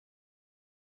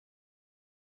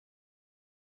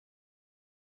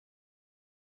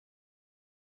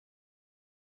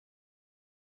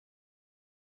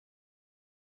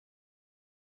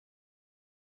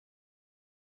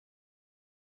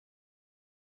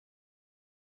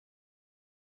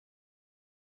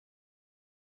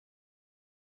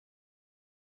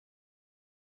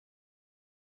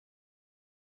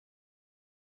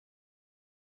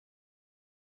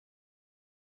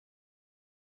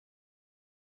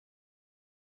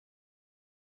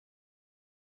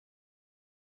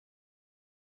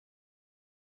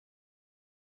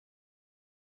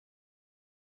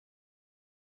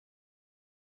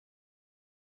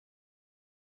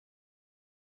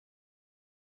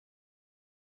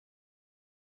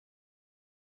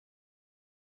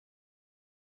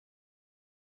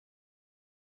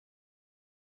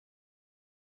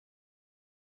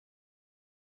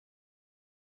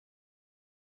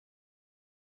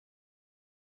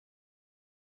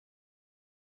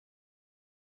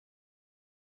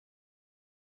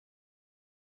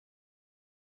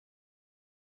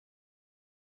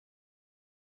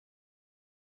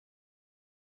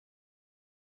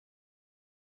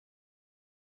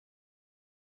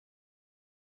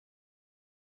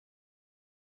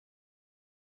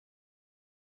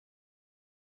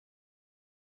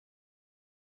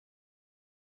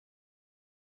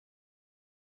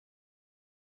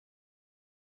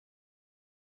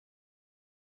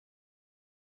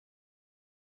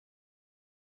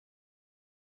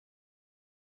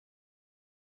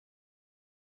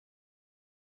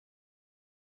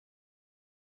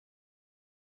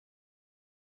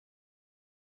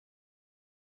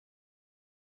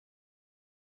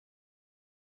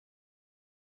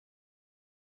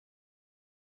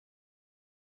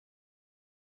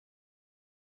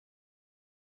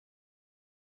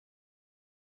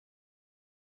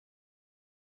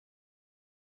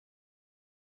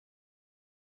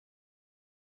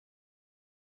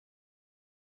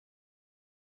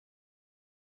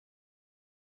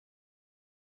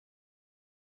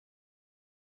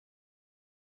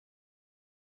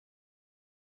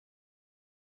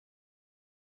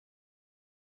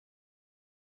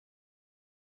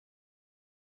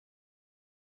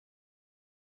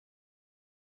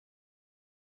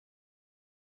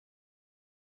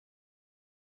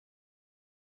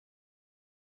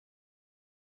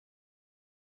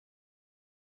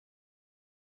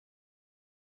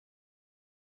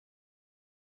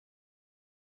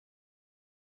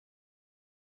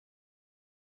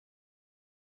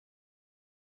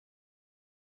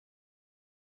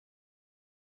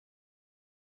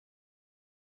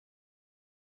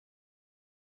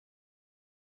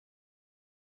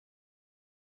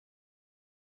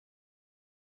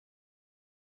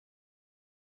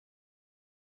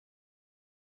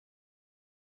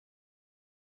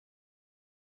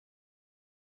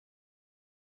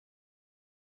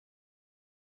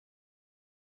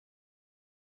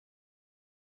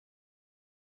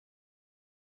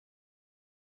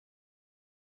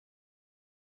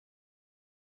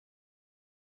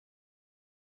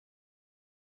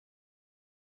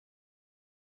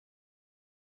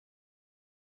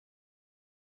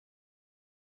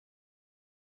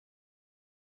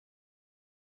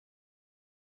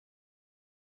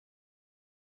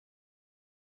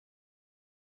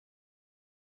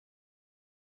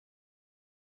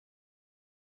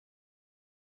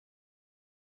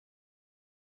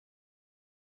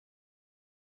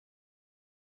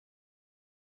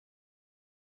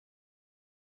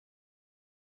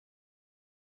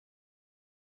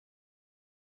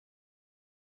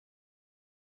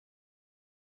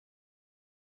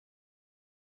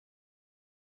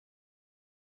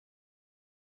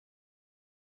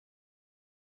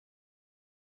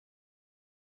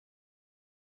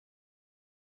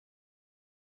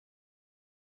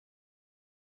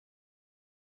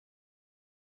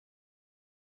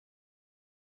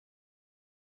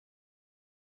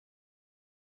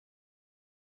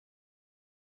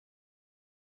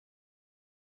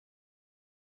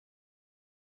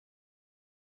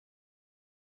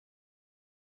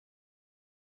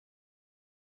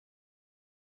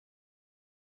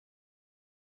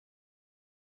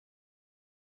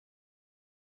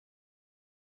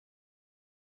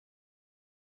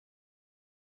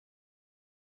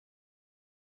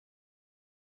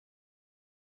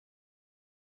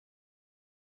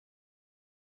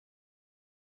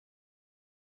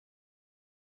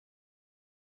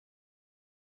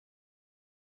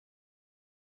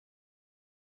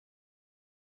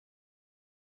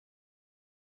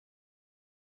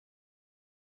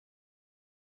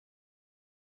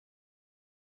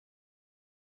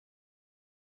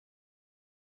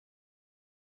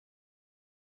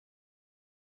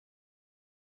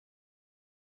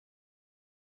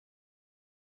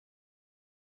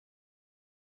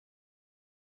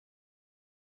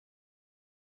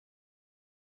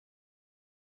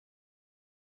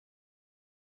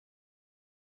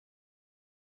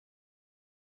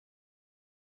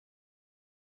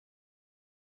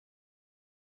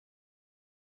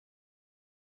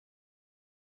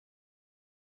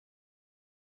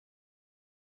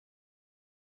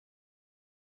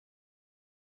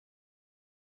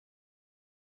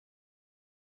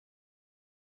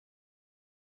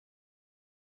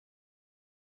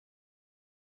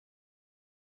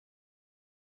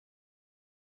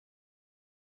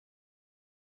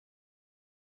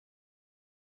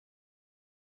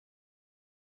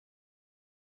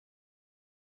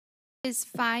Is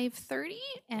 5:30,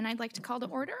 and I'd like to call to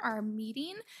order our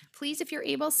meeting. Please, if you're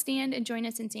able, stand and join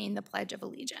us in saying the Pledge of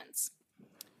Allegiance.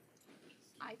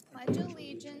 I pledge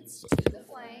allegiance to the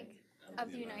flag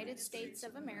of the United States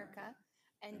of America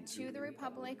and to the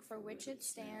republic for which it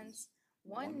stands,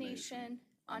 one nation,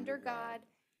 under God,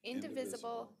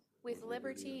 indivisible, with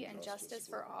liberty and justice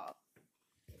for all.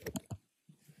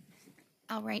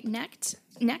 All right,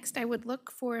 next, I would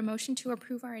look for a motion to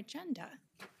approve our agenda.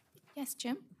 Yes,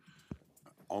 Jim?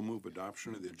 I'll move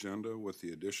adoption of the agenda with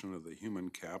the addition of the human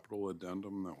capital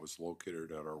addendum that was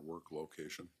located at our work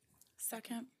location.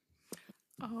 Second.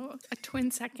 Oh, a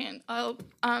twin second. All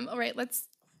right, let's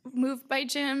move by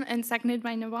Jim and seconded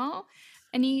by Nawal.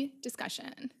 Any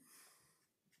discussion?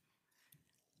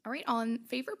 All right, all in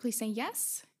favor, please say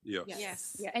yes. Yes.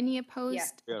 Yes. Any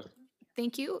opposed? Yes.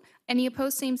 Thank you. Any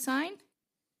opposed, same sign?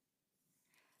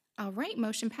 All right,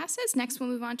 motion passes. Next, we'll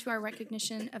move on to our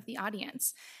recognition of the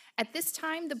audience. At this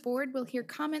time, the board will hear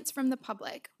comments from the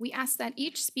public. We ask that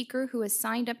each speaker who has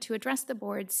signed up to address the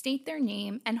board state their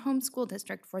name and home school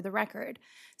district for the record.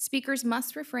 Speakers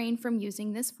must refrain from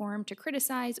using this forum to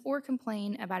criticize or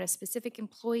complain about a specific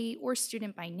employee or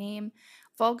student by name.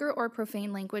 Vulgar or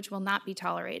profane language will not be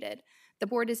tolerated. The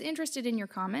board is interested in your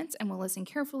comments and will listen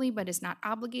carefully, but is not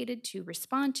obligated to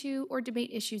respond to or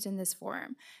debate issues in this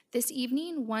forum. This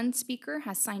evening, one speaker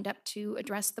has signed up to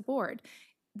address the board.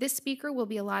 This speaker will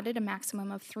be allotted a maximum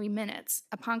of 3 minutes.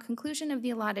 Upon conclusion of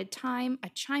the allotted time, a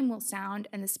chime will sound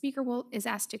and the speaker is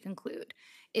asked to conclude.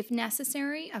 If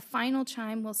necessary, a final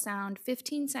chime will sound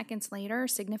 15 seconds later,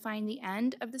 signifying the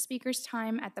end of the speaker's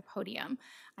time at the podium.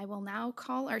 I will now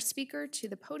call our speaker to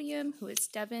the podium, who is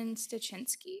Devin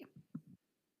Stachinski.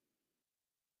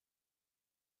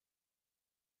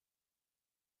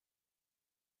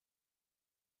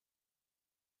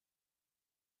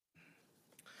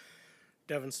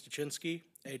 Devin Stachinski,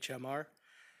 HMR.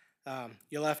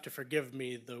 You'll have to forgive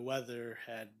me, the weather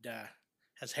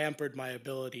has hampered my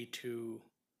ability to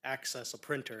access a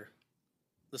printer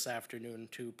this afternoon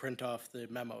to print off the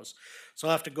memos. So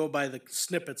I'll have to go by the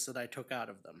snippets that I took out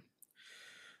of them.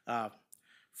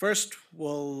 First,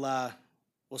 we'll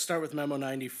start with Memo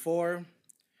 94.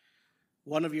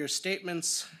 One of your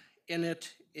statements in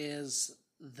it is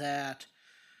that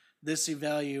this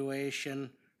evaluation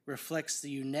reflects the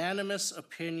unanimous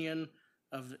opinion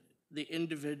of the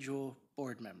individual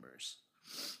board members.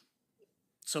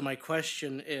 So my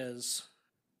question is,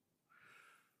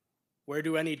 where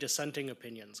do any dissenting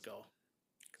opinions go?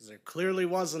 Because there clearly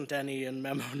wasn't any in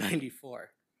Memo 94.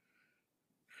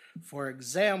 For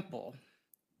example,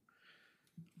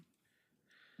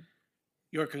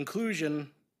 your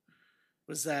conclusion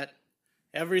was that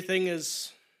everything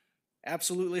is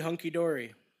absolutely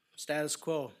hunky-dory, status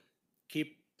quo,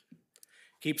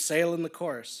 keep sailing the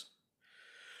course.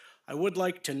 I would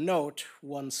like to note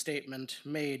one statement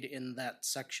made in that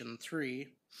section 3,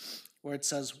 where it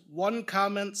says, one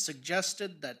comment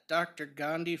suggested that Dr.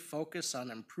 Gandhi focus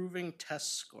on improving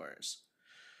test scores,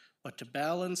 but to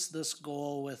balance this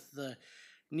goal with the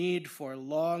need for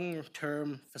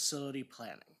long-term facility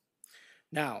planning.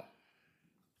 Now,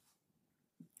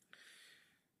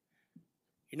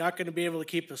 you're not going to be able to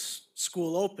keep a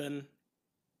school open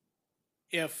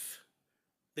if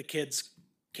the kids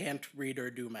can't read or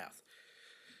do math.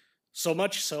 So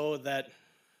much so that,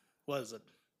 what is it,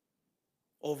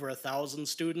 over 1,000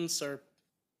 students are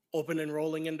open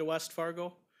enrolling into West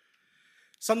Fargo?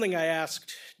 Something I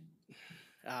asked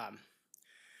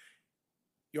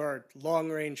your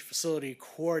long-range facility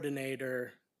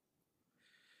coordinator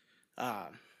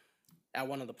at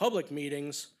one of the public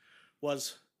meetings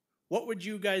was, what would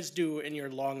you guys do in your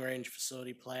long-range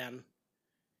facility plan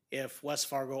if West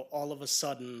Fargo all of a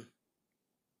sudden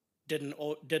didn't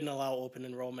allow open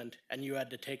enrollment and you had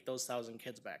to take those 1,000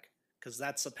 kids back? Because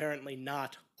that's apparently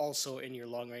not also in your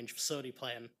long-range facility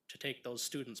plan to take those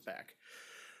students back.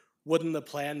 Wouldn't the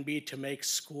plan be to make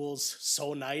schools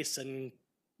so nice and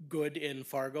good in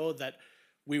Fargo that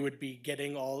we would be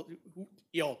getting all,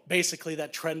 basically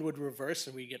that trend would reverse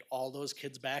and we get all those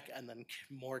kids back and then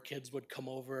more kids would come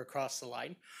over across the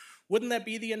line? Wouldn't that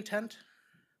be the intent?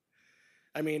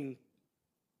 I mean,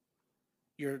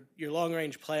 your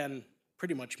long-range plan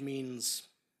pretty much means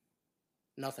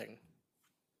nothing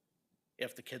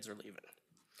if the kids are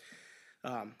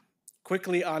leaving.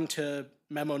 Quickly on to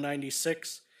Memo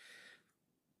 96.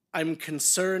 I'm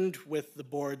concerned with the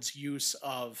board's use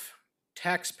of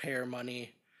taxpayer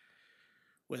money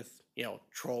with,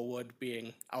 Trollwood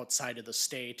being outside of the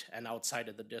state and outside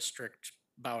of the district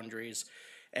boundaries,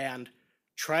 and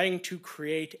trying to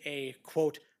create a,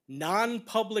 quote,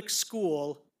 non-public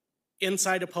school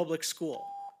inside a public school.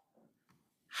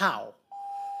 How?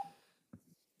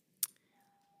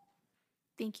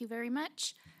 Thank you very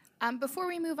much. Before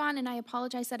we move on, and I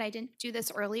apologize that I didn't do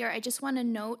this earlier, I just want to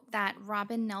note that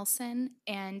Robin Nelson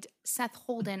and Seth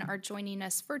Holden are joining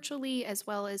us virtually, as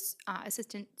well as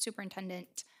Assistant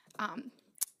Superintendent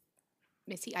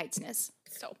Missy Eidsness.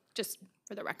 So just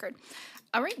for the record.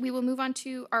 All right, we will move on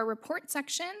to our report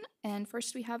section. And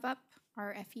first we have up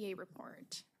our FEA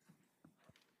report.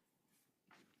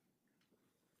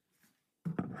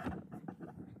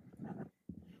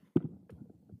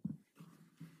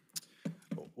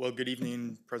 Well, good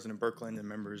evening, President Birkeland and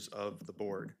members of the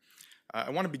board. I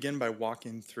want to begin by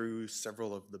walking through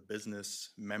several of the business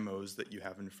memos that you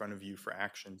have in front of you for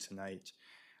action tonight.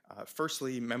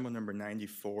 Firstly, memo number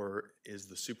 94 is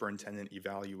the superintendent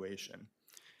evaluation.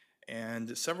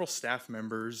 And several staff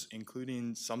members,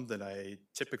 including some that I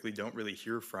typically don't really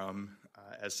hear from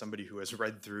as somebody who has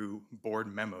read through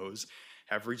board memos,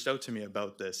 have reached out to me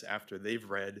about this after they've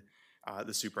read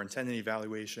the superintendent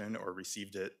evaluation or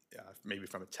received it maybe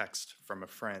from a text from a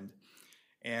friend,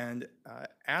 and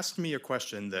asked me a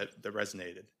question that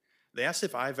resonated. They asked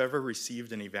if I've ever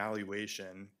received an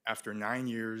evaluation after 9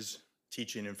 years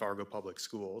teaching in Fargo Public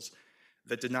Schools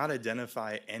that did not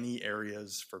identify any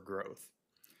areas for growth.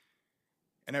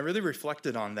 And I really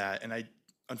reflected on that, and I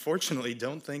unfortunately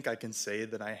don't think I can say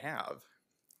that I have.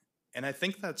 And I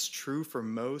think that's true for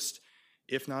most,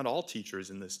 if not all, teachers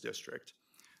in this district.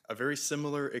 A very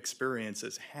similar experience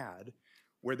is had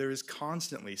where there is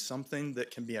constantly something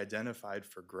that can be identified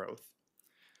for growth.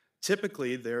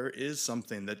 Typically, there is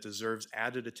something that deserves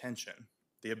added attention,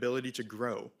 the ability to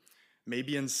grow,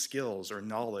 maybe in skills or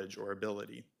knowledge or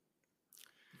ability.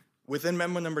 Within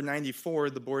memo number 94,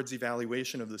 the board's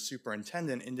evaluation of the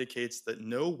superintendent indicates that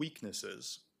no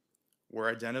weaknesses were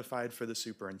identified for the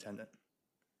superintendent.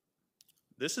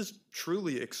 This is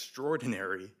truly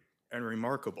extraordinary and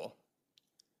remarkable.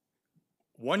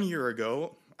 1 year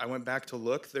ago, I went back to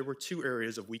look, there were 2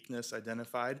 areas of weakness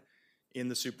identified in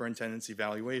the superintendent's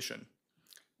evaluation.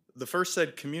 The first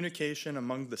said communication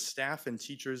among the staff and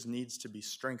teachers needs to be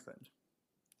strengthened.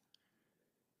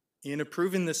 In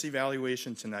approving this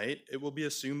evaluation tonight, it will be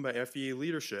assumed by FEA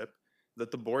leadership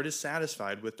that the board is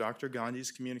satisfied with Dr.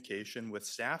 Gandhi's communication with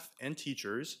staff and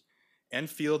teachers and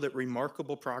feel that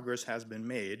remarkable progress has been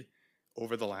made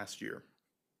over the last year.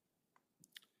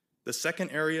 The second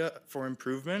area for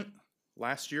improvement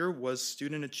last year was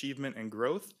student achievement and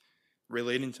growth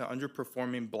relating to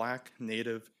underperforming Black,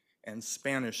 Native, and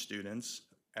Spanish students,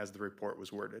 as the report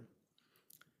was worded.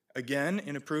 Again,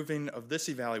 in approving of this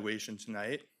evaluation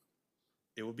tonight,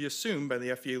 it will be assumed by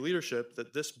the FEA leadership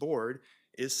that this board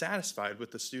is satisfied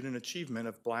with the student achievement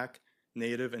of Black,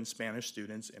 Native, and Spanish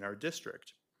students in our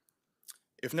district.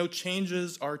 If no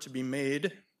changes are to be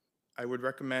made, I would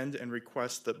recommend and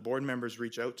request that board members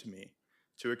reach out to me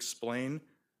to explain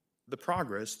the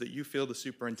progress that you feel the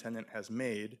superintendent has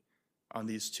made on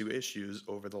these 2 issues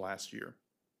over the last year.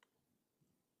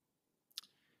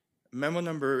 Memo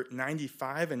number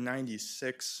 95 and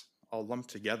 96, I'll lump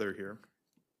together here.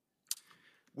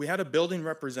 We had a building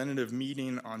representative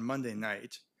meeting on Monday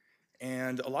night,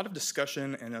 and a lot of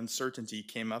discussion and uncertainty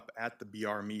came up at the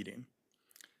BR meeting.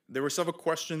 There were several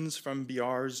questions from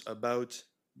BRs about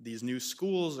these new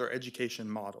schools or education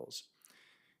models.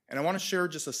 And I want to share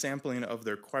just a sampling of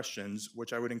their questions,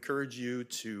 which I would encourage you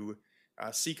to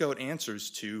seek out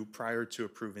answers to prior to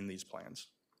approving these plans.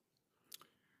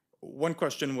 One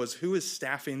question was, who is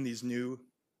staffing these new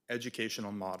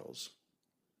educational models?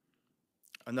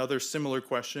 Another similar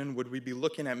question, would we be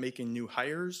looking at making new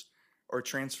hires or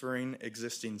transferring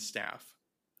existing staff?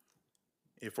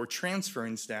 If we're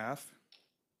transferring staff,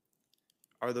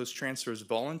 are those transfers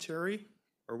voluntary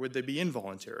or would they be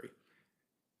involuntary?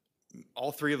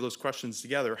 All 3 of those questions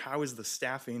together, how is the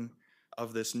staffing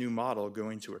of this new model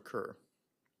going to occur?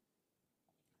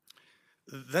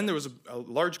 Then there was a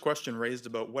large question raised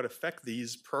about what effect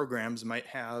these programs might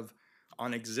have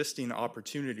on existing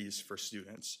opportunities for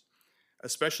students,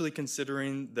 especially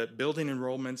considering that building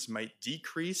enrollments might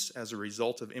decrease as a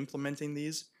result of implementing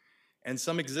these, and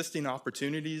some existing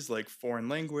opportunities like foreign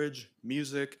language,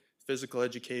 music, physical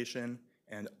education,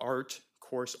 and art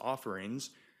course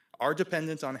offerings are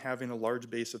dependent on having a large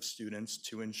base of students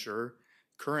to ensure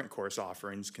current course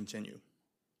offerings continue.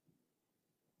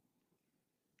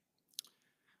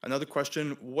 Another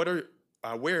question, where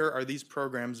are these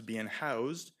programs being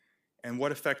housed, and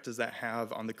what effect does that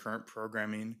have on the current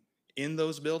programming in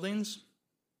those buildings?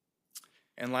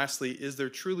 And lastly, is there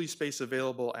truly space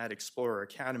available at Explorer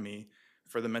Academy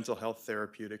for the Mental Health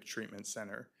Therapeutic Treatment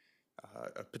Center?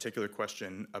 A particular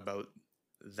question about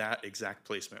that exact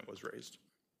placement was raised.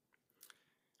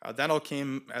 That all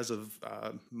came as of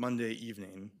Monday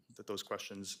evening that those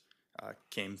questions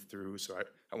came through, so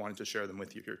I wanted to share them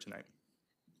with you here tonight.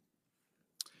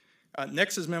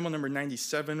 Next is memo number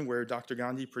 97, where Dr.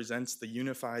 Gandhi presents the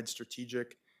Unified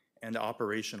Strategic and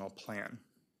Operational Plan.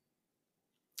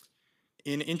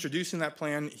 In introducing that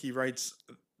plan, he writes,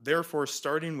 therefore,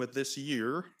 starting with this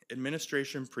year,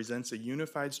 administration presents a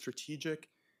unified strategic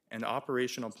and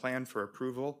operational plan for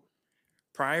approval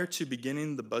prior to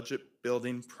beginning the budget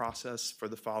building process for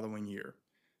the following year.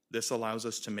 This allows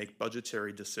us to make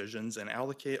budgetary decisions and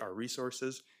allocate our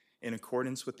resources in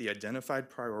accordance with the identified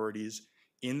priorities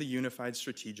in the Unified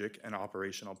Strategic and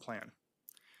Operational Plan.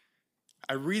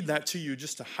 I read that to you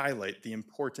just to highlight the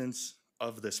importance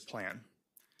of this plan.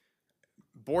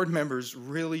 Board members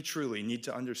really, truly need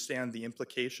to understand the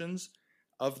implications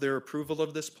of their approval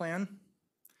of this plan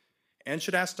and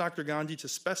should ask Dr. Gandhi to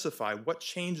specify what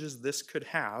changes this could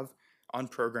have on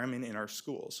programming in our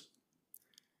schools.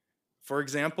 For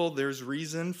example, there's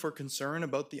reason for concern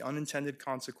about the unintended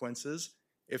consequences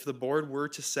if the board were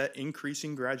to set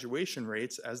increasing graduation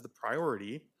rates as the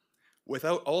priority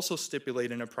without also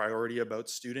stipulating a priority about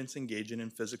students engaging in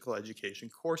physical education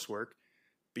coursework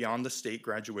beyond the state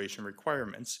graduation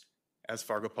requirements, as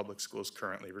Fargo Public Schools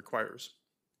currently requires.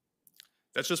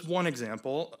 That's just one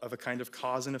example of a kind of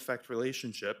cause and effect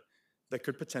relationship that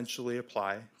could potentially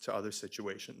apply to other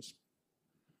situations.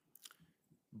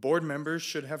 Board members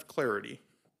should have clarity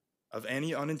of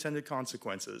any unintended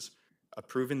consequences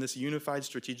approving this unified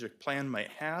strategic plan might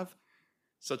have,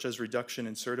 such as reduction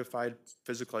in certified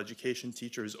physical education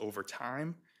teachers over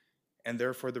time, and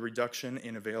therefore the reduction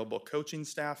in available coaching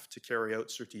staff to carry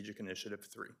out Strategic Initiative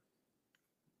 3.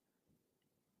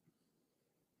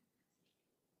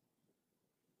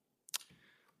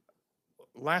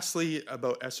 Lastly,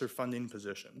 about ESSER funding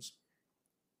positions.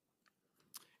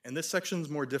 And this section's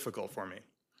more difficult for me.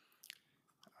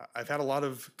 I've had a lot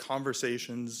of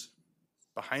conversations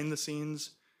behind the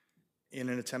scenes in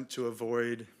an attempt to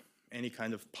avoid any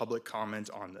kind of public comment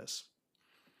on this.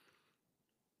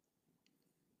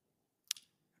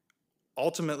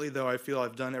 Ultimately, though, I feel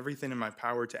I've done everything in my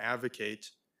power to advocate,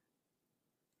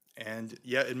 and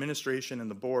yet administration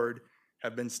and the board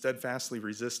have been steadfastly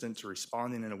resistant to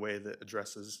responding in a way that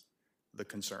addresses the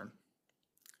concern.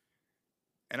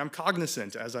 And I'm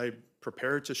cognizant, as I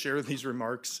prepare to share these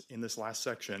remarks in this last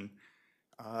section,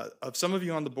 of some of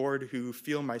you on the board who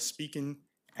feel my speaking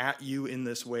at you in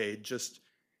this way just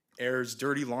airs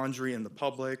dirty laundry in the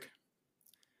public.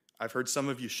 I've heard some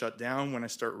of you shut down when I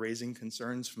start raising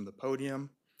concerns from the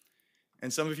podium.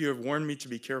 And some of you have warned me to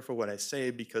be careful what I say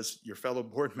because your fellow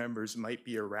board members might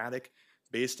be erratic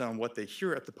based on what they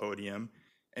hear at the podium,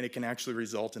 and it can actually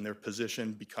result in their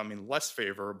position becoming less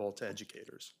favorable to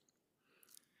educators.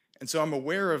 And so I'm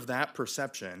aware of that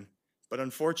perception, but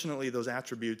unfortunately those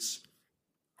attributes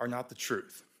are not the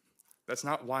truth. That's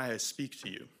not why I speak to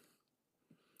you.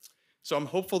 So I'm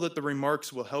hopeful that the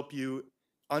remarks will help you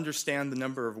understand the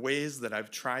number of ways that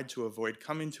I've tried to avoid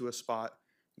coming to a spot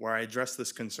where I address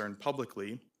this concern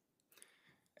publicly,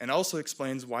 and also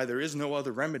explains why there is no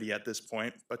other remedy at this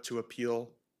point but to appeal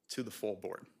to the full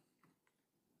board.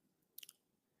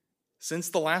 Since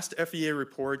the last FEA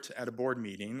report at a board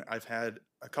meeting, I've had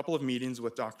a couple of meetings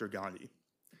with Dr. Gandhi.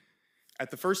 At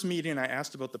the first meeting, I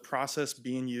asked about the process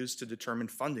being used to determine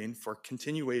funding for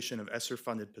continuation of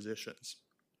ESSER-funded positions.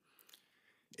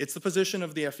 It's the position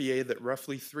of the FEA that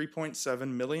roughly $3.7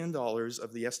 million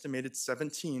of the estimated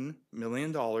 $17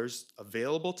 million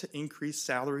available to increase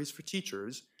salaries for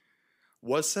teachers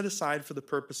was set aside for the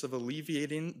purpose of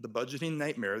alleviating the budgeting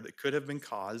nightmare that could have been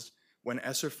caused when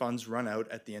ESSER funds run out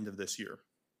at the end of this year.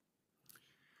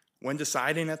 When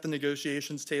deciding at the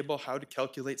negotiations table how to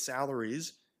calculate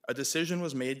salaries, a decision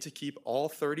was made to keep all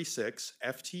 36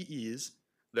 FTEs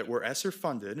that were ESSER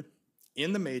funded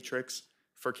in the matrix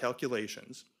for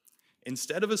calculations,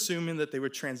 instead of assuming that they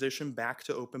would transition back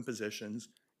to open positions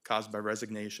caused by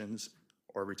resignations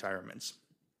or retirements.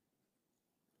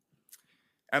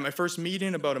 At my first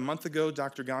meeting about a month ago,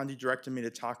 Dr. Gandhi directed me to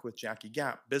talk with Jackie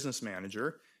Gapp, business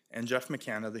manager, and Jeff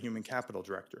McKenna, the human capital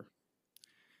director.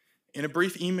 In a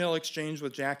brief email exchange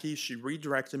with Jackie, she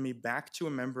redirected me back to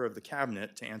a member of the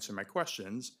cabinet to answer my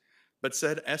questions, but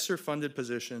said ESSER-funded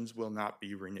positions will not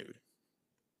be renewed.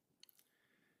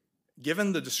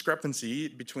 Given the discrepancy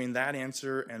between that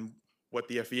answer and what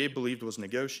the FEA believed was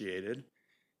negotiated,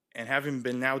 and having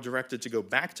been now directed to go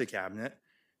back to cabinet,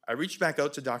 I reached back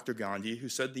out to Dr. Gandhi, who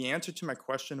said the answer to my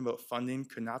question about funding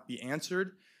could not be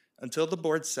answered until the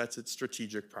board sets its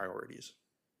strategic priorities.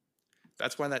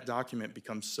 That's why that document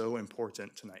becomes so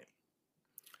important tonight.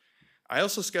 I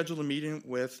also scheduled a meeting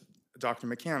with Dr.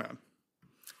 McKenna.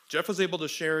 Jeff was able to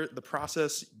share the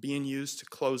process being used to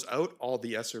close out all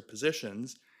the ESSER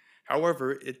positions.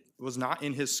 However, it was not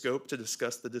in his scope to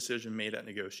discuss the decision made at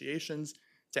negotiations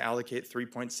to allocate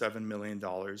 $3.7 million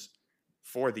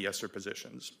for the ESSER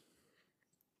positions.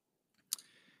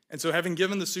 And so, having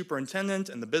given the superintendent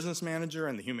and the business manager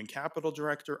and the human capital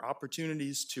director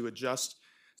opportunities to adjust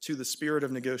to the spirit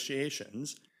of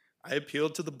negotiations, I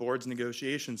appealed to the board's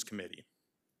negotiations committee.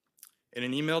 In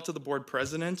an email to the board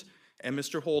president and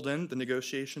Mr. Holden, the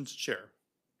negotiations chair.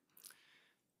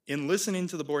 In listening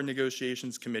to the board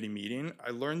negotiations committee meeting,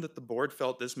 I learned that the board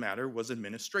felt this matter was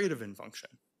administrative in function.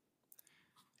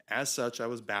 As such, I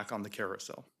was back on the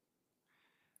carousel.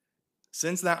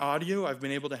 Since that audio, I've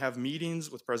been able to have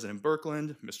meetings with President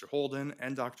Birkeland, Mr. Holden,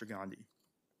 and Dr. Gandhi.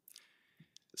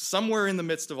 Somewhere in the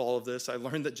midst of all of this, I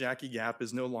learned that Jackie Gapp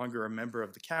is no longer a member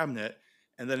of the cabinet,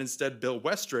 and that instead Bill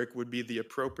Westrick would be the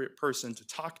appropriate person to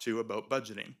talk to about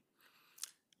budgeting.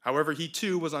 However, he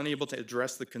too was unable to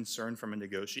address the concern from a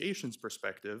negotiations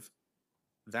perspective.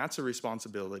 That's a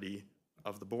responsibility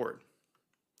of the board.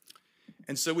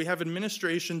 And so we have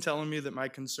administration telling me that my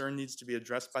concern needs to be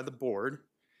addressed by the board,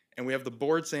 and we have the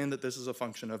board saying that this is a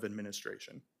function of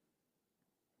administration.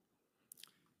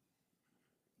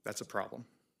 That's a problem.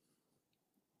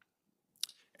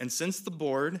 And since the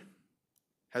board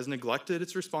has neglected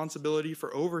its responsibility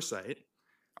for oversight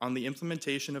on the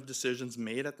implementation of decisions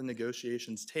made at the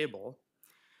negotiations table,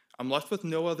 I'm left with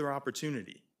no other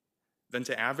opportunity than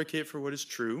to advocate for what is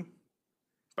true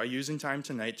by using time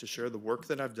tonight to share the work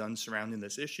that I've done surrounding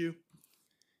this issue,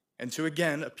 and to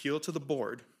again appeal to the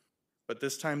board, but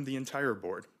this time the entire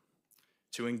board,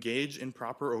 to engage in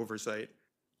proper oversight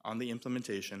on the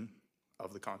implementation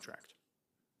of the contract.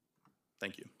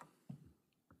 Thank you.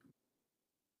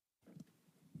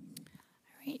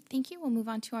 All right, thank you. We'll move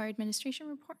on to our administration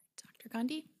report. Dr.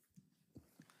 Gandhi.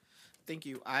 Thank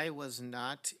you. I was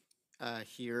not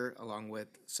here along with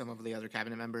some of the other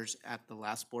cabinet members at the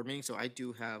last board meeting, so I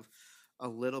do have a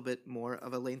little bit more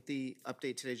of a lengthy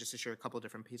update today just to share a couple of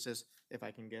different pieces, if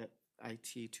I can get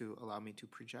IT to allow me to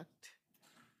project.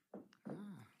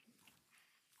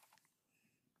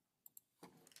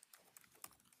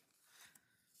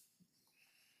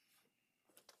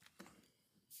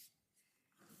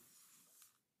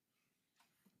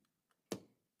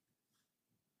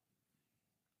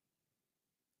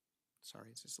 Sorry,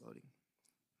 it's just loading.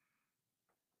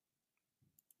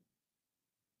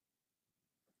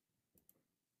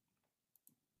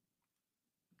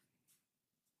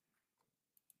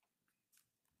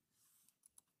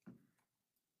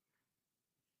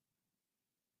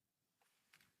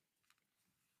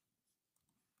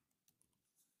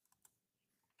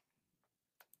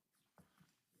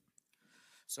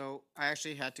 So I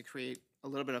actually had to create a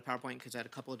little bit of PowerPoint because I had a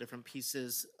couple of different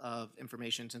pieces of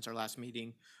information since our last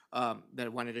meeting that I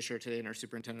wanted to share today in our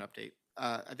superintendent update.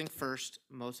 I think first,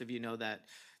 most of you know that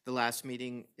the last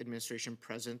meeting administration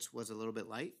presence was a little bit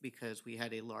light because we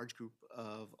had a large group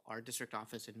of our district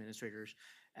office administrators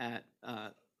at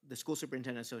the School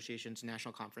Superintendent Association's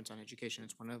National Conference on Education.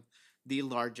 It's one of the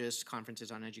largest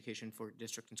conferences on education for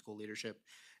district and school leadership.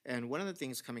 And one of the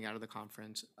things coming out of the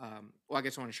conference, well, I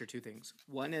guess I want to share two things.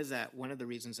 One is that one of the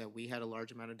reasons that we had a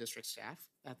large amount of district staff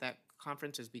at that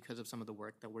conference is because of some of the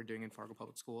work that we're doing in Fargo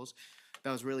Public Schools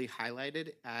that was really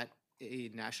highlighted at a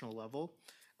national level.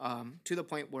 To the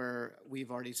point where we've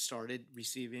already started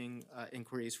receiving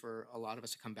inquiries for a lot of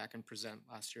us to come back and present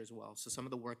last year as well. So some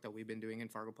of the work that we've been doing in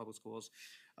Fargo Public Schools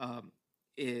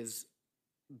is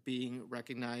being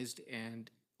recognized,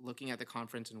 and looking at the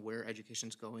conference and where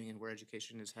education's going and where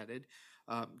education is headed.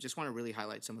 Just want to really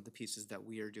highlight some of the pieces that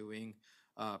we are doing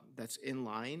that's in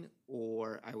line,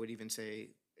 or I would even say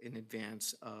in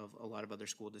advance of a lot of other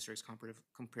school districts,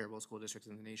 comparable school districts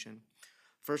in the nation.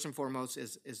 First and foremost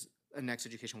is a next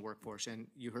education workforce, and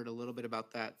you heard a little bit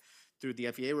about that through the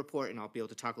FEA report, and I'll be able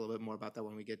to talk a little bit more about that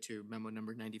when we get to memo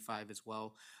number 95 as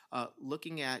well.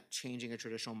 Looking at changing a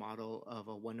traditional model of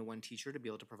a one-to-one teacher to be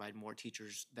able to provide more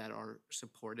teachers that are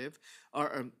supportive,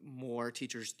 or more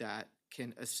teachers that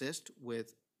can assist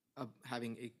with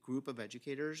having a group of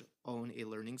educators own a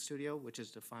learning studio, which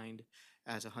is defined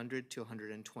as 100 to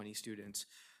 120 students.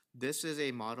 This is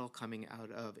a model coming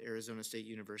out of Arizona State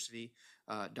University.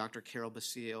 Dr. Carol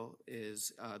Basile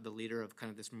is the leader of kind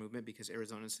of this movement because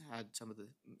Arizona's had some of the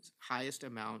highest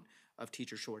amount of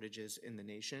teacher shortages in the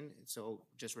nation. So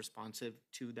just responsive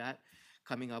to that,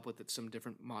 coming up with some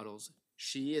different models.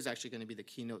 She is actually going to be the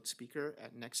keynote speaker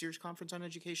at next year's Conference on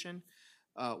Education.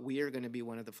 We are going to be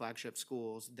one of the flagship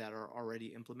schools that are already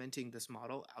implementing this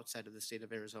model outside of the state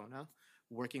of Arizona.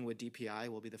 Working with DPI,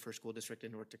 will be the first school district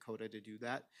in North Dakota to do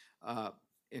that.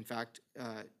 In fact,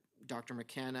 Dr.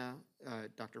 McCanna,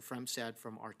 Dr. Fremstad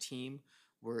from our team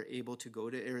were able to go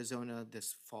to Arizona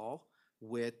this fall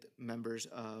with members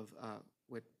of,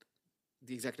 with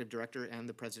the executive director and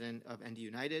the president of ND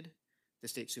United, the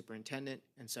state superintendent,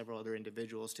 and several other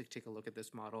individuals to take a look at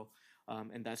this model.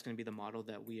 And that's going to be the model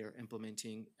that we are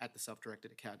implementing at the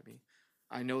Self-Directed Academy.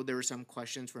 I know there were some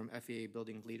questions from FEA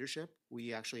Building Leadership.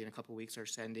 We actually, in a couple weeks, are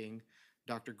sending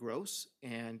Dr. Gross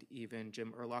and even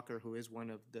Jim Erlocker, who is one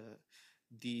of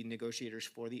the negotiators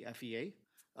for the FEA,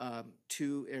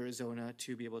 to Arizona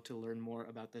to be able to learn more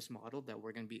about this model that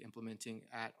we're going to be implementing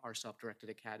at our Self-Directed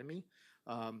Academy,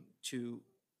 to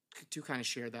kind of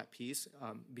share that piece,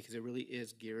 because it really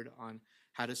is geared on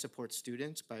how to support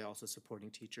students by also supporting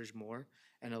teachers more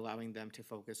and allowing them to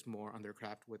focus more on their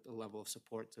craft with a level of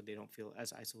support so they don't feel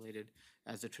as isolated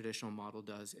as the traditional model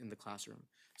does in the classroom.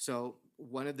 So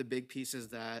one of the big pieces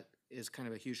that is kind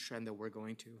of a huge trend that we're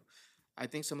going to, I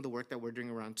think some of the work that we're doing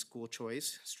around school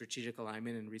choice, strategic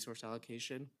alignment, and resource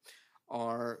allocation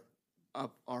are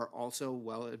also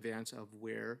well advanced of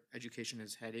where education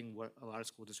is heading, what a lot of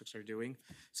school districts are doing.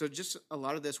 So just a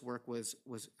lot of this work was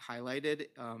highlighted.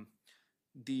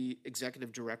 The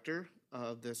executive director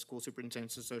of the School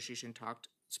Superintendents Association talked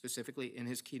specifically in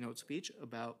his keynote speech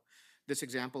about this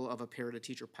example of a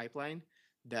parent-to-teacher pipeline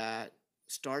that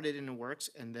started in the works,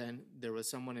 and then there was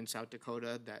someone in South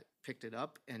Dakota that picked it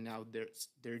up, and now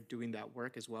they're doing that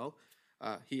work as well.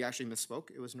 He actually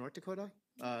misspoke. It was North Dakota,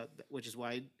 which is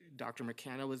why Dr.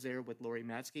 McCanna was there with Lori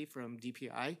Matsky from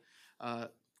DPI,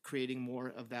 creating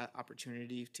more of that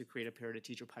opportunity to create a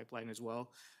parent-to-teacher pipeline as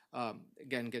well.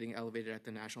 Again, getting elevated at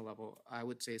the national level. I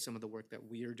would say some of the work that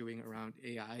we are doing around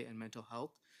AI and mental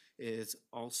health is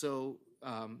also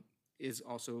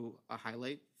a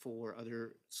highlight for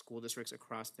other school districts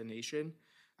across the nation.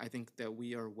 I think that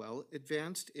we are well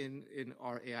advanced in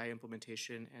our AI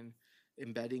implementation and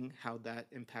embedding how that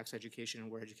impacts education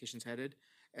and where education's headed.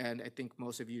 And I think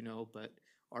most of you know, but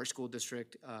our school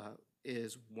district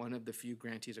is one of the few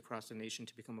grantees across the nation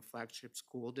to become a flagship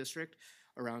school district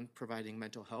around providing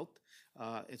mental health.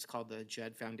 It's called the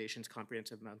JED Foundation's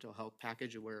Comprehensive Mental Health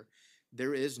Package, where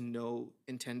there is no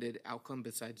intended outcome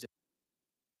besides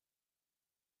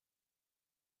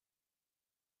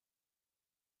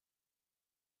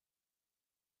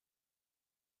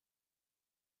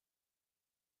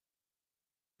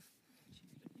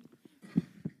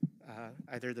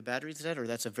either the battery's dead or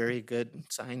that's a very good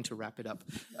sign to wrap it up.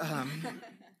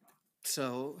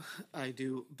 So I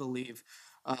do believe,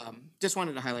 just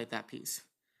wanted to highlight that piece.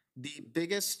 The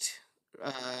biggest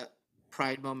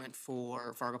pride moment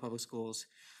for Fargo Public Schools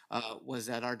was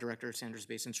that our director of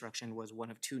standards-based instruction was one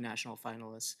of 2 national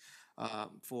finalists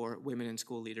for Women in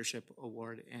School Leadership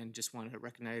Award, and just wanted to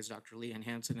recognize Dr. Leanne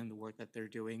Hansen and the work that they're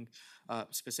doing,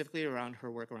 specifically around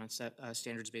her work around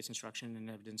standards-based instruction and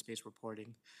evidence-based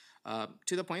reporting,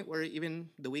 to the point where even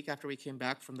the week after we came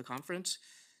back from the conference,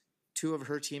 2 of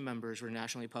her team members were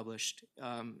nationally published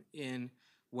in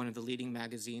one of the leading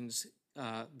magazines.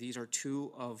 These are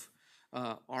 2 of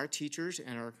our teachers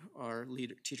and our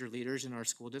teacher leaders in our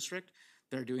school district.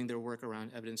 They're doing their work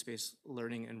around evidence-based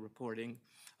learning and reporting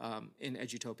in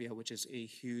Edutopia, which is a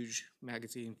huge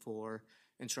magazine for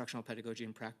instructional pedagogy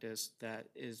and practice that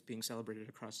is being celebrated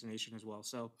across the nation as well.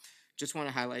 So just want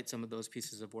to highlight some of those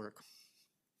pieces of work.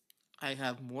 I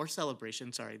have more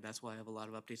celebrations. Sorry, that's why I have a lot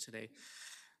of updates today.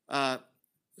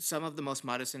 Some of the most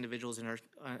modest individuals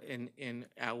in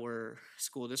our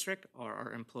school district are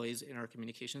our employees in our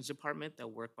communications department that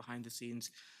work behind the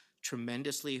scenes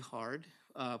tremendously hard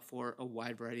for a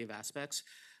wide variety of aspects.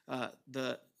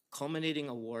 The culminating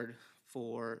award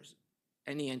for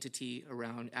any entity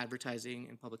around advertising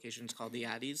and publications called the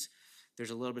Addies.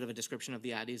 There's a little bit of a description of the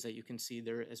Addies that you can see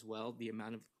there as well, the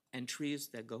amount of entries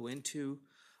that go into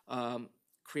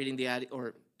creating the Addie,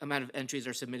 or amount of entries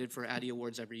are submitted for Addie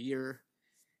Awards every year,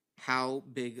 how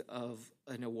big of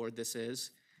an award this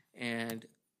is, and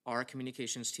our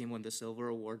communications team won the Silver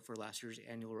Award for last year's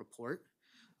annual report.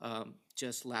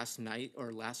 Just last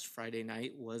Friday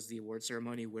night was the award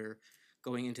ceremony, where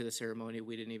going into the ceremony,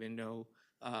 we didn't even know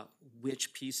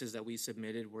which pieces that we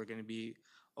submitted were going to be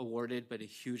awarded, but a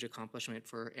huge accomplishment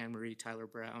for Anne-Marie Tyler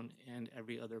Brown and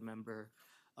every other member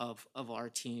of our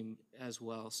team as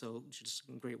well. So just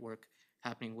some great work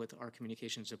happening with our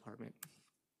communications department.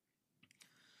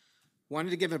 Wanted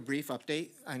to give a brief update.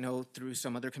 I know through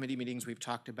some other committee meetings we've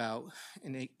talked about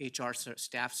an HR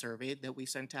staff survey that we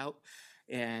sent out,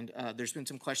 and there's been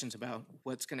some questions about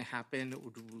what's going to happen.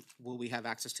 Will we have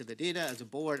access to the data as a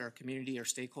board, our community, our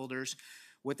stakeholders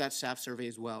with that staff survey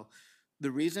as well? The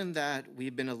reason that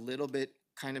we've been a little bit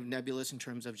kind of nebulous in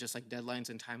terms of just like deadlines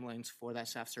and timelines for that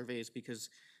staff survey is because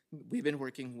we've been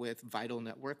working with Vital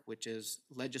Network, which is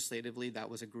legislatively, that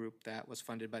was a group that was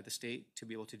funded by the state to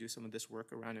be able to do some of this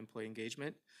work around employee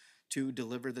engagement to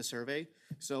deliver the survey.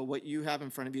 So what you have in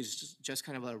front of you is just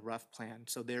kind of a rough plan.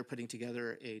 So they're putting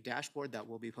together a dashboard that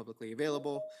will be publicly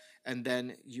available. And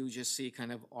then you just see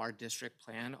kind of our district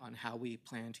plan on how we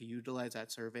plan to utilize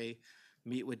that survey,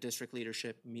 meet with district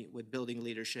leadership, meet with building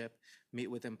leadership,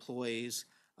 meet with employees.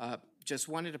 Just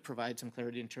wanted to provide some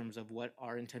clarity in terms of what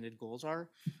our intended goals are,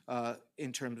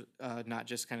 in terms, not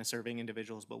just kind of serving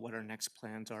individuals, but what our next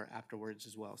plans are afterwards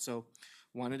as well. So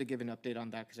wanted to give an update on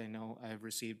that because I know I've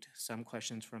received some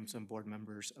questions from some board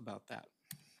members about that.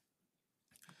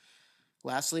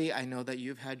 Lastly, I know that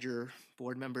you've had your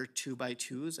board member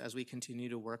 2x2s as we continue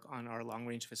to work on our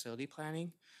long-range facility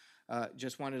planning.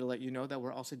 Just wanted to let you know that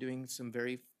we're also doing some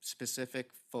very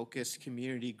specific focused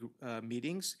community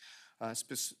meetings,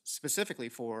 specifically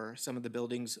for some of the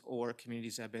buildings or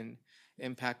communities that have been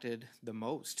impacted the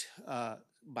most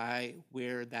by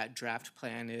where that draft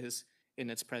plan is in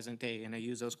its present day. And I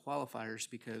use those qualifiers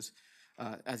because,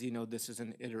 as you know, this is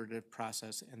an iterative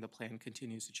process and the plan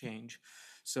continues to change.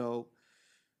 So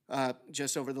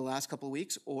just over the last couple of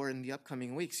weeks or in the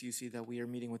upcoming weeks, you see that we are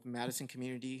meeting with Madison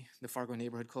Community, the Fargo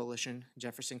Neighborhood Coalition,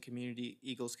 Jefferson Community,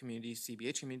 Eagles Community,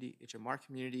 CBH Community, HMR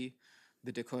Community,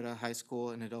 the Dakota High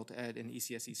School and Adult Ed and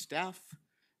ECSE staff,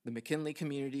 the McKinley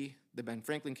Community, the Ben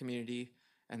Franklin Community,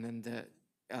 and then the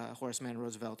Horace Mann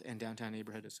Roosevelt and Downtown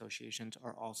Neighborhood Associations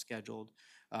are all scheduled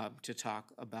to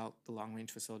talk about the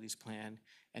long-range facilities plan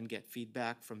and get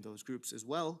feedback from those groups as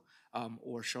well,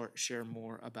 or share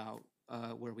more about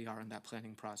where we are in that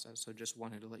planning process. So just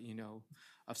wanted to let you know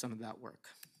of some of that work.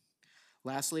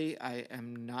 Lastly, I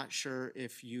am not sure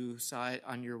if you saw it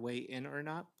on your way in or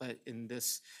not, but in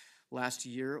this last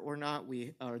year or not,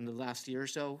 in the last year or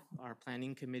so, our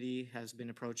planning committee has been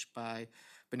approached by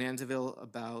Bonanzaville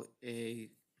about a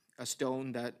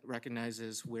stone that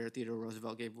recognizes where Theodore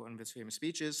Roosevelt gave one of his famous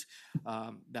speeches.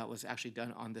 That was actually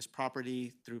done on this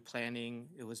property through planning.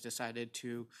 It was decided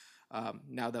to,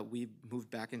 now that we've moved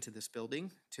back into this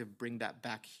building, to bring that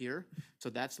back here.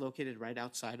 So that's located right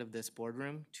outside of this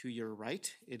boardroom to your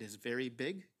right. It is very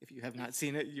big. If you have not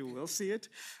seen it, you will see it.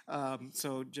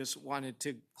 So just wanted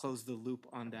to close the loop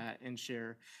on that and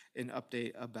share an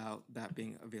update about that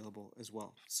being available as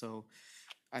well. So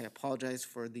I apologize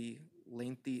for the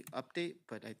lengthy update,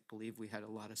 but I believe we had a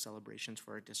lot of celebrations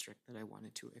for our district that I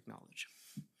wanted to acknowledge.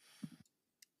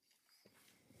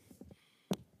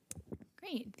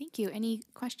 Great, thank you. Any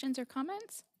questions or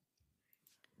comments?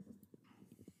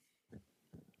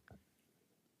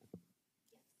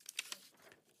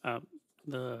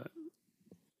 The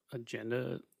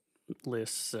agenda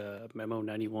lists memo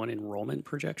 91 enrollment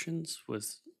projections.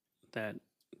 Was that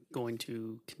going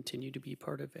to continue to be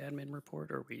part of admin report,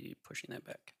 or are we pushing that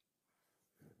back?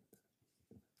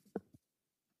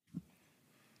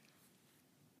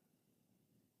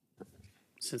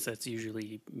 Since that's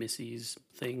usually Missy's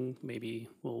thing, maybe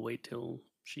we'll wait till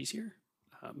she's here.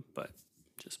 But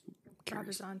just Rob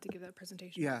curious. is on to give that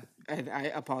presentation. Yeah, and I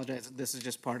apologize. This is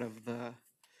just part of the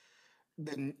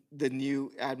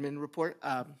new admin report.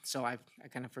 So I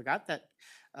kind of forgot that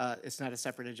it's not a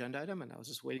separate agenda item, and I was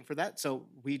just waiting for that. So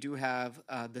we do have,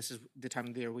 this is the time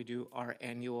of the year we do our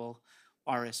annual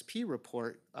RSP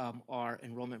report, our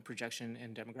enrollment projection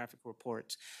and demographic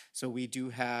reports. So we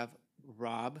do have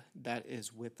Rob that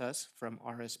is with us from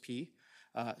RSP.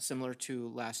 Similar to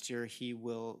last year, he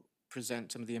will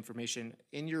present some of the information.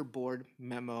 In your board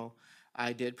memo,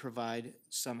 I did provide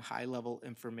some high-level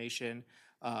information.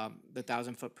 The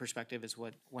 1,000-foot perspective is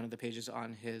what one of the pages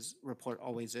on his report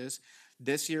always is.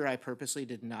 This year, I purposely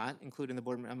did not include in the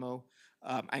board memo.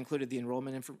 I included the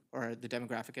enrollment or the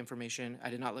demographic information.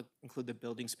 I did not include the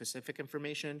building-specific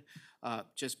information,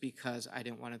 just because I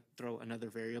didn't want to throw another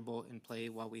variable in play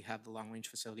while we have the long-range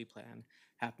facility plan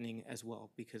happening as well,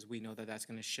 because we know that that's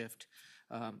going to shift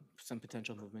some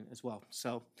potential movement as well.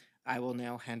 So I will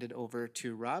now hand it over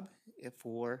to Rob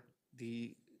for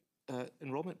the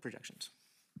enrollment projections.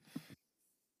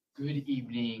 Good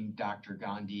evening, Dr.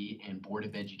 Gandhi and Board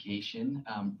of Education.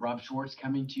 Rob Schwartz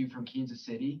coming to you from Kansas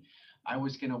City. I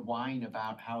was going to whine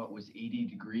about how it was 80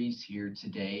 degrees here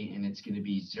today and it's going to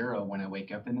be 0 when I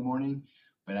wake up in the morning,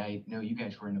 but I know you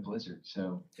guys were in a blizzard,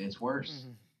 so it's worse.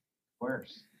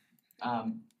 Worse.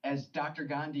 As Dr.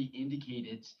 Gandhi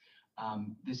indicated,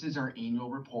 this is our annual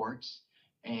report,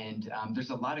 and there's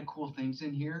a lot of cool things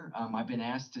in here. I've been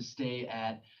asked to stay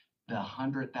at the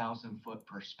 100,000-foot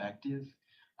perspective.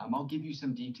 I'll give you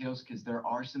some details because there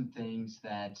are some things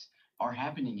that are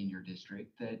happening in your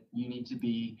district that you need to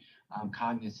be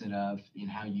cognizant of in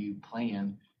how you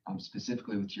plan,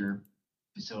 specifically with your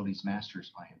Facilities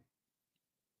Master's Plan.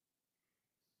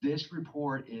 This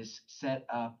report is set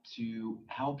up to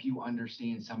help you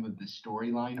understand some of the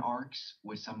storyline arcs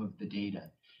with some of the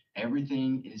data.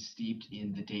 Everything is steeped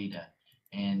in the data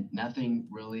and nothing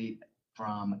really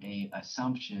from a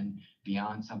assumption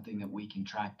beyond something that we can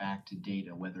track back to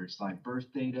data, whether it's live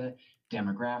birth data,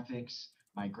 demographics,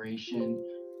 migration,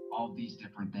 all these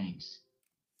different things.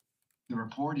 The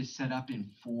report is set up in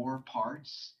 4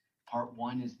 parts. Part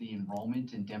 1 is the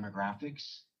enrollment and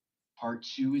demographics. Part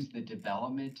 2 is the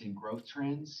development and growth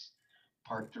trends.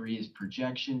 Part 3 is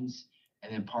projections.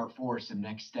 And then part 4 is some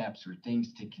next steps or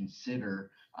things to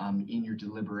consider in your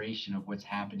deliberation of what's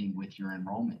happening with your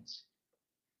enrollments.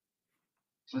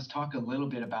 So let's talk a little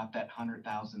bit about that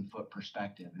 100,000 foot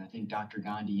perspective. And I think Dr.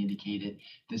 Gandhi indicated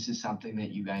this is something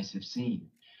that you guys have seen.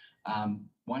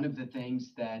 One of the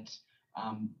things that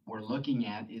we're looking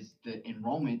at is the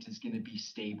enrollment is going to be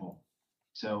stable.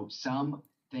 So some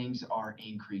things are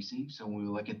increasing. So when we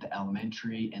look at the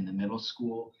elementary and the middle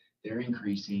school, they're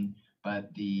increasing,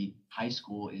 but the high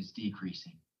school is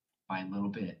decreasing by a little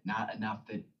bit. Not enough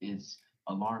that is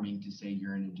alarming to say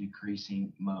you're in a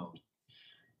decreasing mode.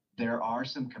 There are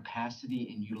some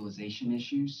capacity and utilization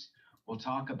issues. We'll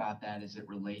talk about that as it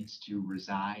relates to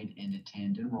reside and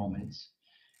attend enrollments.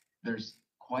 There's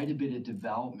quite a bit of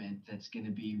development that's going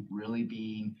to be really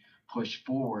being pushed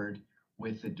forward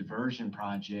with the diversion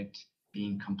project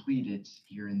being completed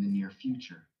here in the near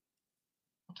future.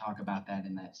 We'll talk about that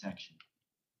in that section.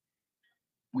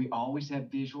 We always have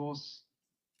visuals.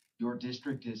 Your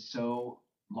district is so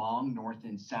long, north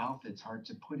and south, it's hard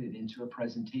to put it into a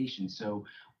presentation. So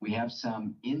we have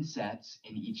some insets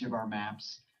in each of our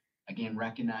maps, again,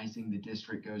 recognizing the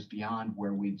district goes beyond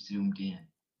where we've zoomed in.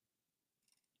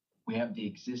 We have the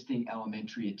existing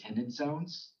elementary attendance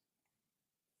zones,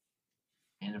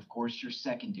 and of course your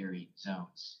secondary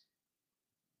zones.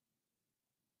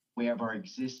 We have our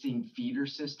existing feeder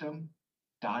system.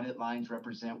 Dotted lines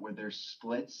represent where there's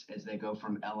splits as they go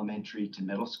from elementary to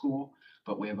middle school,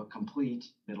 but we have a complete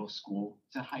middle school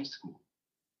to high school.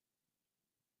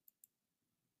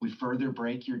 We further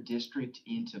break your district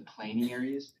into planning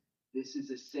areas. This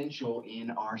is essential in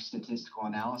our statistical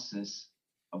analysis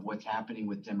of what's happening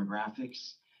with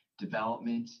demographics,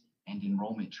 development, and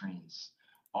enrollment trends.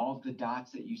 All of the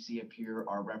dots that you see up here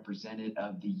are representative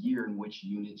of the year in which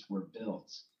units were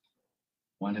built,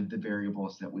 one of the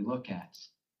variables that we look at.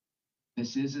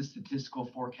 This is a statistical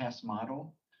forecast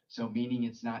model, so meaning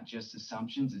it's not just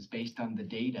assumptions, it's based on the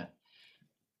data.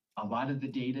 A lot of the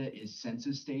data is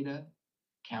census data,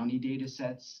 county data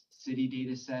sets, city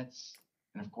data sets,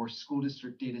 and of course school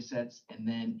district data sets, and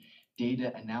then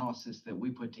data analysis that we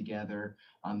put together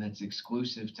that's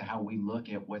exclusive to how we look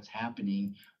at what's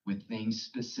happening with things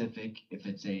specific, if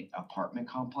it's a apartment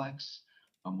complex,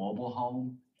 a mobile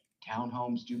home,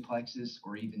 townhomes, duplexes,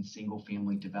 or even single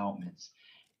family developments.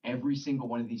 Every single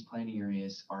one of these planning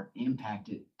areas are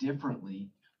impacted differently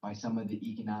by some of the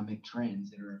economic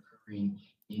trends that are occurring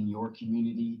in your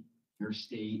community, your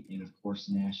state, and of course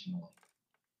nationally.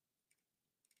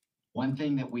 One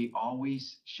thing that we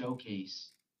always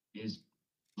showcase is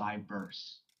live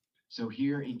births. So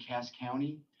here in Cass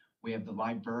County, we have the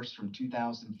live births from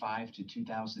 2005 to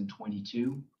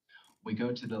 2022. We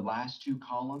go to the last 2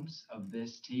 columns of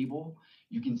this table.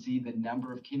 You can see the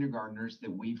number of kindergartners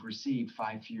that we've received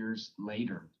 5 years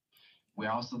later. We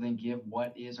also then give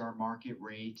what is our market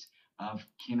rate of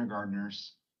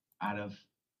kindergartners out of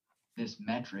this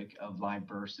metric of live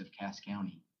births of Cass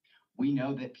County. We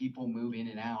know that people move in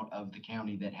and out of the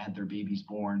county that had their babies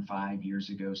born 5 years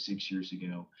ago, 6 years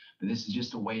ago. But this is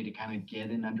just a way to kind of get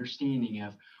an understanding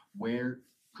of where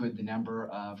could the number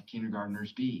of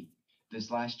kindergartners be.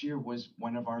 This last year was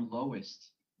one of our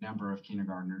lowest number of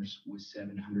kindergartners, was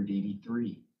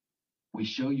 783. We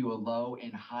show you a low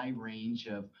and high range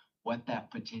of what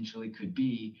that potentially could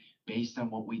be based on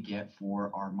what we get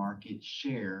for our market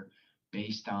share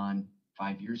based on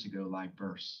 5 years ago live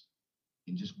births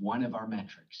in just one of our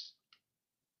metrics.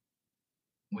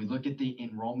 When we look at the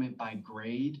enrollment by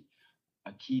grade,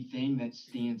 a key thing that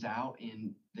stands out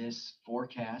in this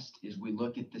forecast is we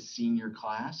look at the senior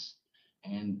class,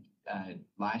 and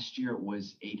last year it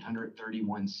was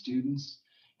 831 students.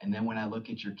 And then when I look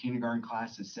at your kindergarten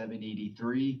class of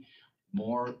 783,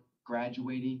 more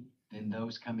graduating than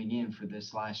those coming in for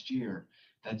this last year.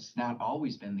 That's not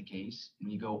always been the case.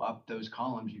 When you go up those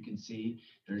columns, you can see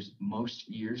there's most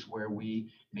years where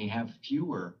we may have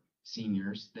fewer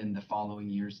seniors than the following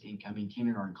year's incoming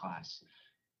kindergarten class.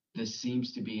 This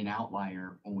seems to be an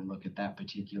outlier when we look at that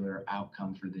particular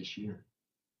outcome for this year.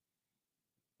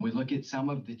 We look at some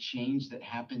of the change that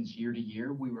happens year to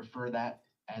year. We refer that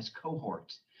as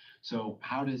cohorts. So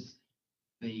how does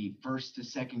the first to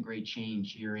second grade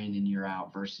change year in and year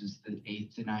out versus the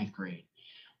 8th to 9th grade?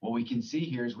 What we can see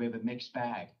here is we have a mixed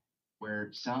bag where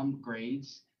some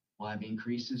grades will have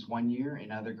increases one year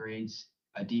and other grades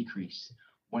a decrease.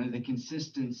 One of the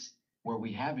consistents where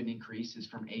we have an increase is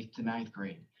from 8th to 9th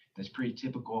grade. That's pretty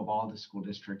typical of all the school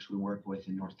districts we work with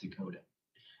in North Dakota.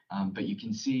 But you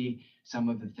can see some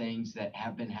of the things that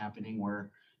have been happening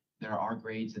where there are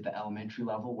grades at the elementary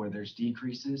level where there's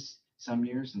decreases some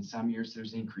years, and some years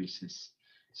there's increases.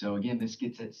 So again, this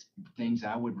gets at things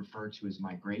I would refer to as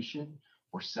migration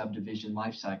or subdivision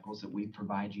life cycles that we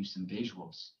provide you some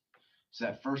visuals. So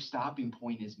that first stopping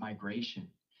point is migration.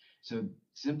 So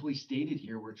simply stated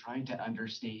here, we're trying to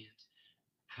understand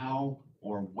how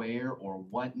or where or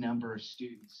what number of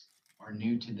students are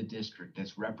new to the district.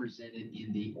 That's represented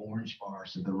in the orange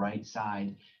bars of the right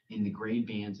side in the grade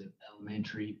bands of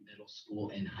elementary, middle school,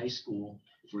 and high school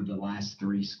for the last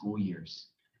 3 school years.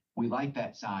 We like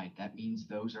that side. That means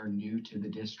those are new to the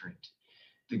district.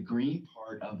 The green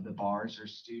part of the bars are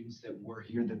students that were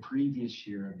here the previous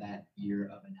year of that year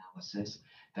of analysis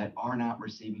that are not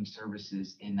receiving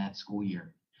services in that school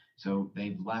year. So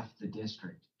they've left the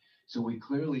district. So we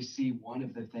clearly see one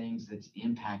of the things that's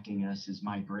impacting us is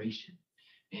migration.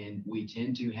 And we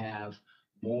tend to have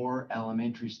more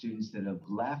elementary students that have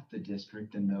left the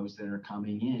district than those that are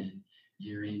coming in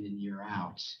and year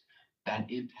out. That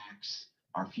impacts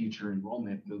our future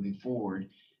enrollment moving forward,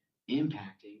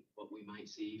 impacting what we might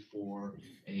see for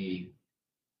a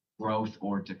growth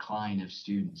or decline of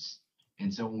students.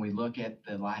 And so when we look at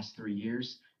the last 3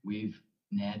 years, we've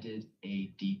netted a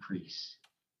decrease.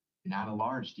 Not a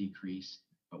large decrease,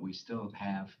 but we still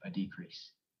have a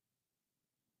decrease.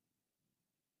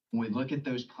 When we look at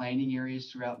those planning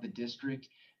areas throughout the district,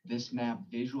 this map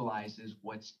visualizes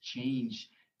what's changed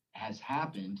has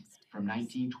happened from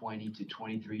 1920 to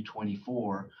 23-24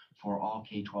 for all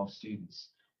K-12 students.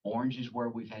 Orange is where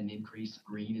we've had an increase.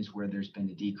 Green is where there's been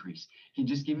a decrease. And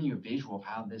just giving you a visual of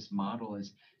how this model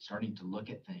is starting to look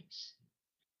at things.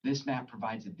 This map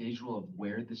provides a visual of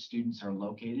where the students are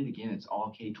located. Again, it's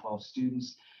all K-12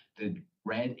 students. The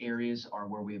red areas are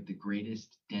where we have the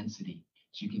greatest density.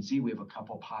 So you can see we have a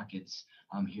couple pockets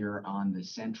here on the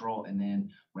central and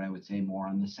then what I would say more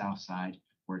on the south side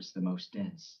where it's the most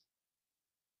dense.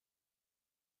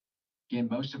 Again,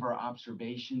 most of our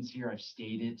observations here I've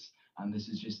stated. This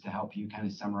is just to help you kind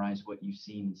of summarize what you've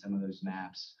seen in some of those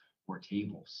maps or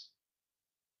tables.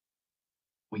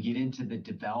 We get into the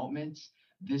development.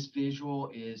 This visual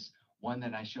is one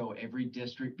that I show every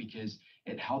district because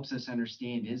it helps us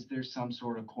understand, is there some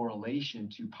sort of correlation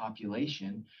to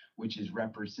population, which is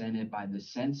represented by the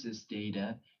census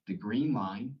data, the green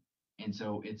line. And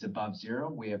so it's above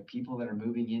 0. We have people that are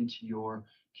moving into your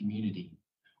community.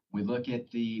 We look at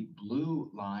the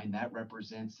blue line, that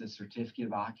represents the certificate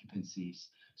of occupancies.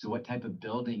 So what type of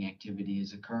building activity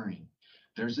is occurring?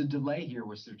 There's a delay here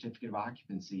with certificate of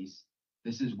occupancies.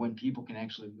 This is when people can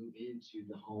actually move into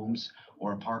the homes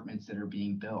or apartments that are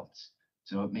being built.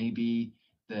 So it may be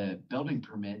the building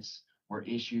permits were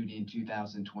issued in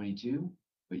 2022,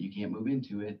 but you can't move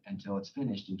into it until it's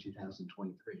finished in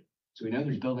 2023. So we know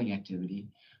there's building activity,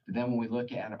 but then when we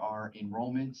look at our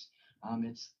enrollments,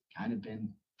 it's kind of been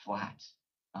flat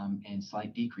and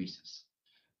slight decreases.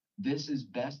 This is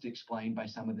best explained by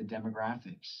some of the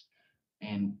demographics.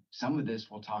 And some of this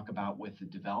we'll talk about with the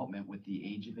development, with the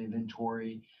age of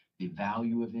inventory, the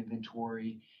value of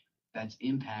inventory, that's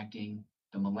impacting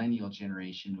the millennial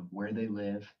generation of where they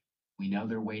live. We know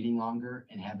they're waiting longer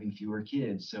and having fewer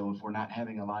kids. So if we're not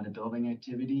having a lot of building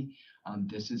activity,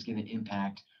 this is going to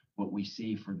impact what we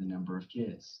see for the number of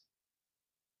kids.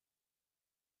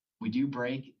 We do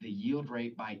break the yield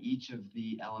rate by each of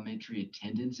the elementary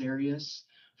attendance areas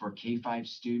for K-5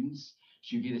 students.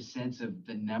 So you get a sense of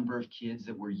the number of kids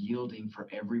that we're yielding for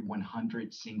every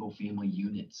 100 single-family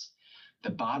units. The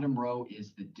bottom row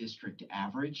is the district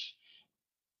average.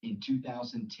 In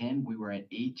 2010, we were at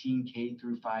 18 K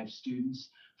through 5 students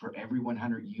for every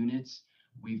 100 units.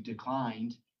 We've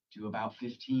declined to about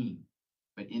 15.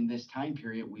 But in this time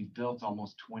period, we've built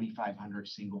almost 2,500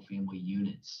 single-family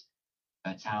units.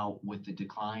 That's how, with the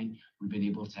decline, we've been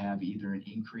able to have either an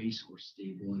increase or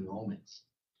stable enrollments.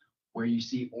 Where you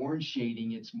see orange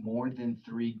shading, it's more than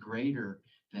 3 greater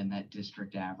than that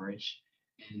district average.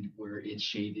 And where it's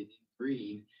shaded in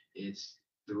green, it's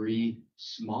 3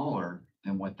 smaller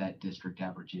than what that district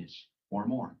average is or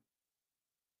more.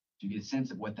 So you get a sense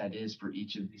of what that is for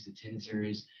each of these attendance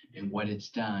areas and what it's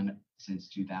done since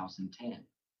 2010.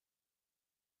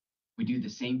 We do the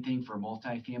same thing for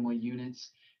multifamily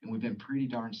units. and we've been pretty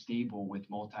darn stable with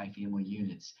multifamily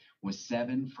units, with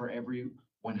 7 for every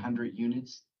 100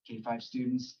 units, K-5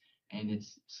 students, and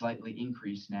it's slightly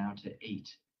increased now to 8.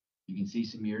 You can see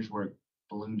some years where it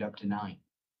ballooned up to 9.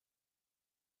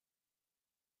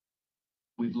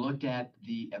 We've looked at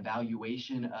the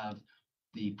evaluation of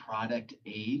the product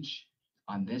age.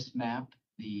 On this map,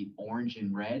 the orange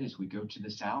and red as we go to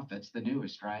the south, that's the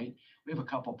newest, right? We have a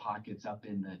couple pockets up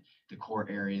in the core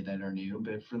area that are new,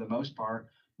 but for the most part,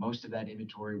 most of that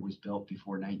inventory was built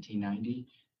before 1990.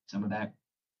 Some of that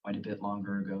quite a bit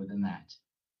longer ago than that.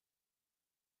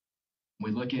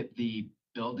 When we look at the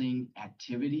building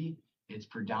activity, it's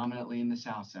predominantly in the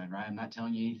south side, right? I'm not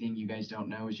telling you anything you guys don't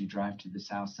know as you drive to the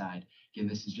south side. Again,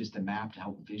 this is just a map to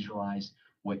help visualize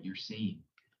what you're seeing.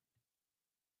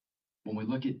 When we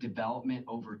look at development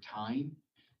over time,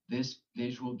 this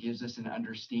visual gives us an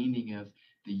understanding of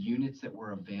the units that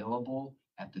were available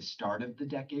at the start of the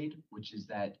decade, which is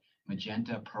that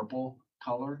magenta purple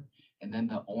color. And then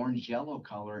the orange yellow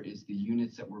color is the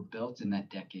units that were built in that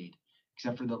decade.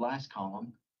 Except for the last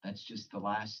column, that's just the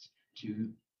last 2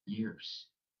 years.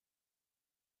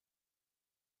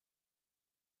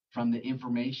 From the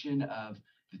information of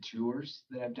the tours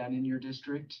that I've done in your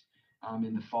district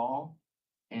in the fall,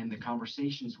 and the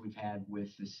conversations we've had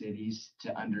with the cities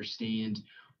to understand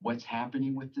what's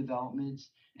happening with developments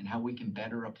and how we can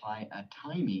better apply a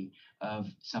timing of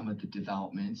some of the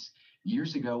developments.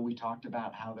 Years ago, we talked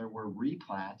about how there were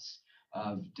replats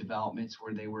of developments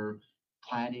where they were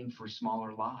platting for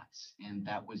smaller lots, and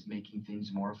that was making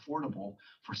things more affordable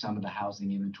for some of the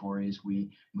housing inventory as we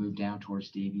moved down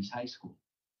towards Davies High School.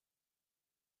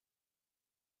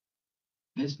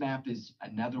 This map is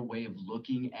another way of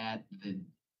looking at the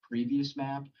previous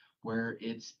map, where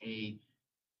it's a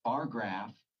bar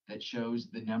graph that shows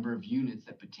the number of units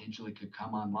that potentially could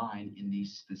come online in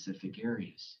these specific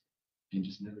areas. And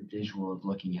just another visual of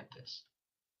looking at this.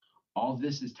 All of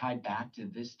this is tied back to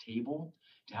this table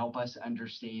to help us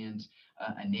understand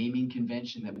a naming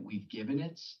convention that we've given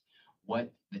it,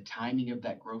 what the timing of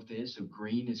that growth is. So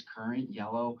green is current,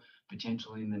 yellow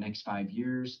potentially in the next 5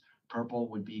 years, purple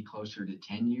would be closer to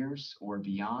 10 years or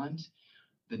beyond.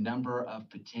 The number of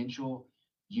potential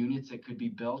units that could be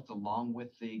built along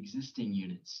with the existing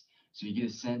units. So you get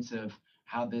a sense of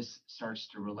how this starts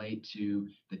to relate to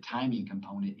the timing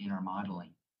component in our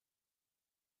modeling.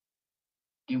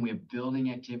 Again, we have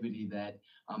building activity that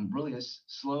really has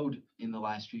slowed in the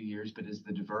last few years, but as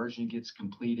the diversion gets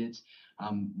completed,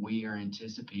 we are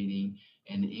anticipating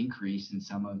an increase in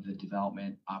some of the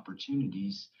development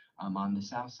opportunities on the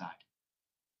south side.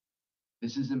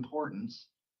 This is important.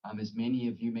 As many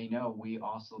of you may know, we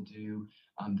also do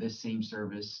this same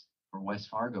service for West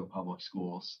Fargo Public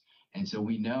Schools. And so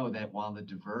we know that while the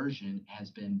diversion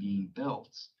has been being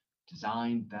built,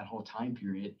 designed that whole time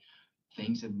period,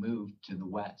 things have moved to the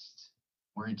west.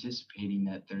 We're anticipating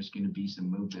that there's going to be some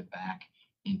movement back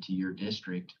into your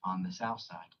district on the south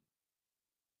side.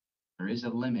 There is a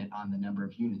limit on the number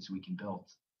of units we can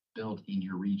build in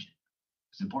your region.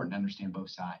 It's important to understand both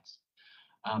sides.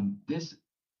 This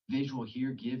visual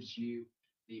here gives you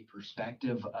the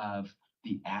perspective of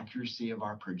the accuracy of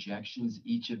our projections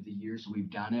each of the years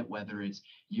we've done it, whether it's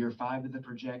year 5 of the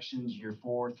projections, year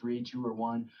 4, 3, 2, or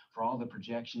 1, for all the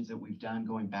projections that we've done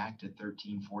going back to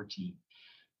 13, 14.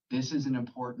 This is an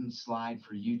important slide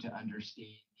for you to understand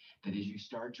that as you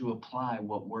start to apply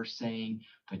what we're saying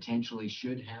potentially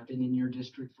should happen in your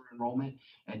district for enrollment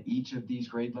at each of these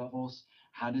grade levels,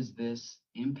 how does this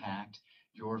impact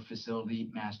your facility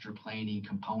master planning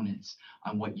components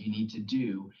on what you need to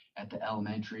do at the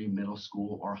elementary, middle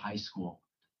school, or high school?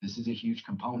 This is a huge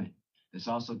component. This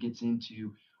also gets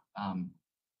into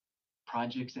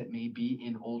projects that may be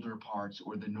in older parts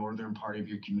or the northern part of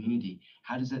your community.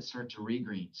 How does that start to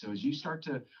regreen? So as you start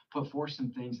to put forth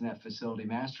some things in that facility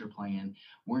master plan,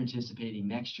 we're anticipating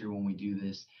next year when we do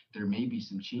this, there may be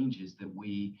some changes that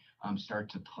we start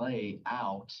to play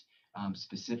out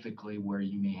specifically where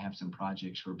you may have some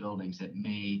projects for buildings that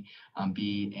may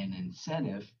be an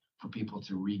incentive for people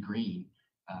to regreen,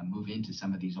 move into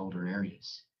some of these older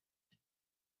areas.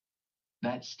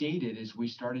 That stated, as we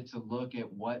started to look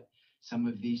at what some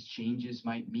of these changes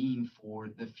might mean for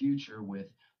the future with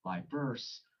live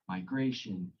births,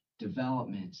 migration,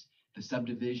 developments, the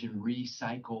subdivision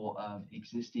recycle of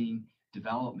existing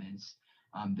developments,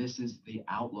 this is the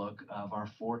outlook of our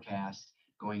forecast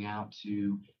going out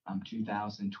to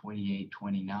 2028-29.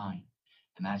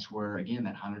 And that's where, again,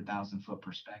 that 100,000 foot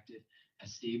perspective, a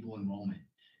stable enrollment.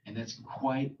 And that's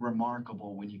quite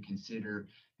remarkable when you consider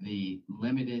the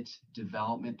limited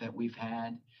development that we've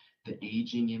had, the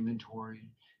aging inventory,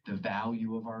 the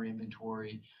value of our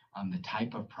inventory, the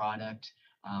type of product.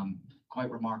 Quite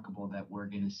remarkable that we're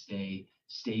going to stay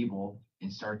stable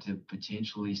and start to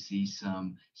potentially see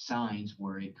some signs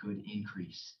where it could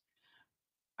increase.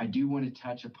 I do want to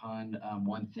touch upon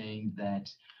one thing that,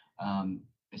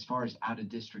 as far as out of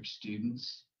district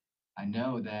students, I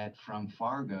know that from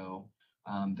Fargo,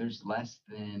 there's less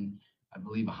than, I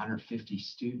believe, 150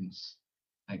 students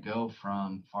that go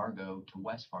from Fargo to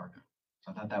West Fargo.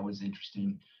 So I thought that was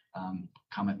interesting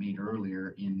comment made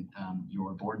earlier in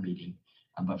your board meeting.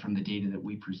 But from the data that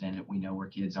we presented, we know where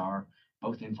kids are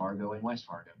both in Fargo and West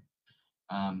Fargo.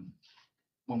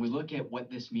 When we look at what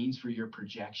this means for your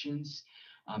projections,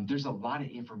 there's a lot of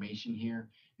information here,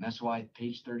 and that's why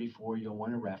page 34 you'll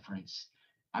want to reference.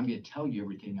 I'm going to tell you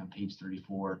everything on page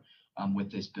 34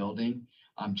 with this building,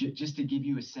 just to give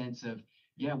you a sense of,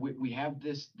 yeah, we have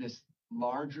this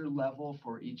larger level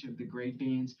for each of the grade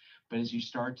bands, but as you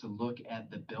start to look at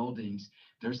the buildings,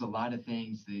 there's a lot of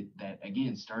things that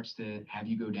again starts to have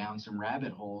you go down some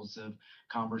rabbit holes of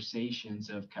conversations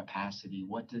of capacity.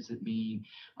 What does it mean?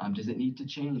 Does it need to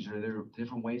change? Are there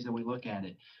different ways that we look at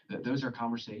it? Those are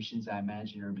conversations I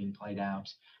imagine are being played out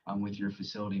with your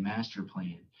facility master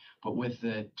plan. But with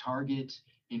the target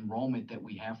enrollment that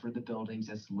we have for the buildings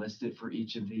that's listed for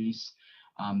each of these,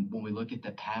 when we look at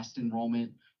the past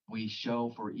enrollment, we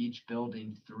show for each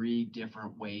building 3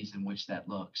 different ways in which that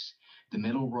looks. The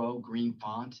middle row green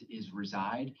font is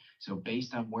reside. So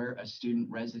based on where a student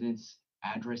residence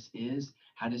address is,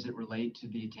 how does it relate to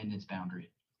the attendance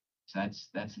boundary? So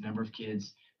that's the number of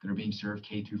kids that are being served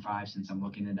K through 5 since I'm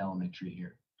looking at elementary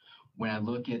here. When I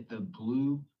look at the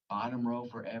blue bottom row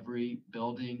for every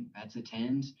building, that's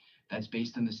attend. That's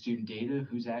based on the student data,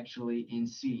 who's actually in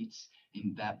seats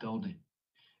in that building.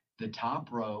 The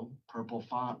top row, purple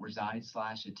font,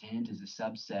 reside/attend, is a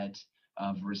subset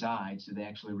of reside, so they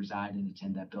actually reside and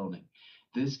attend that building.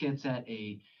 This gets at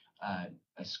a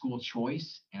school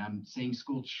choice, and I'm saying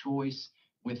school choice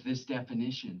with this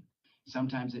definition.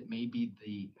 Sometimes it may be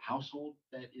the household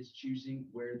that is choosing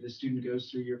where the student goes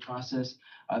through your process.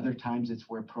 Other times it's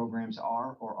where programs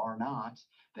are or are not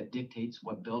that dictates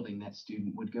what building that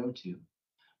student would go to.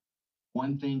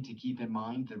 One thing to keep in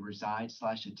mind, the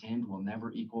reside/attend will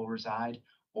never equal reside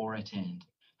or attend.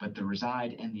 But the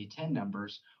reside and the attend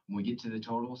numbers, when we get to the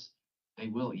totals, they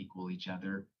will equal each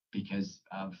other because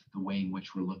of the way in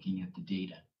which we're looking at the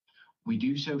data. We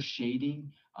do show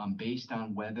shading based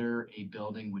on whether a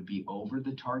building would be over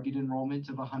the target enrollment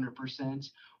of 100%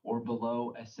 or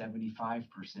below a 75%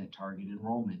 target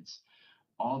enrollments.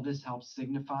 All this helps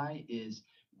signify is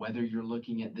whether you're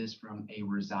looking at this from a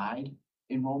reside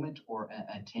enrollment or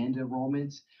attend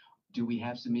enrollments. Do we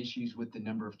have some issues with the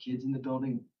number of kids in the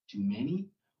building? Too many?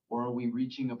 Or are we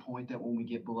reaching a point that when we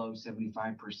get below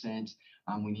 75%,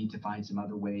 we need to find some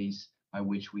other ways by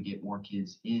which we get more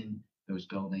kids in those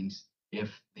buildings if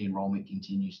the enrollment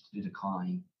continues to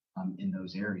decline in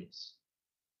those areas?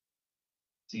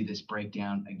 See this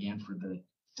breakdown again for the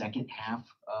second half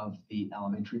of the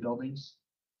elementary buildings.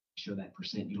 Show that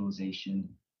percent utilization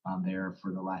there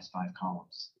for the last 5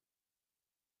 columns.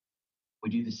 We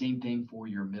do the same thing for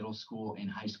your middle school and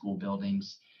high school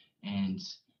buildings, and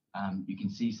you can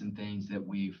see some things that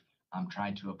we've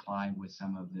tried to apply with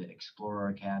some of the Explorer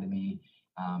Academy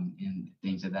and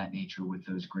things of that nature with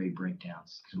those grade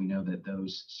breakdowns, because we know that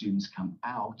those students come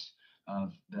out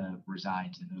of the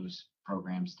reside to those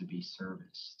programs to be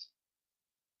serviced.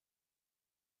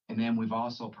 And then we've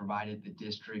also provided the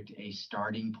district a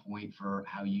starting point for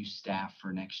how you staff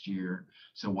for next year.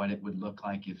 So what it would look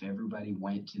like if everybody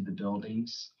went to the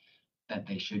buildings that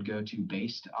they should go to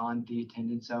based on the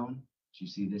attendance zone. So you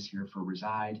see this here for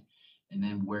reside, and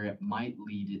then where it might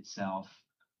lead itself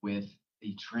with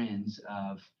the trends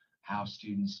of how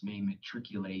students may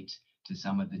matriculate to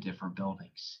some of the different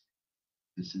buildings.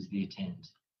 This is the attend.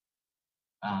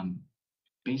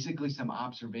 Basically some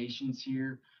observations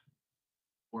here.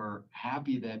 We're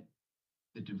happy that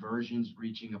the diversion's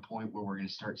reaching a point where we're going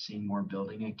to start seeing more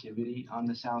building activity on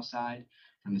the south side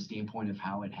from the standpoint of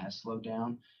how it has slowed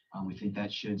down. We think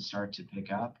that should start to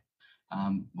pick up.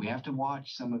 We have to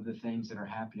watch some of the things that are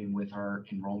happening with our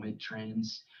enrollment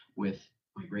trends, with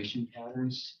migration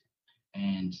patterns,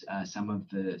 and some of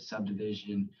the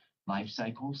subdivision life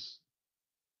cycles.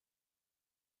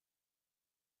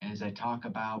 As I talk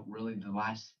about really the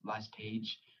last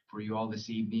page for you all this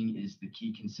evening is the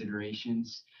key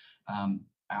considerations.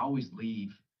 I always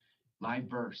leave live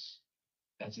births.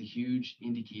 that's a huge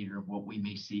indicator of what we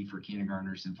may see for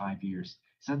kindergartners in 5 years.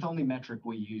 It's not the only metric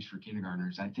we use for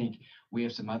kindergartners. I think we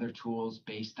have some other tools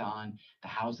based on the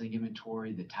housing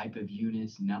inventory, the type of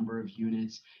units, number of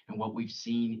units, and what we've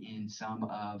seen in some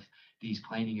of these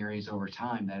planning areas over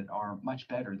time that are much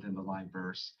better than the live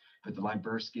bursts. But the live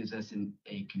burst gives us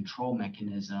a control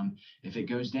mechanism. If it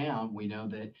goes down, we know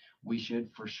that we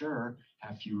should for sure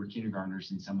have fewer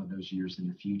kindergartners in some of those years in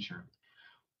the future.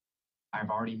 I've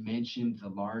already mentioned the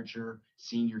larger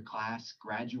senior class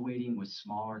graduating with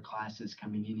smaller classes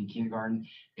coming in kindergarten.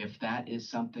 If that is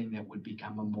something that would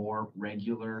become a more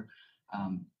regular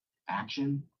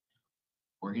action,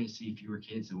 we're going to see fewer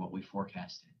kids than what we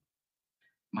forecasted.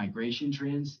 Migration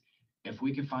trends, if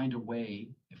we could find a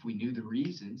way, if we knew the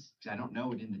reasons, because I don't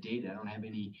know it in the data, I don't have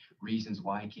any reasons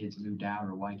why kids moved out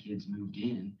or why kids moved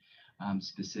in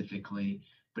specifically.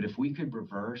 But if we could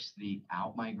reverse the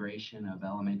out migration of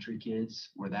elementary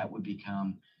kids, where that would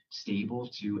become stable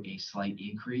to a slight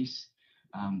increase,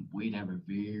 we'd have a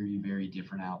very, very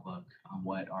different outlook on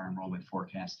what our enrollment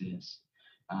forecast is.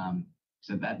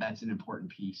 So that's an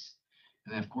important piece.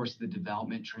 And then, of course, the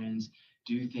development trends.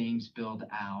 Do things build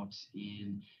out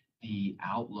in the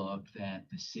outlook that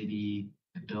the city,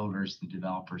 the builders, the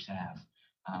developers have?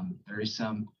 There is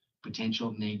some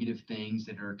potential negative things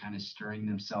that are kind of stirring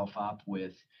themselves up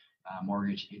with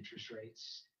mortgage interest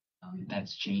rates.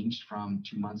 That's changed from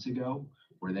 2 months ago,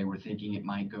 where they were thinking it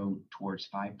might go towards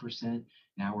 5%.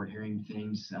 Now we're hearing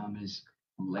things as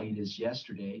late as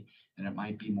yesterday that it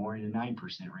might be more in a 9%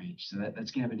 range. So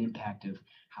that's going to have an impact of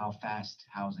how fast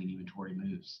housing inventory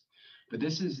moves. But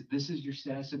this is your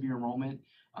status of your enrollment.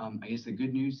 I guess the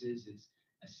good news is it's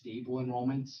a stable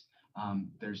enrollment.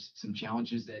 There's some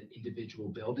challenges at individual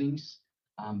buildings,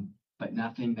 but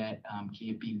nothing that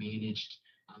can't be managed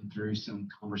through some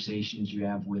conversations you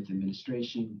have with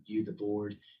administration, you, the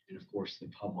board, and of course the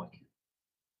public.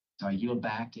 So I yield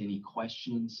back to any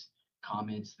questions,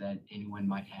 comments that anyone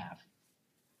might have.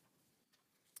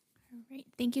 All right,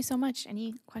 thank you so much.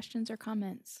 Any questions or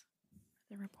comments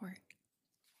for the report?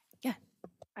 Yeah.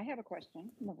 I have a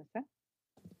question, Melissa.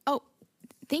 Oh,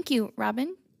 thank you,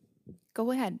 Robin.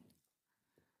 Go ahead.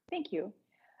 Thank you.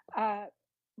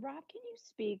 Rob, can you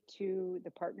speak to the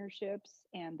partnerships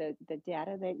and the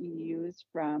data that you use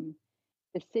from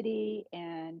the city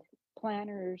and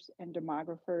planners and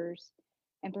demographers?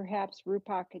 And perhaps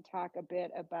Rupak could talk a bit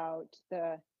about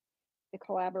the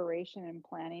collaboration and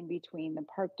planning between the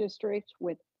park district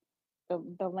with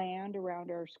the land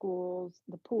around our schools,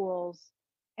 the pools,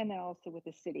 and then also with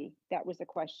the city. That was a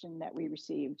question that we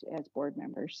received as board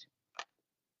members.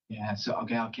 Yeah, so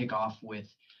okay, I'll kick off with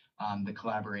the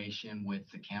collaboration with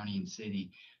the county and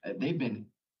city. They've been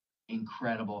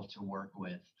incredible to work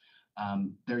with.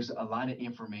 There's a lot of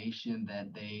information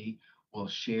that they will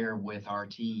share with our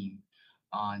team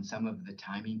on some of the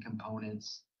timing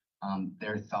components,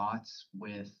 their thoughts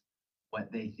with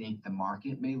what they think the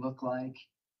market may look like,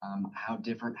 how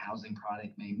different housing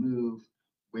product may move,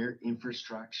 where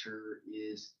infrastructure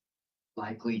is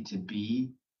likely to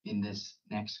be in this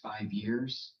next 5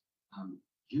 years.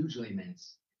 Hugely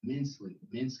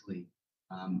immensely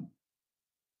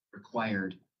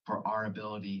required for our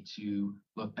ability to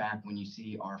look back. When you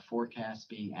see our forecast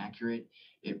being accurate,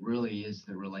 it really is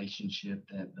the relationship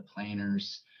that the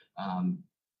planners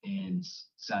and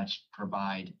such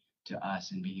provide to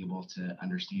us and being able to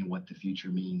understand what the future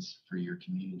means for your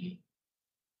community.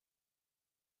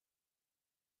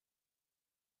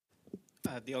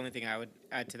 The only thing I would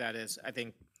add to that is I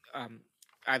think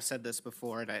I've said this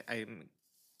before, and I'm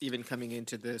even coming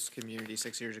into this community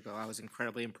 6 years ago, I was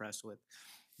incredibly impressed with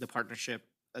the partnership,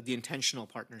 the intentional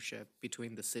partnership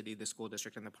between the city, the school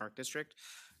district, and the park district,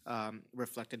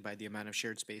 reflected by the amount of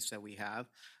shared space that we have,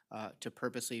 to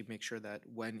purposely make sure that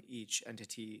when each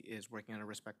entity is working on a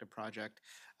respective project,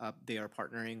 they are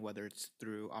partnering, whether it's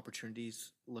through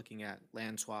opportunities, looking at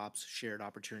land swaps, shared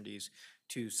opportunities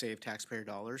to save taxpayer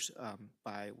dollars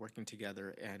by working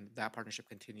together, and that partnership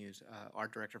continues. Our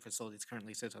director of facilities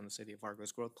currently sits on the City of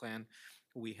Fargo's growth plan.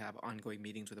 We have ongoing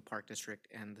meetings with the park district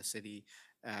and the city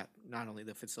at not only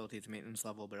the facilities maintenance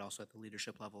level, but also at the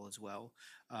leadership level as well,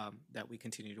 that we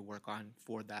continue to work on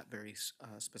for that very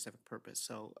specific purpose.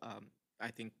 So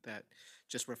I think that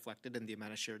just reflected in the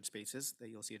amount of shared spaces that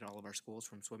you'll see at all of our schools,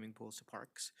 from swimming pools to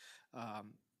parks,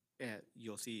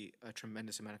 you'll see a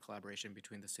tremendous amount of collaboration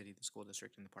between the city, the school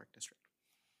district, and the park district.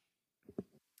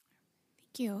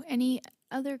 Thank you. Any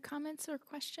other comments or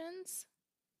questions?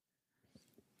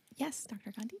 Yes,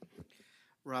 Dr. Gandhi.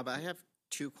 Rob, I have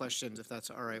 2 questions, if that's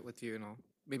all right with you, and I'll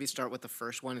maybe start with the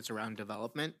first one. It's around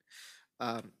development.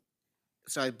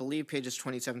 so I believe pages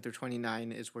 27 through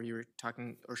 29 is where you were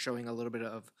talking or showing a little bit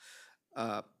of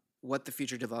what the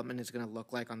future development is going to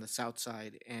look like on the south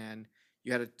side. And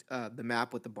you had the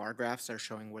map with the bar graphs that are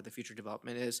showing where the future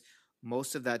development is.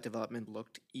 Most of that development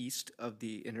looked east of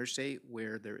the interstate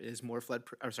where there is more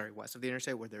west of the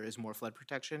interstate where there is more flood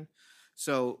protection.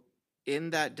 So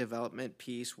in that development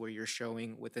piece where you're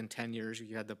showing within 10 years,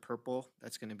 you had the purple,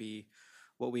 that's going to be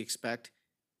what we expect.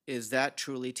 Is that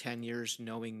truly 10 years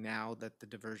knowing now that the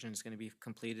diversion is going to be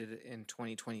completed in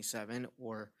 2027?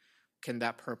 Or can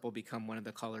that purple become one of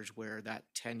the colors where that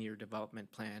 10-year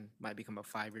development plan might become a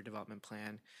 5-year development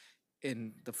plan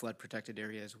in the flood protected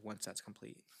areas once that's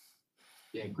complete?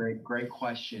 Yeah, great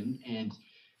question. And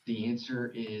the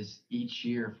answer is each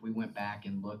year, if we went back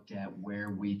and looked at where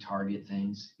we target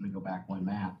things, let me go back one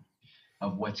map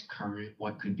of what's current,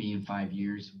 what could be in 5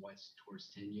 years, what's towards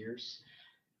 10 years.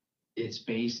 It's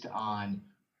based on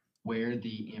where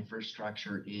the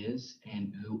infrastructure is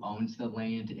and who owns the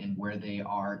land and where they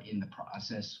are in the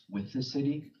process with the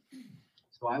city.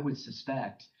 So I would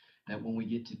suspect that when we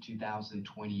get to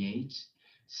 2028,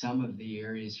 some of the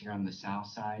areas here on the south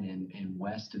side and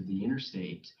west of the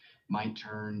interstate might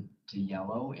turn to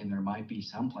yellow, and there might be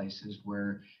some places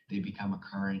where they become a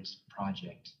current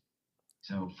project.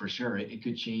 So for sure, it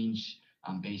could change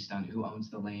based on who owns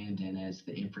the land and as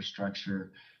the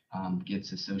infrastructure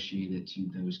gets associated to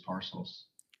those parcels.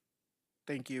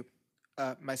 Thank you.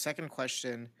 My second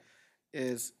question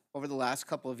is, over the last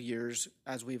couple of years,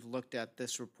 as we've looked at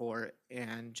this report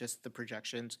and just the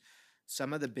projections,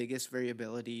 some of the biggest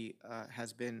variability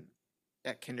has been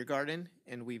at kindergarten,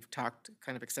 and we've talked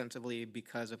kind of extensively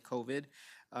because of COVID,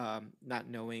 not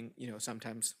knowing,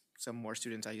 sometimes some more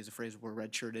students, I use the phrase, were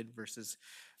redshirted versus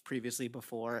previously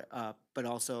before. But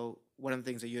also, one of the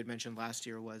things that you had mentioned last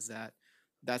year was that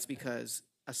that's because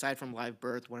aside from live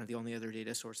birth, one of the only other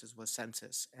data sources was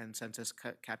census, and census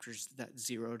captures that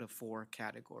 0 to 4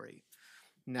 category.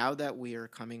 Now that we are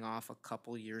coming off a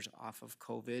couple years off of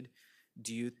COVID,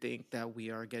 do you think that we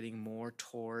are getting more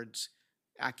towards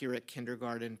accurate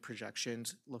kindergarten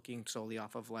projections looking solely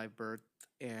off of live birth,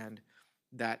 and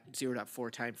that 0 to 4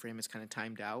 time frame is kind of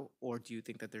timed out? Or do you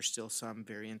think that there's still some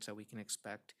variance that we can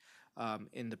expect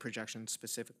in the projections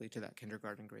specifically to that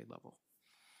kindergarten grade level?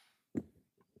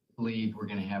 Believe we're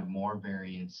going to have more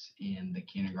variance in the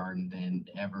kindergarten than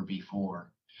ever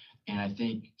before. And I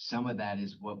think some of that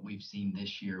is what we've seen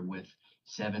this year with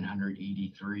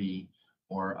 783,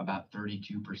 or about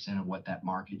 32% of what that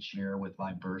market share with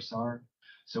live births are.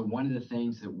 So one of the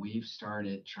things that we've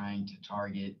started trying to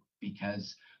target,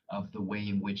 because of the way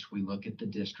in which we look at the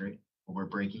district, we're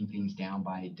breaking things down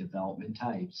by development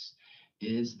types,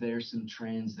 is there's some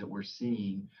trends that we're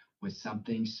seeing with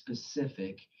something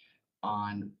specific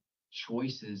on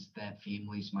choices that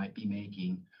families might be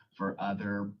making for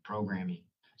other programming.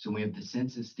 So we have the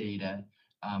census data.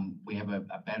 We have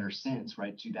a better sense,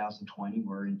 right? 2020,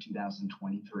 we're in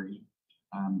 2023,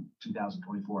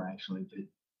 2024 actually,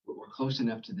 but we're close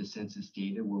enough to the census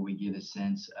data where we get a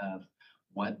sense of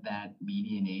what that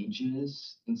median age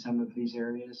is in some of these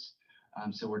areas.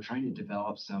 So we're trying to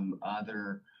develop some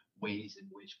other ways in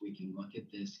which we can look at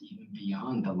this even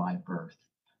beyond the live birth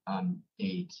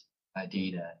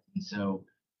data. And so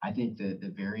I think that the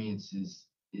variance is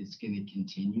going to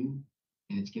continue,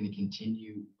 and it's going to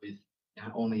continue with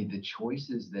not only the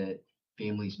choices that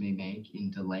families may make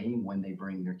in delaying when they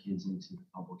bring their kids into the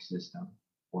public system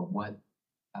or what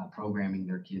programming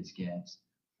their kids get,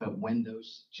 but when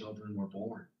those children were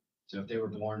born. So if they were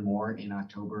born more in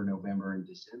October, November, and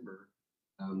December,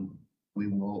 we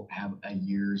will have a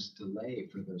year's delay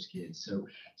for those kids. So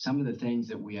some of the things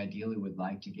that we ideally would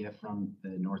like to get from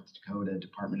the North Dakota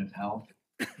Department of Health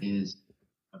is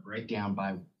a breakdown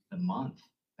by the month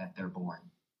that they're born,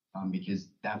 because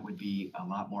that would be a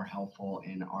lot more helpful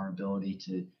in our ability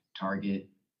to target,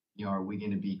 are we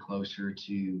going to be closer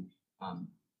to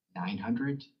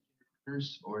 900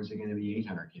 kindergartners, or is it going to be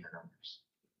 800 kindergartners?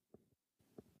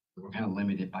 We're kind of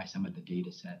limited by some of the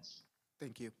data sets.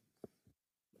 Thank you.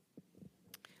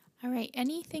 All right,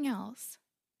 anything else?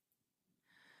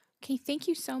 Okay, thank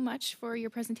you so much for your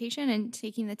presentation and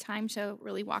taking the time to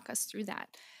really walk us through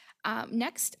that.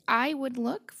 Next, I would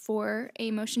look for a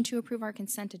motion to approve our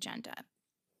consent agenda.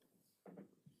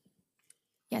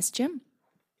 Yes, Jim?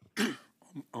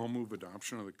 I'll move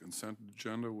adoption of the consent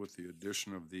agenda with the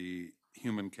addition of the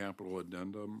human capital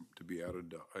addendum to be added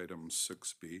to item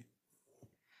 6B.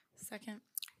 Second.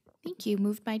 Thank you.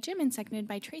 Moved by Jim and seconded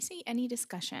by Tracy. Any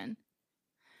discussion?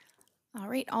 All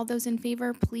right, all those in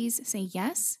favor, please say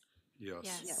yes.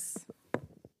 Yes. Yes.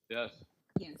 Yes.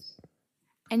 Yes.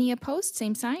 Any opposed,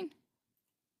 same sign.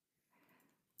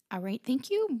 All right, thank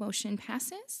you. Motion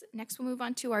passes. Next, we'll move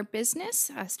on to our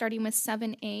business, starting with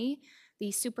 7A,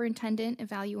 the superintendent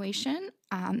evaluation.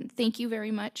 Thank you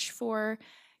very much for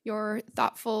your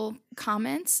thoughtful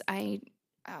comments. I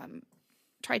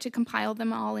tried to compile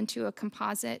them all into a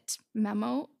composite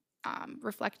memo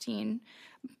reflecting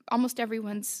almost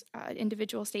everyone's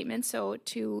individual statements. So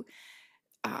to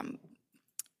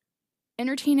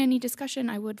entertain any discussion,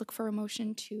 I would look for a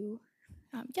motion to,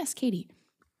 yes, Katie.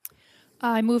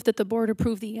 I move that the board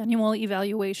approve the annual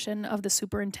evaluation of the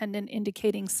superintendent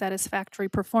indicating satisfactory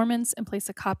performance and place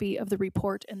a copy of the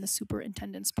report in the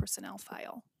superintendent's personnel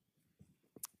file.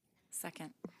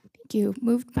 Second. Thank you.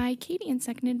 Moved by Katie and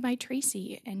seconded by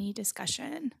Tracy. Any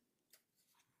discussion?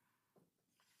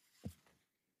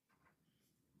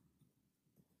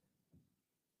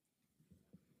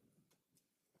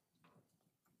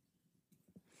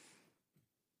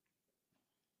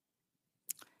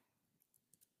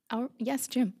 Oh, yes,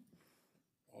 Jim.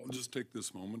 I'll just take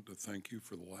this moment to thank you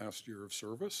for the last year of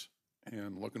service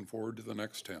and looking forward to the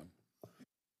next 10.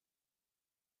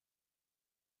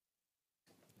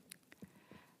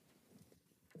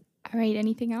 All right,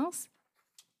 anything else?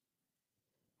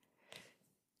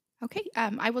 Okay,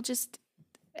 I will just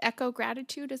echo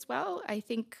gratitude as well. I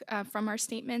think from our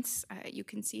statements, you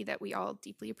can see that we all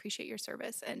deeply appreciate your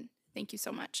service, and thank you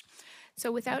so much.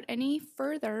 So without any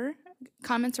further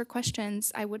comments or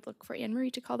questions, I would look for Anne Marie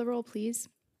to call the roll, please.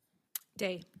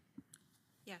 Day.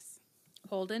 Yes.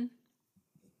 Holden.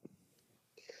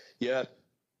 Yes.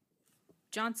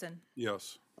 Johnson.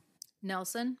 Yes.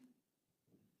 Nelson.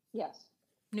 Yes.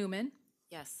 Newman.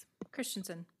 Yes.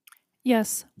 Christensen.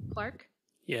 Yes. Clark.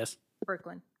 Yes.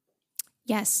 Berkland.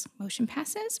 Yes, motion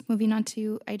passes. Moving on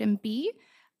to item B,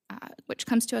 which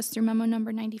comes to us through memo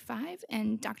number 95.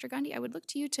 And Dr. Gandhi, I would look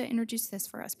to you to introduce this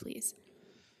for us, please.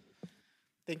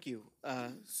 Thank you.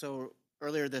 So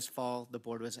earlier this fall, the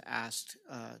board was asked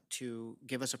to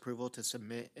give us approval to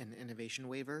submit an innovation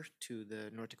waiver to the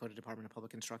North Dakota Department of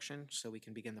Public Instruction so we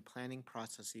can begin the planning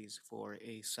processes for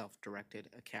a self-directed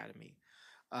academy.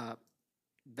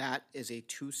 That is a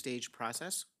two-stage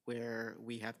process where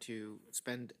we have to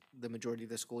spend the majority of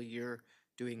the school year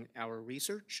doing our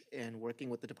research and working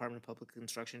with the Department of Public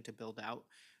Instruction to build out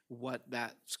what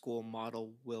that school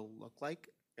model will look like.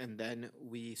 And then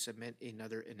we submit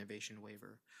another innovation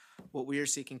waiver. What we are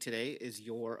seeking today is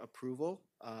your approval.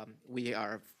 We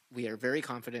are very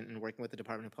confident in working with the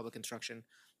Department of Public Instruction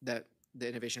that the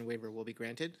innovation waiver will be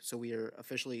granted. So we are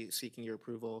officially seeking your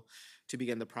approval to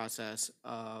begin the process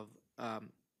of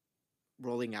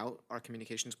rolling out our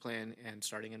communications plan and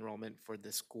starting enrollment for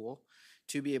this school.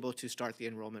 To be able to start the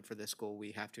enrollment for this school,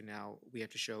 we have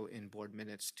to show in board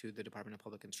minutes to the Department of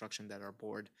Public Instruction that our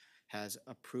board has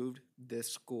approved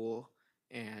this school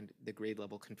and the grade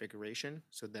level configuration.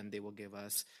 So then they will give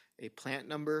us a plant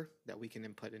number that we can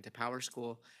input into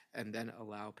PowerSchool and then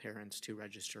allow parents to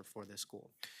register for the school.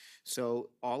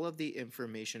 So all of the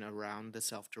information around the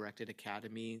self-directed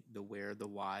academy, the where, the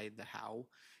why, the how,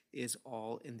 is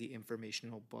all in the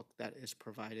informational book that is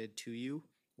provided to you.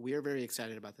 We are very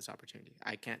excited about this opportunity.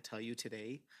 I can't tell you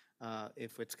today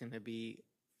if it's going to be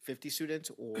 50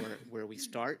 students or where we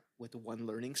start with one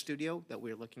learning studio that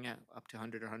we're looking at up to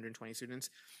 100 or 120 students,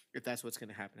 if that's what's going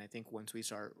to happen. I think once we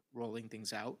start rolling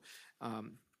things out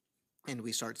and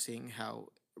we start seeing how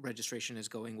registration is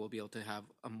going, we'll be able to have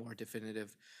a more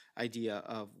definitive idea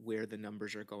of where the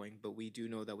numbers are going. But we do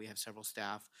know that we have several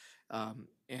staff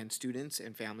and students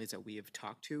and families that we have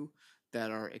talked to that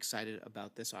are excited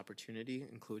about this opportunity,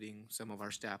 including some of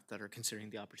our staff that are considering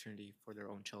the opportunity for their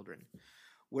own children.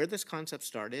 Where this concept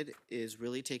started is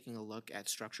really taking a look at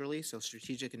structurally. So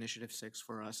Strategic Initiative 6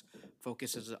 for us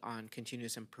focuses on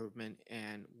continuous improvement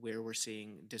and where we're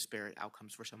seeing disparate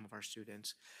outcomes for some of our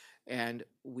students. And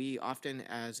we often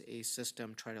as a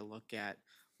system try to look at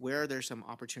where are there some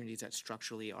opportunities that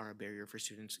structurally are a barrier for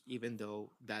students, even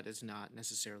though that is not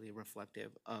necessarily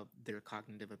reflective of their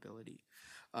cognitive ability.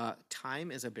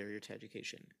 Time is a barrier to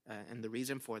education. And the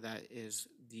reason for that is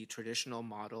the traditional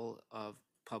model of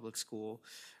public school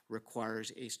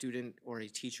requires a student or a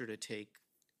teacher to take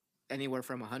anywhere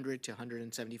from 100 to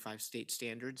 175 state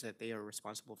standards that they are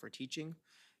responsible for teaching,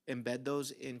 embed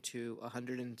those into a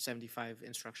 175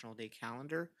 instructional day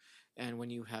calendar, and when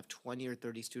you have 20 or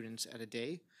 30 students at a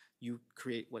day, you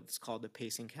create what's called a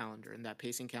pacing calendar, and that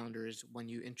pacing calendar is when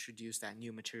you introduce that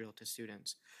new material to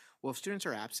students. Well, if students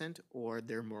are absent or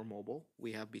they're more mobile,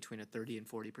 we have between a 30 and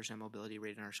 40% mobility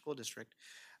rate in our school district,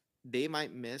 they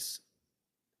might miss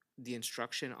the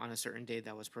instruction on a certain day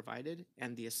that was provided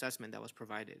and the assessment that was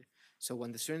provided. So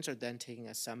when the students are then taking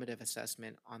a summative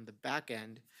assessment on the back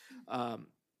end,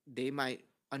 they might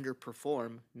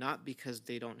underperform, not because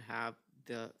they don't have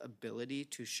the ability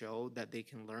to show that they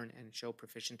can learn and show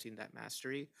proficiency in that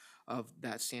mastery of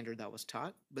that standard that was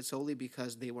taught, but solely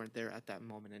because they weren't there at that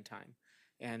moment in time.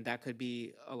 And that could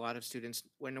be a lot of students,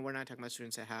 when we're not talking about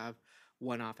students that have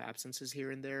one-off absences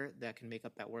here and there that can make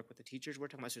up that work with the teachers. We're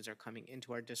talking about students that are coming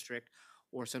into our district,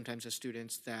 or sometimes the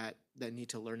students that need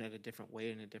to learn at a different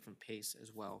way and a different pace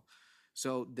as well.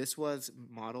 So this was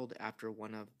modeled after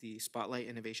one of the spotlight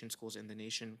innovation schools in the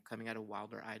nation coming out of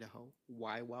Wilder, Idaho.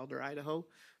 Why Wilder, Idaho?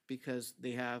 Because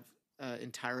they have an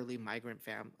entirely migrant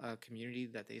community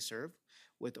that they serve,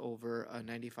 with over a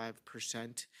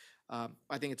 95%,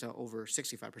 I think it's a over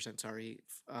 65%,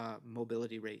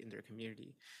 mobility rate in their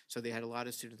community. So they had a lot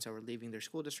of students that were leaving their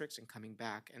school districts and coming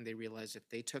back, and they realized if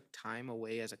they took time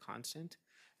away as a constant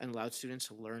and allowed students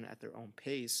to learn at their own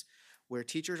pace, where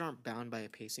teachers aren't bound by a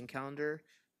pacing calendar,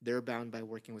 they're bound by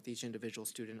working with each individual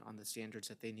student on the standards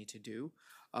that they need to do.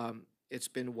 It's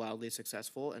been wildly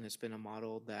successful, and it's been a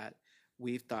model that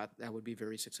we've thought that would be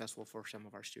very successful for some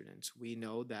of our students. We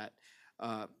know that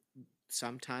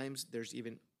sometimes there's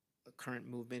even a current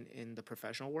movement in the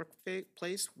professional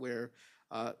workplace where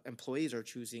employees are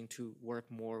choosing to work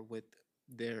more with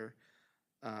their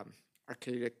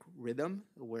archaic rhythm,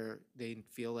 where they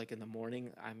feel like in the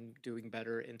morning I'm doing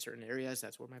better in certain areas.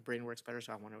 That's where my brain works better.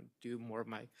 So I want to do more of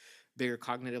my bigger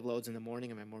cognitive loads in the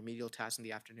morning and my more medial tasks in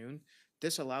the afternoon.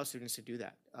 This allows students to do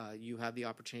that. You have the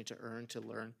opportunity to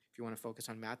learn. If you want to focus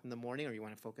on math in the morning, or you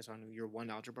want to focus on your one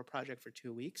algebra project for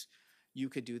 2 weeks, you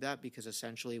could do that, because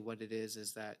essentially what it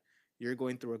is that you're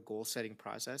going through a goal setting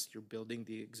process. You're building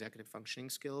the executive functioning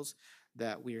skills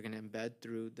that we are going to embed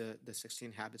through the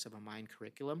 16 Habits of a Mind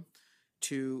curriculum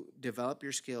to develop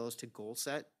your skills, to goal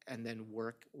set, and then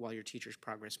work while your teacher's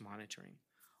progress monitoring.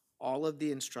 All of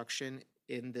the instruction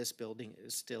in this building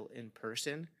is still in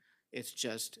person. It's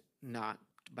just not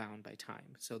bound by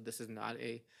time. So this is not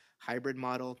a hybrid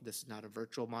model. This is not a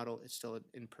virtual model. It's still an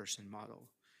in-person model.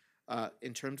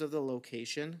 In terms of the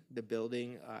location, the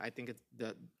building, I think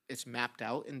it's mapped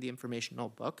out in the informational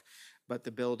book, but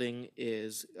the building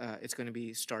is, it's going to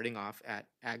be starting off at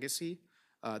Agassiz.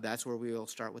 That's where we will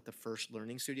start with the first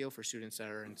learning studio for students that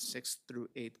are in 6th through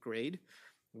 8th grade.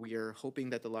 We are hoping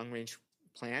that the long-range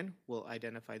plan will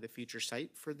identify the future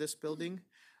site for this building,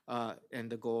 and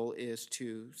the goal is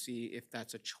to see if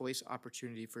that's a choice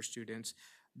opportunity for students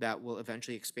that will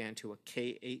eventually expand to a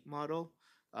K-8 model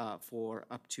for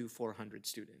up to 400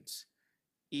 students.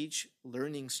 Each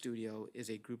learning studio is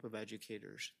a group of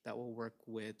educators that will work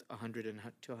with 100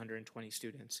 to 120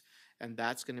 students. And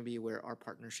that's going to be where our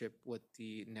partnership with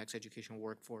the next educational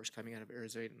workforce coming out of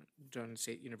Arizona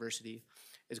State University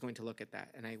is going to look at that.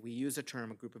 And we use the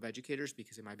term a group of educators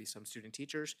because it might be some student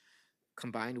teachers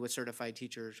combined with certified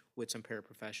teachers with some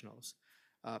paraprofessionals.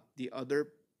 The other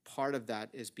part of that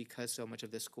is because so much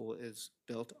of this school is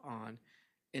built on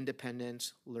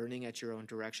independence, learning at your own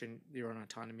direction, your own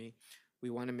autonomy. We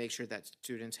want to make sure that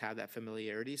students have that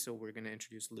familiarity, so we're going to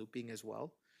introduce looping as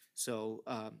well. So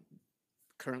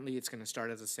currently it's going to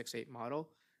start as a 6-8 model.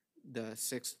 The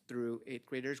 6th through 8th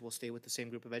graders will stay with the same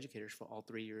group of educators for all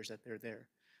 3 years that they're there.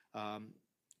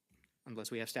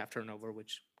 Unless we have staff turnover,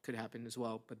 which could happen as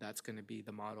well, but that's going to be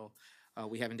the model.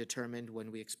 We haven't determined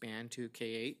when we expand to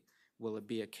K-8. Will it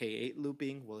be a K-8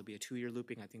 looping? Will it be a 2-year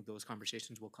looping? I think those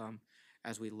conversations will come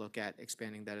as we look at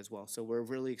expanding that as well. So we're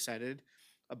really excited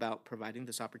about providing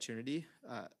this opportunity.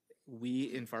 We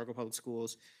in Fargo Public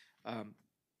Schools,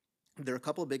 there are a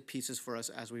couple of big pieces for us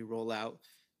as we roll out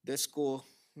this school,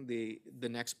 the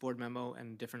next board memo,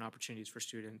 and different opportunities for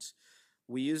students.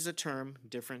 We use the term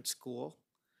different school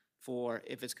for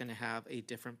if it's going to have a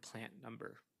different plant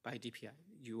number by DPI.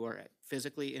 You are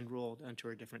physically enrolled into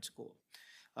a different school.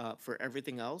 For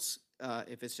everything else,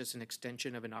 if it's just an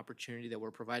extension of an opportunity that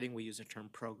we're providing, we use the term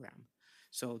program.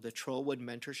 So the Trollwood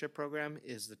Mentorship Program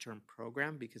is the term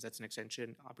program because that's an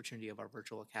extension opportunity of our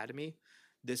virtual academy.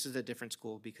 This is a different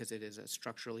school because it is a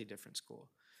structurally different school.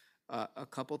 A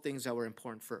couple things that were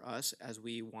important for us as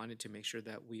we wanted to make sure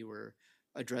that we were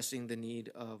addressing the need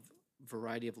of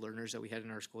variety of learners that we had in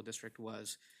our school district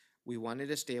was we wanted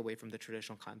to stay away from the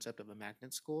traditional concept of a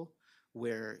magnet school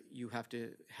where you have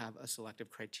to have a selective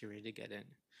criteria to get in.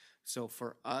 So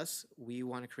for us, we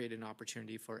want to create an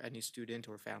opportunity for any student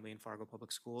or family in Fargo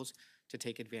Public Schools to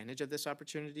take advantage of this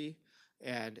opportunity,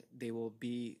 and they will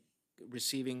be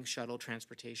receiving shuttle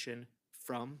transportation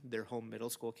from their home middle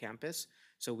school campus.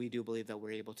 So we do believe that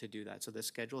we're able to do that. So the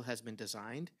schedule has been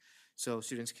designed so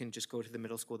students can just go to the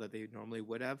middle school that they normally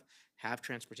would have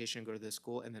transportation, go to the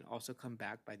school, and then also come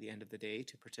back by the end of the day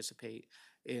to participate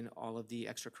in all of the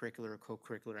extracurricular or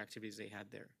co-curricular activities they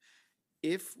had there.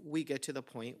 If we get to the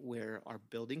point where our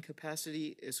building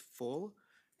capacity is full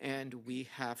and we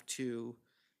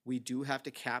do have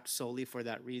to cap solely for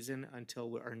that reason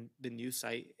until the new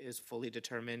site is fully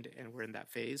determined and we're in that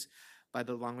phase by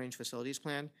the long-range facilities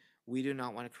plan, we do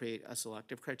not want to create a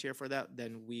selective criteria for that.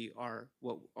 Then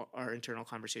what our internal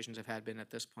conversations have been at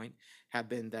this point have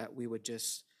been that we would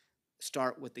just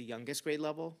start with the youngest grade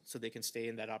level so they can stay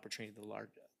in that opportunity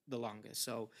the longest.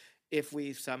 So if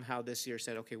we somehow this year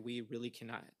said, okay, we really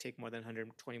cannot take more than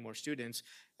 120 more students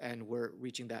and we're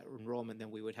reaching that enrollment,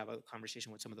 then we would have a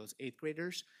conversation with some of those eighth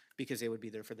graders because they would be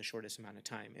there for the shortest amount of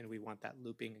time. And we want that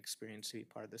looping experience to be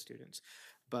part of the students.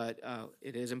 But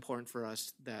it is important for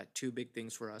us that two big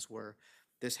things for us were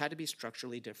this had to be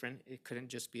structurally different. It couldn't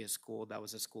just be a school that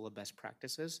was a school of best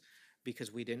practices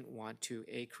because we didn't want to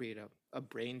create a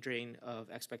brain drain of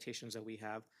expectations that we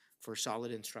have for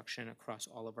solid instruction across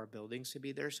all of our buildings to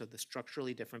be there. So the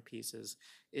structurally different pieces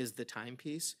is the time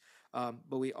piece.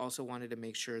 But we also wanted to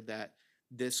make sure that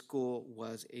this school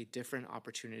was a different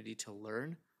opportunity to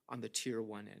learn on the tier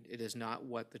one end. It is not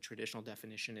what the traditional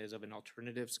definition is of an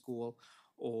alternative school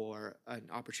or an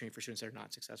opportunity for students that are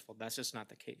not successful. That's just not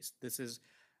the case. This is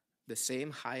the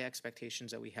same high expectations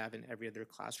that we have in every other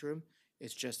classroom.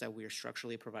 It's just that we are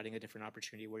structurally providing a different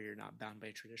opportunity where you're not bound by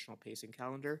a traditional pacing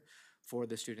calendar for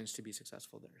the students to be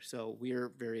successful there. So we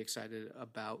are very excited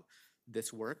about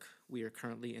this work. We are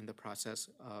currently in the process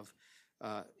of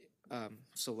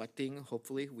selecting,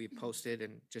 hopefully, we posted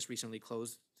and just recently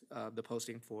closed the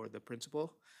posting for the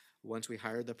principal. Once we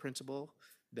hire the principal,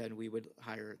 then we would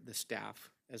hire the staff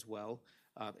as well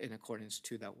in accordance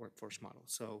to that workforce model.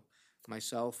 So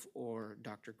myself or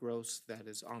Dr. Gross that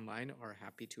is online are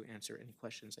happy to answer any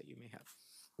questions that you may have.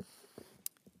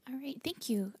 All right, thank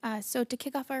you. So to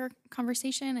kick off our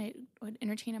conversation, I would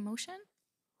entertain a motion.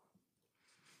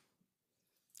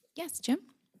 Yes, Jim?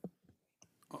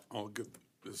 I'll get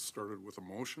this started with a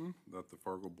motion that the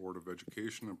Fargo Board of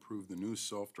Education approve the new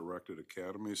self-directed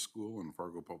academy school in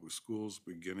Fargo Public Schools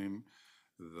beginning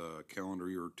the calendar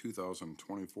year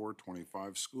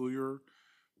 2024-25 school year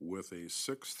with a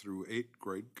 6th through 8th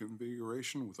grade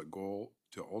configuration with a goal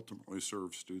to ultimately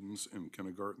serve students in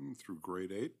kindergarten through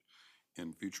grade 8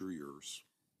 in future years.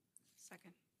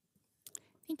 Second.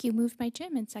 Thank you. Moved by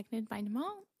Jim and seconded by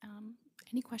Namal.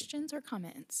 Any questions or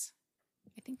comments?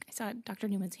 I think I saw Dr.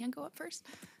 Newman's hand go up first.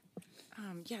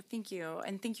 Yeah, thank you.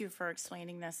 And thank you for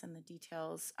explaining this and the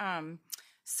details.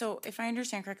 So if I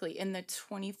understand correctly, in the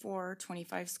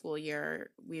 24-25 school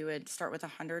year, we would start with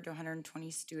 100 to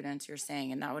 120 students, you're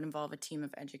saying, and that would involve a team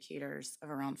of educators of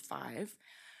around 5.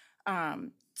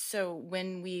 So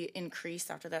when we increase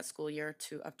after that school year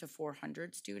to up to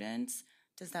 400 students,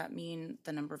 does that mean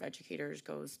the number of educators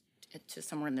goes to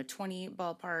somewhere in the 20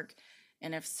 ballpark?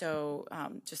 And if so,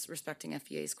 just respecting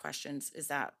FEA's questions,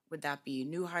 would that be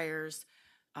new hires,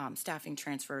 staffing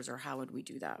transfers, or how would we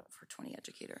do that for 20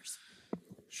 educators?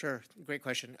 Sure, great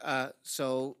question.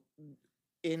 So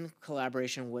in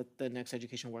collaboration with the Next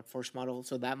Education Workforce Model,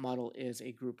 so that model is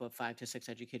a group of 5 to 6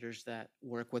 educators that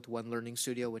work with one learning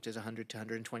studio, which is 100 to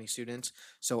 120 students.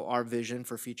 So our vision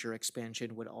for future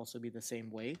expansion would also be the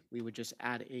same way. We would just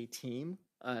add a team,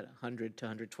 100 to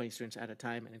 120 students at a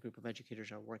time, and a group of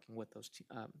educators are working with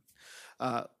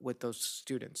those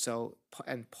students. So,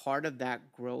 and part of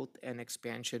that growth and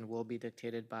expansion will be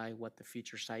dictated by what the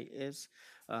future site is,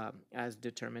 as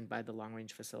determined by the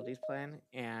long-range facilities plan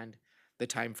and the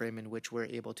time frame in which we're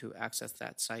able to access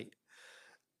that site.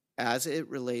 As it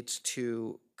relates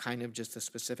to kind of just the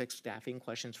specific staffing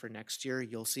questions for next year,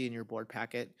 you'll see in your board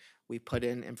packet, we put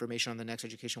in information on the Next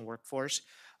Education Workforce.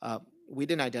 We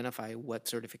didn't identify what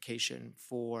certification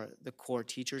for the core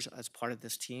teachers as part of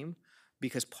this team,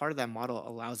 because part of that model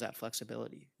allows that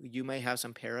flexibility. You may have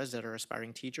some paras that are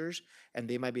aspiring teachers, and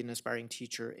they might be an aspiring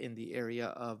teacher in the area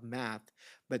of math,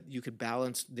 but you could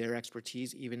balance their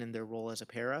expertise even in their role as a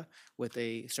para with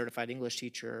a certified English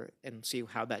teacher and see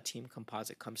how that team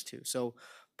composite comes to. So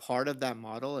part of that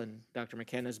model, and Dr.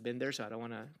 McKenna has been there, so I don't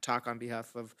want to talk on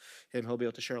behalf of him, he'll be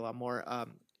able to share a lot more,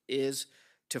 is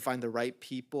to find the right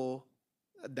people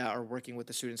that are working with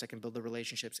the students that can build the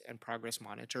relationships and progress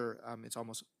monitor. It's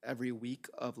almost every week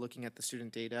of looking at the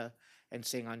student data and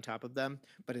staying on top of them,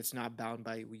 but it's not bound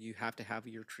by, you have to have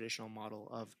your traditional model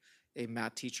of a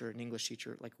math teacher, an English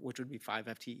teacher, like which would be 5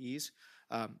 FTEs.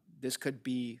 This could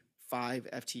be 5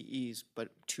 FTEs, but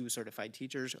 2 certified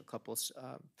teachers, a couple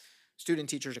student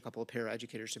teachers, a couple of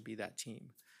paraeducators to be that team.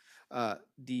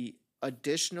 The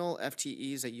additional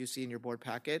FTEs that you see in your board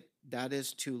packet, that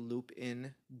is to loop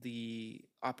in the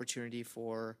opportunity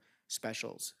for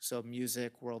specials. So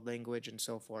music, world language, and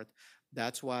so forth.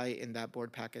 That's why in that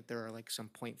board packet, there are like some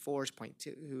 0.4s,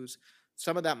 0.2s.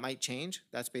 Some of that might change.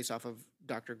 That's based off of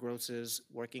Dr. Gross's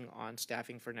working on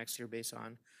staffing for next year based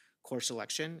on course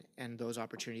selection and those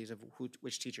opportunities of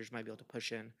which teachers might be able to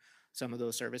push in some of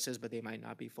those services, but they might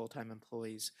not be full-time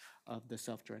employees of the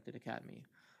self-directed academy.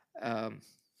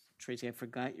 Tracy, I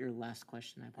forgot your last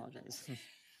question. I apologize.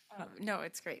 No,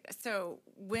 it's great. So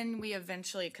when we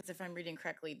eventually, because if I'm reading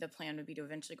correctly, the plan would be to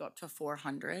eventually go up to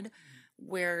 400.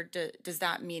 Where does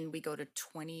that mean we go to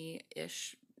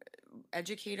 20-ish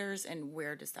educators, and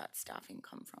where does that staffing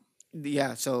come from?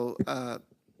 Yeah, so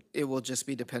it will just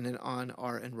be dependent on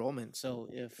our enrollment. So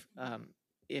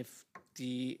if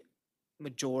the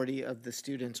majority of the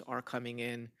students are coming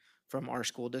in from our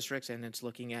school districts and it's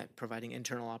looking at providing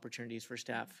internal opportunities for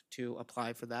staff to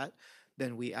apply for that,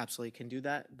 then we absolutely can do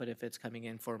that. But if it's coming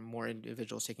in for more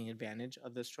individuals taking advantage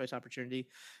of this choice opportunity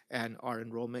and our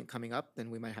enrollment coming up,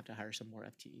 then we might have to hire some more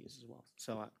FTEs as well.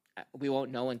 So we won't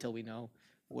know until we know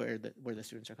where the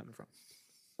students are coming from.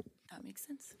 That makes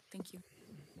sense. Thank you.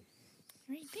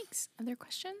 All right, thanks. Other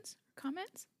questions,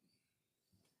 comments?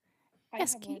 I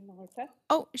Yes, have Kate. one, Melissa.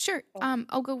 Oh, sure. Oh.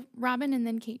 I'll go Robin and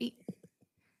then Katie.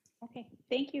 Okay,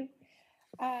 thank you.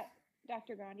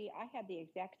 Dr. Gandhi, I had the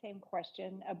exact same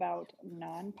question about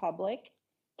non-public.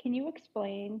 Can you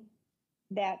explain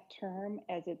that term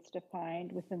as it's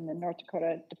defined within the North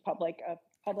Dakota Department of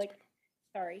Public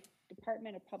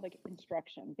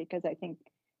Instruction? Because I think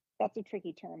that's a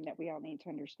tricky term that we all need to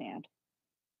understand.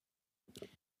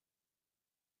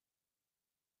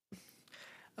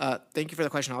 Thank you for the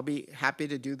question. I'll be happy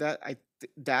to do that.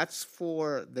 That's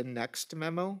for the next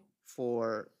memo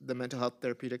for the mental health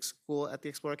therapeutic school at the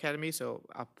Explore Academy. So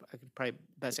I could probably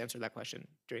best answer that question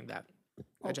during that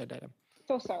agenda item.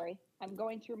 So sorry, I'm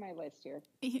going through my list here.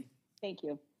 Thank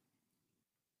you.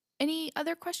 Any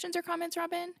other questions or comments,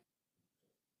 Robin?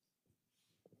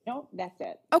 No, that's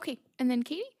it. Okay, and then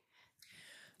Katie?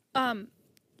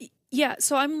 Yeah,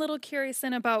 so I'm a little curious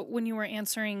then about when you were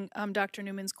answering Dr.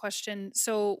 Newman's question.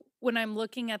 So when I'm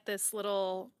looking at this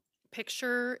little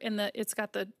picture it's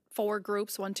got the 4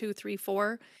 groups, 1, 2, 3,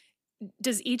 4.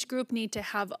 Does each group need to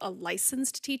have a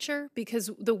licensed teacher? Because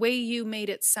the way you made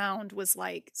it sound was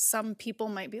like some people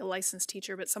might be a licensed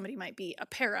teacher, but somebody might be a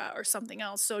para or something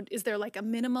else. So is there like a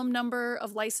minimum number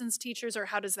of licensed teachers, or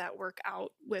how does that work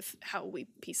out with how we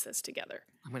piece this together?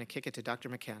 I'm going to kick it to Dr.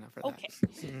 McCanna for that. Okay,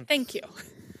 thank you.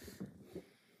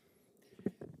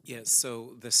 Yeah,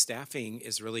 so the staffing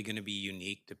is really going to be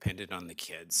unique dependent on the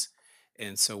kids.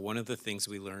 And so one of the things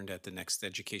we learned at the Next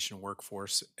Education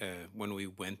Workforce when we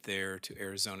went there to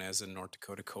Arizona as a North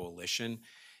Dakota coalition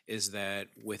is that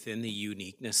within the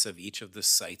uniqueness of each of the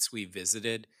sites we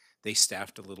visited, they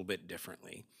staffed a little bit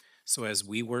differently. So as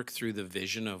we work through the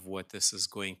vision of what this is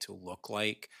going to look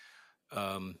like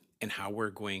and how we're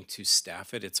going to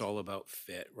staff it, it's all about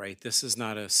fit, right? This is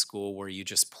not a school where you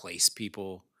just place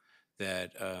people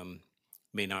that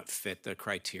may not fit the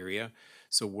criteria.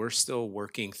 So we're still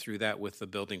working through that with the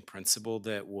building principal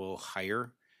that will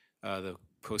hire. The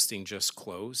posting just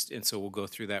closed, and so we'll go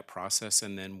through that process.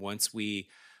 And then once we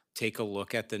take a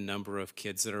look at the number of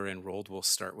kids that are enrolled, we'll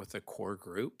start with a core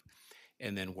group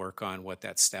and then work on what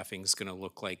that staffing is going to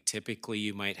look like. Typically,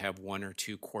 you might have 1 or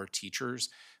 2 core teachers,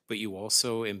 but you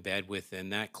also embed within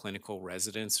that clinical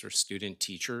residents or student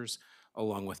teachers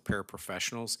along with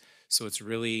paraprofessionals. So it's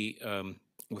really,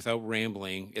 without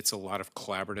rambling, it's a lot of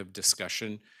collaborative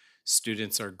discussion.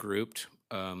 Students are grouped,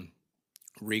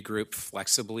 regrouped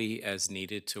flexibly as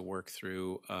needed to work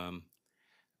through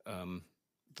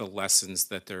the lessons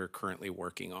that they're currently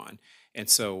working on. And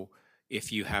so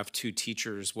if you have 2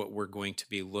 teachers, what we're going to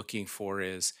be looking for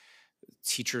is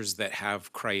teachers that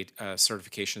have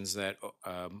certifications that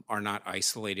are not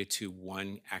isolated to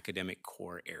one academic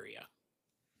core area.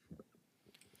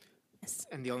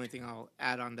 And the only thing I'll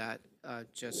add on that,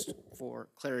 just for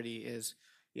clarity, is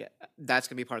that's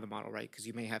going to be part of the model, right? Because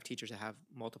you may have teachers that have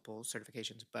multiple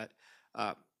certifications, but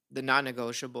the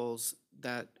non-negotiables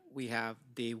that we have,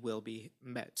 they will be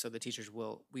met. So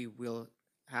we will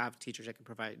have teachers that can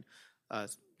provide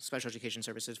special education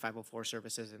services, 504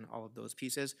 services, and all of those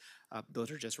pieces. Those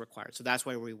are just required. So that's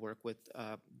why we work with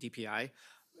DPI.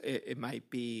 It might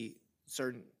be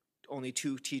only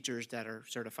 2 teachers that are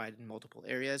certified in multiple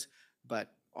areas,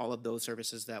 but all of those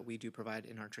services that we do provide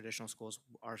in our traditional schools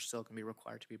are still going to be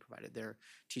required to be provided. Their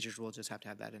teachers will just have to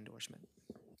have that endorsement.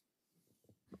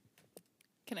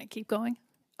 Can I keep going?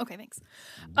 Okay, thanks.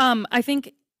 I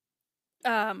think,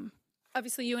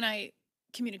 obviously you and I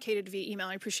communicated via email.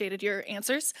 I appreciated your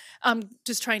answers.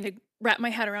 Just trying to wrap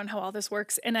my head around how all this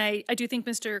works. And I do think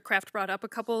Mr. Kraft brought up a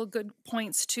couple good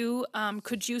points too.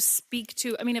 Could you speak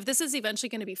to, I mean, if this is eventually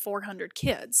going to be 400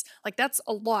 kids, like that's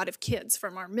a lot of kids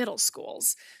from our middle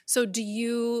schools. So do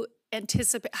you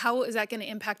anticipate, how is that going to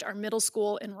impact our middle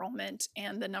school enrollment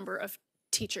and the number of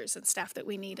teachers and staff that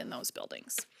we need in those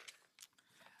buildings?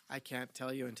 I can't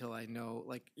tell you until I know,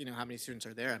 like, how many students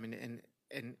are there. I mean,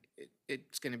 and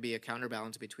it's going to be a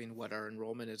counterbalance between what our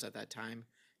enrollment is at that time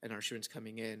and our students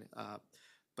coming in.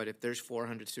 But if there's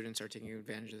 400 students that are taking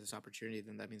advantage of this opportunity,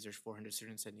 then that means there's 400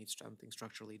 students that need something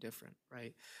structurally different,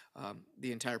 right?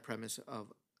 The entire premise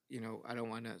of, I don't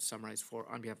want to summarize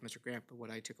on behalf of Mr. Grant, but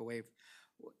what I took away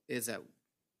is that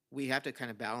we have to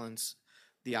kind of balance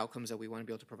the outcomes that we want to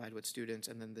be able to provide with students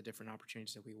and then the different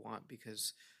opportunities that we want,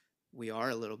 because we are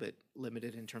a little bit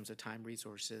limited in terms of time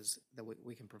resources that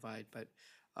we can provide. But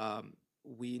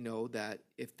we know that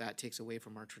if that takes away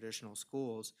from our traditional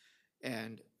schools,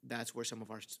 and that's where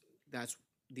that's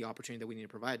the opportunity that we need to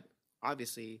provide.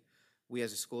 Obviously, we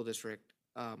as a school district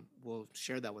will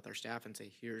share that with our staff and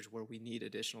say, here's where we need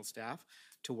additional staff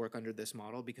to work under this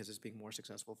model because it's being more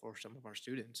successful for some of our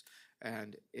students.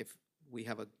 And if we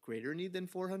have a greater need than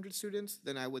 400 students,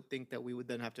 then I would think that we would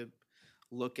then have to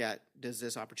look at, does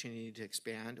this opportunity need to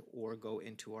expand or go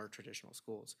into our traditional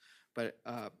schools? But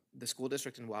the school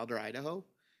district in Wilder, Idaho,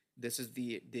 this is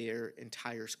their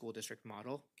entire school district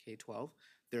model, K-12.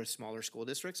 They're a smaller school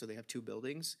district, so they have 2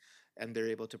 buildings, and they're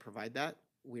able to provide that.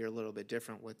 We are a little bit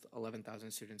different with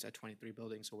 11,000 students at 23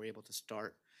 buildings, so we're able to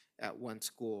start at one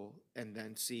school and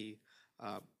then see.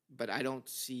 But I don't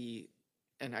see,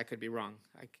 and I could be wrong,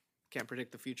 I can't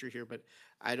predict the future here, but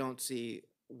I don't see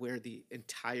where the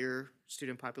entire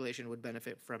student population would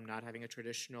benefit from not having a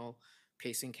traditional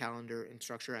pacing calendar and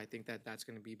structure. I think that that's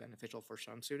going to be beneficial for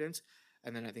some students.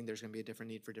 And then I think there's going to be a different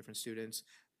need for different students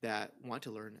that want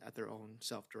to learn at their own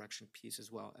self-direction piece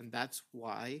as well. And that's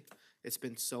why it's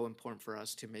been so important for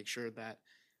us to make sure that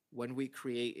when we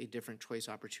create a different choice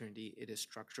opportunity, it is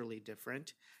structurally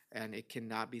different and it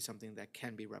cannot be something that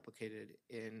can be replicated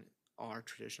in our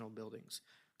traditional buildings.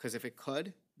 Because if it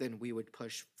could, then we would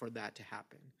push for that to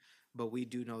happen. But we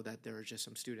do know that there are just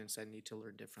some students that need to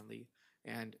learn differently.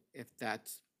 And if that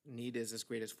need is as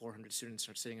great as 400 students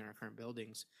are sitting in our current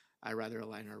buildings, I'd rather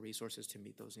align our resources to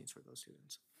meet those needs for those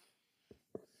students.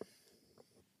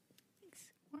 Thanks.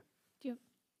 Do you have,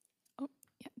 oh,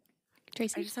 yeah.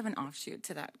 Tracy? I just have an offshoot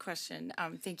to that question.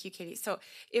 Thank you, Katie. So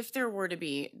if there were to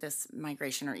be this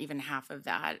migration or even half of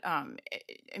that, I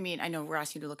mean, I know we're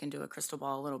asking you to look into a crystal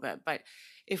ball a little bit, but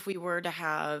if we were to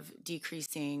have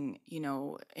decreasing,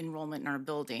 enrollment in our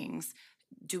buildings,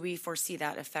 do we foresee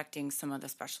that affecting some of the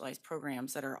specialized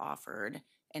programs that are offered?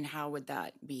 And how would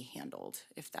that be handled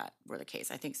if that were the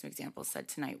case? I think some examples said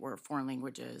tonight were foreign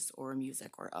languages or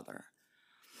music or other.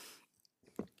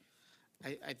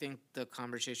 I think the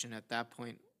conversation at that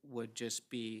point would just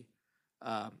be,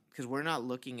 because we're not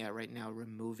looking at right now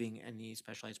removing any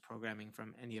specialized programming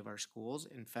from any of our schools.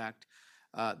 In fact,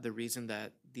 the reason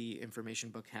that the information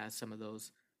book has some of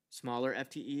those smaller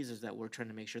FTEs is that we're trying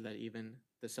to make sure that even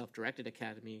the self-directed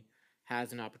academy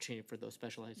has an opportunity for those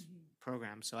specialized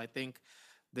programs. So I think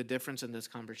the difference in this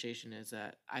conversation is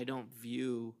that I don't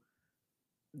view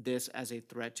this as a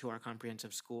threat to our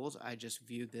comprehensive schools. I just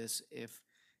view this, if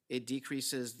it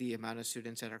decreases the amount of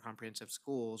students at our comprehensive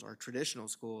schools or traditional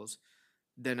schools,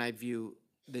 then I view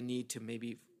the need to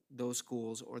maybe those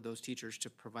schools or those teachers to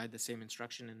provide the same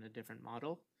instruction in a different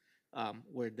model,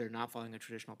 where they're not following a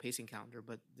traditional pacing calendar,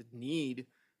 but the need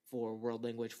for world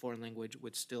language, foreign language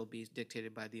would still be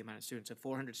dictated by the amount of students. If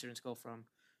 400 students go from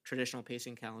traditional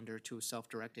pacing calendar to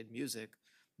self-directed music,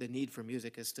 the need for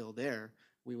music is still there.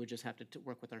 We would just have to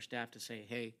work with our staff to say,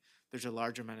 hey, there's a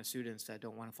large amount of students that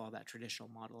don't want to follow that traditional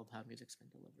model of how music's been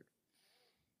delivered,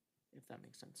 if that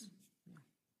makes sense.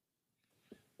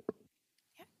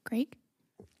 Yeah, Greg?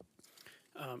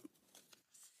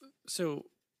 So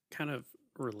kind of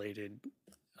related,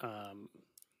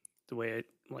 the way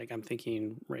I'm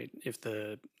thinking, right, if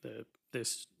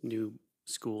this new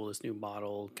school, this new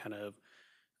model kind of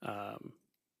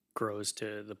grows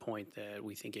to the point that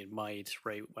we think it might,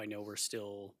 right? I know we're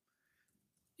still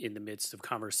in the midst of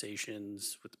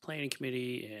conversations with the planning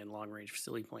committee and long range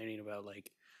facility planning about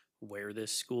where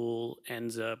this school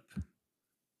ends up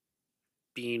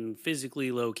being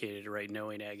physically located, right?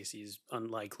 Knowing Agassiz is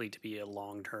unlikely to be a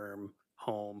long-term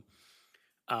home.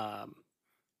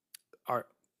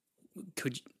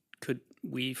 Could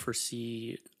we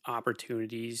foresee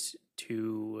opportunities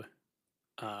to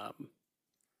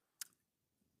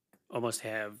almost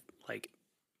have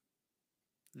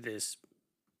this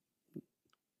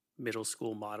middle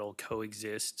school model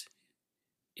coexist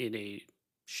in a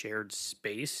shared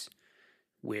space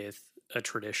with a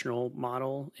traditional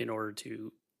model in order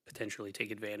to potentially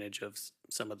take advantage of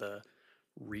some of the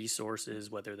resources,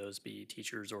 whether those be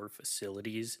teachers or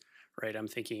facilities, right? I'm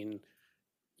thinking,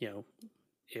 you know,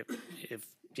 if if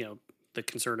you know the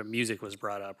concern of music was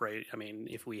brought up, right? I mean,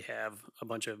 if we have a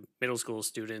bunch of middle school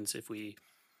students, if we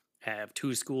have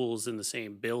two schools in the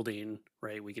same building,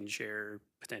 right, we can share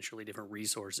potentially different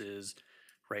resources,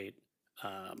 right?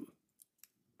 Um,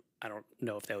 I don't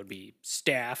know if that would be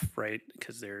staff, right?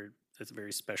 Because it's a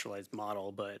very specialized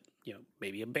model, but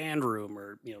maybe a band room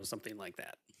or something like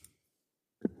that.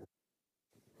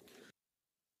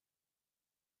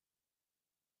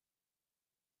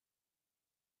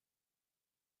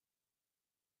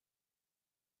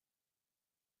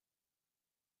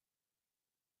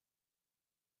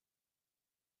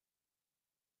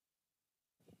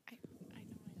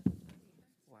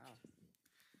 Wow.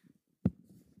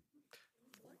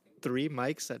 3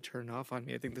 mics that turn off on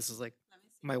me. I think this is like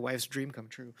my wife's dream come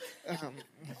true.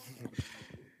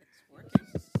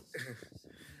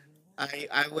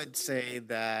 I would say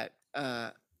that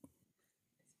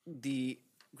the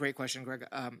great question, Greg.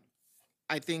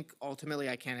 I think ultimately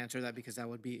I can't answer that because that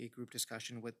would be a group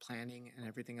discussion with planning and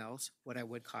everything else. What I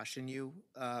would caution you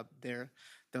there,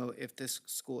 though, if this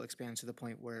school expands to the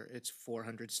point where it's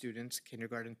 400 students,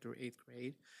 kindergarten through 8th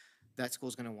grade, that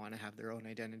school's going to want to have their own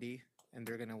identity, and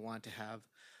they're going to want to have,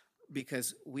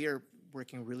 because we are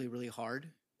working really, really hard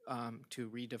to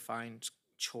redefine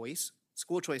choice,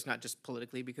 school choice, not just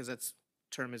politically, because that's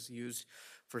term is used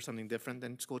for something different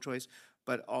than school choice,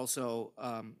 but also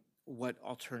what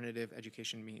alternative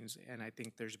education means. And I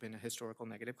think there's been a historical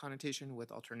negative connotation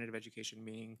with alternative education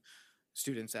meaning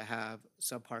students that have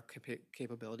subpar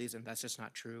capabilities, and that's just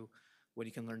not true when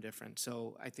you can learn different.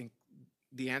 So I think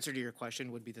the answer to your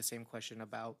question would be the same question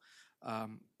about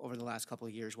over the last couple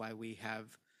of years why we have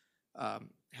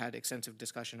had extensive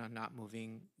discussion on not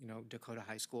moving, Dakota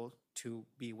High School to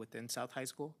be within South High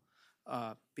School,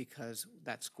 because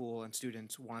that school and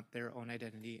students want their own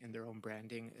identity and their own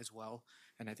branding as well.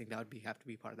 And I think that would have to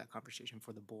be part of that conversation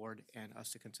for the board and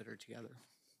us to consider together.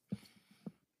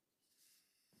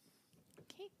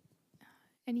 Okay.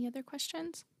 Any other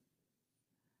questions?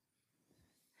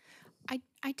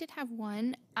 I did have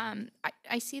one.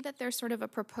 I see that there's sort of a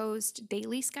proposed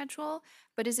daily schedule,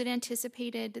 but is it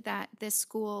anticipated that this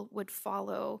school would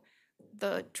follow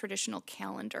the traditional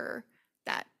calendar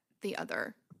that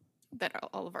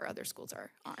all of our other schools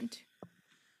are on?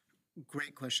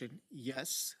 Great question.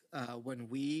 Yes. When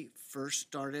we first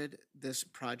started this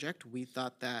project, we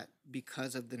thought that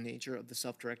because of the nature of the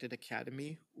self-directed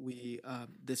academy,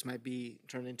 this might be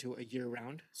turned into a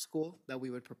year-round school that we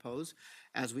would propose.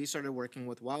 As we started working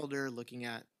with Wilder, looking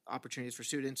at opportunities for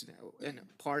students, and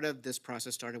part of this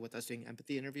process started with us doing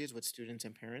empathy interviews with students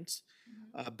and parents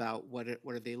about what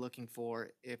are they looking for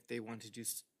if they want to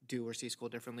do or see school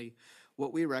differently.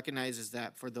 What we recognize is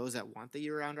that for those that want the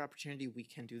year-round opportunity, we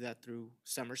can do that through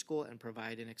summer school and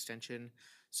provide an extension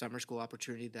summer school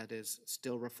opportunity that is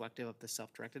still reflective of the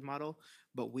self-directed model,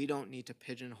 but we don't need to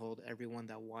pigeonhole everyone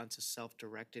that wants a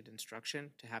self-directed instruction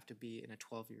to have to be in a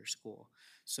 12-year school.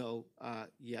 So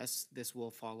yes, this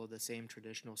will follow the same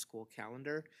traditional school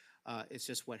calendar. It's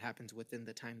just what happens within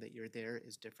the time that you're there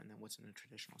is different than what's in a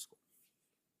traditional school.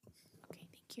 Okay,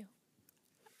 thank you.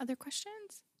 Other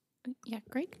questions? Yeah,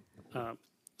 Greg?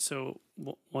 So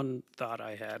one thought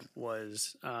I had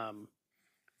was,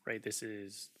 right, this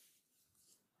is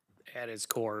at its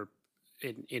core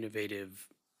an innovative,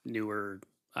 newer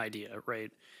idea,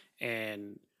 right?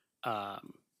 And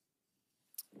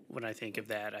when I think of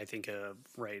that, I think of,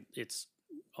 right, it's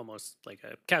almost like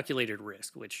a calculated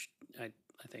risk, which I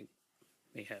think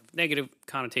may have negative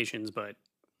connotations, but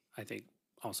I think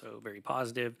also very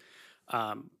positive.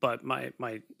 But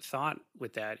my thought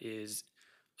with that is,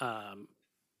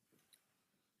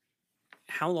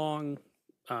 how long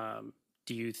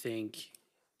do you think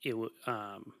it would,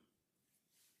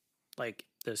 like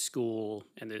the school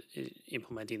and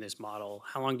implementing this model,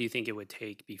 how long do you think it would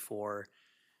take before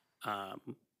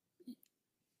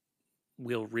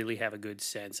we'll really have a good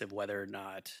sense of whether or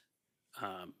not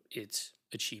it's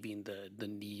achieving the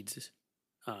needs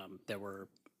that we're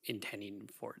intending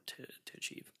for it to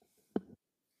achieve?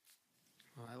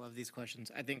 Oh, I love these questions.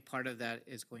 I think part of that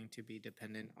is going to be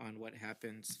dependent on what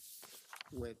happens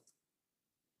with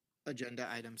agenda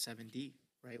item 7D,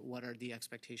 right? What are the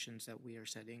expectations that we are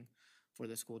setting for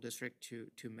the school district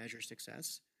to measure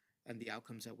success and the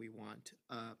outcomes that we want?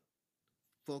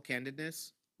 Full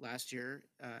candidness, last year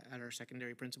at our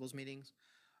secondary principals meetings,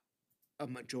 a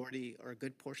majority or a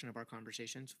good portion of our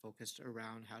conversations focused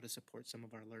around how to support some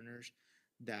of our learners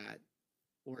that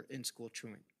were in school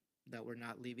truant, that were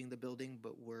not leaving the building,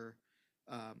 but were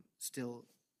still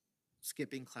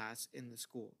skipping class in the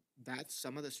school. That's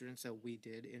some of the students that we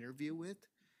did interview with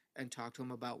and talk to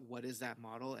them about what is that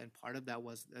model. And part of that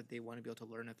was that they want to be able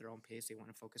to learn at their own pace. They want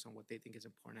to focus on what they think is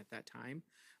important at that time,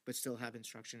 but still have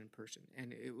instruction in person.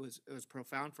 And it was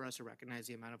profound for us to recognize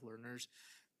the amount of learners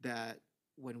that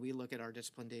when we look at our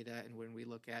discipline data and when we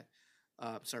look at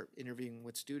start interviewing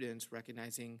with students,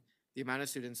 recognizing the amount of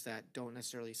students that don't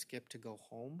necessarily skip to go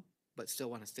home, but still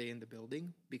want to stay in the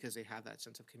building because they have that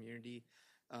sense of community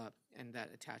and that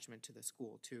attachment to the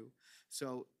school too.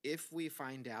 So if we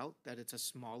find out that it's a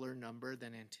smaller number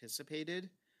than anticipated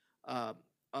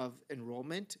of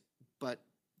enrollment, but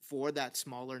for that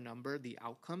smaller number, the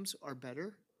outcomes are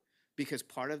better, because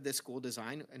part of this school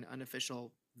design, an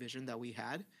unofficial vision that we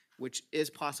had, which is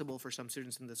possible for some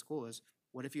students in the school, is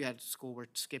what if you had a school where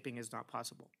skipping is not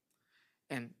possible?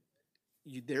 And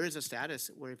there is a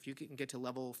status where if you can get to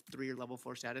level 3 or level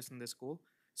 4 status in this school,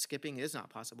 skipping is not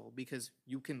possible, because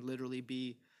you can literally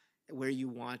be where you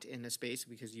want in a space,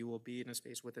 because you will be in a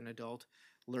space with an adult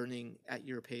learning at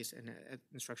your pace and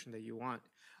instruction that you want.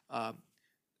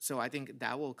 So I think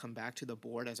that will come back to the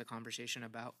board as a conversation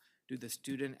about, do the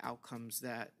student outcomes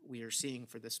that we are seeing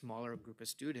for the smaller group of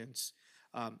students,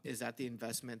 is that the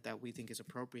investment that we think is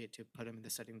appropriate to put them in the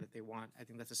setting that they want? I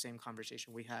think that's the same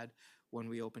conversation we had when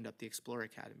we opened up the Explore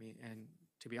Academy. And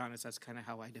to be honest, that's kind of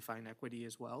how I define equity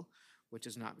as well, which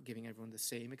is not giving everyone the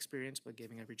same experience, but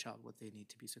giving every child what they need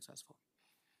to be successful.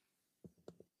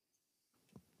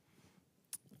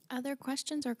 Other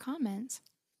questions or comments?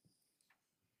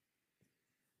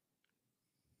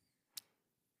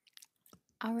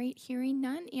 All right, hearing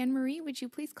none. Anne Marie, would you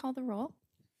please call the roll?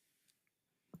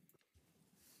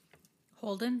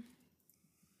 Holden,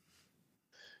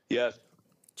 Yes.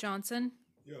 Johnson,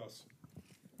 Yes.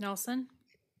 Nelson,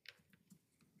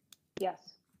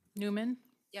 Yes. Newman,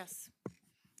 Yes.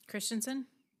 Christensen,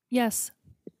 Yes.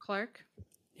 Clark,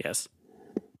 Yes.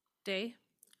 Day,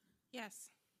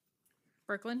 Yes.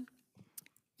 Berkland.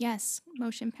 Yes,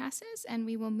 motion passes, and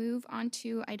we will move on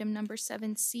to item number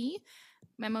 7C,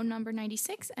 memo number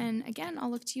 96. And again,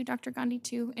 I'll look to you, Dr. Gandhi,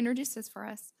 to introduce this for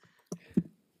us.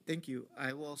 Thank you.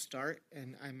 I will start,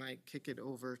 and I might kick it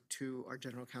over to our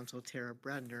General Counsel, Tara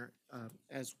Bradner,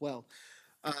 as well.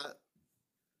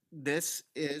 This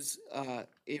is a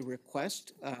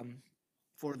request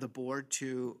for the board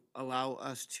to allow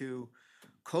us to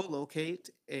co-locate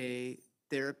a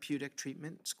therapeutic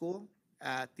treatment school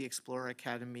at the Explorer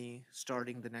Academy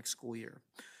starting the next school year.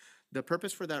 The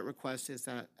purpose for that request is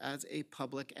that as a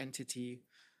public entity,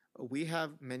 we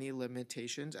have many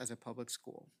limitations as a public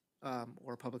school,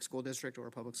 or a public school district, or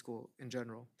a public school in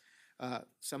general.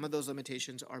 Some of those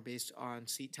limitations are based on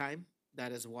seat time.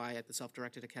 That is why at the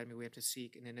Self-Directed Academy we have to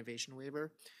seek an innovation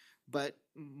waiver. But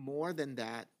more than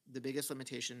that, the biggest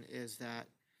limitation is that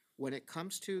when it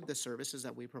comes to the services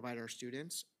that we provide our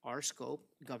students, our scope,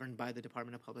 governed by the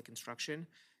Department of Public Instruction,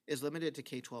 is limited to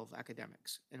K-12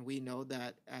 academics. And we know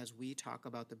that as we talk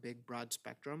about the big broad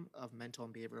spectrum of mental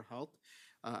and behavioral health,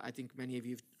 I think many of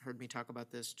you have heard me talk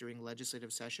about this during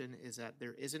legislative session, is that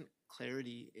there isn't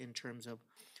clarity in terms of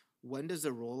when does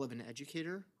the role of an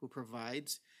educator who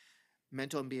provides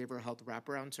mental and behavioral health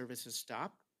wraparound services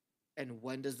stop, and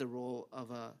when does the role of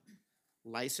a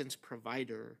licensed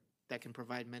provider that can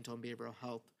provide mental and behavioral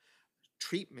health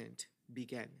treatment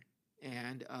begin.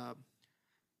 And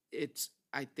it's,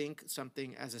 I think,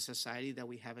 something as a society that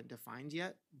we haven't defined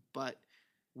yet, but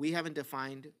we haven't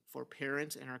defined for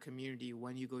parents in our community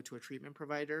when you go to a treatment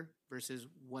provider versus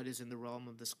what is in the realm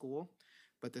of the school.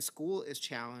 But the school is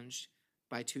challenged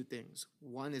by two things.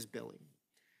 One is billing.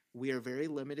 We are very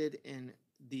limited in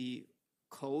the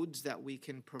codes that we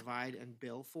can provide and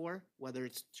bill for, whether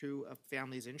it's through a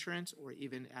family's insurance or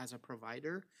even as a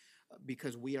provider,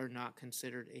 because we are not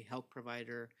considered a health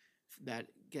provider that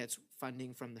gets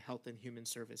funding from the Health and Human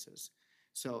Services.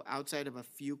 So outside of a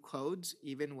few codes,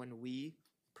 even when we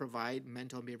provide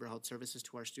mental and behavioral health services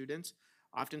to our students,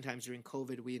 oftentimes during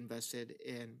COVID, we invested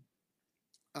in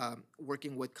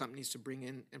working with companies to bring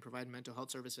in and provide mental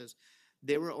health services.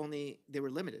 They were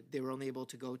limited. They were only able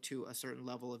to go to a certain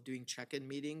level of doing check-in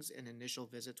meetings and initial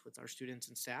visits with our students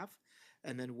and staff.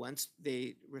 And then once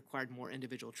they required more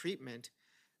individual treatment,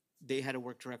 they had to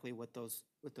work directly with those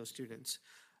students.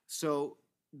 So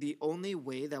the only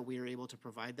way that we are able to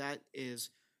provide that is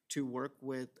to work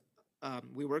with,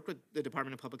 we work with the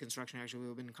Department of Public Instruction. Actually,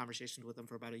 we've been in conversations with them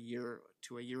for about a year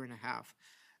to a year and a half.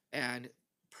 And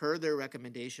per their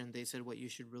recommendation, they said what you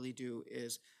should really do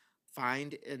is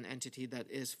find an entity that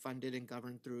is funded and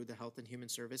governed through the Health and Human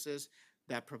Services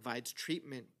that provides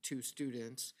treatment to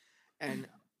students, and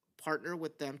partner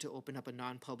with them to open up a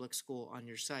non-public school on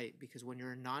your site. Because when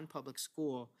you're a non-public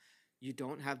school, you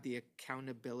don't have the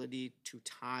accountability to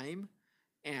time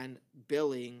and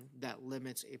billing that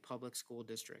limits a public school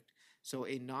district. So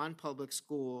a non-public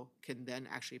school can then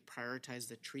actually prioritize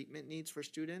the treatment needs for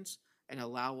students and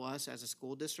allow us as a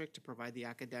school district to provide the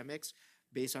academics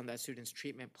based on that student's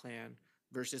treatment plan,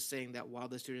 versus saying that while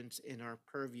the student's in our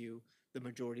purview, the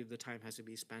majority of the time has to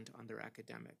be spent on their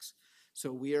academics.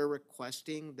 So we are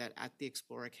requesting that at the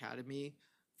Explore Academy,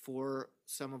 for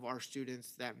some of our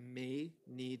students that may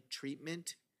need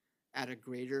treatment at a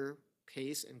greater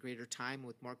pace and greater time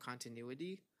with more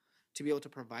continuity, to be able to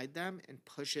provide them and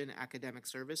push in academic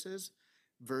services,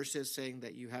 versus saying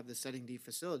that you have the Setting D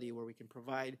facility where we can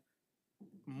provide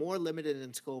more limited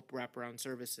in scope wraparound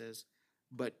services,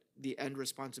 but the end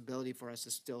responsibility for us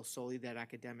is still solely that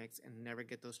academics, and never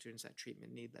get those students that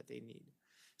treatment need that they need.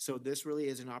 So this really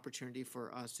is an opportunity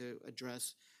for us to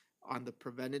address on the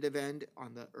preventative end,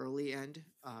 on the early end,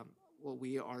 what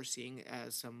we are seeing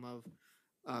as some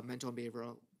of mental and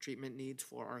behavioral treatment needs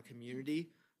for our community,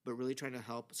 but really trying to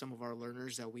help some of our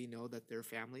learners that we know that their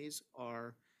families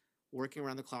are working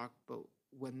around the clock, but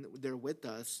when they're with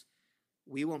us,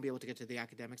 we won't be able to get to the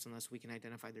academics unless we can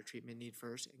identify their treatment need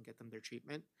first and get them their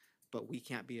treatment. But we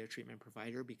can't be a treatment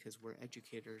provider because we're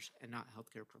educators and not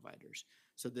healthcare providers.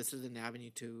 So this is an avenue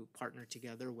to partner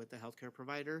together with the healthcare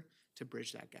provider to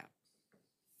bridge that gap.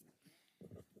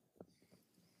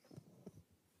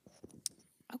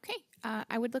 Okay,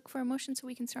 I would look for a motion so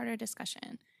we can start our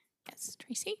discussion. Yes,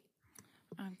 Tracy?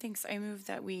 Thanks. I move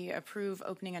that we approve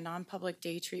opening a non-public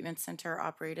day treatment center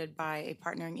operated by a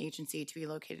partnering agency to be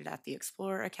located at the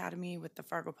Explorer Academy, with the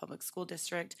Fargo Public School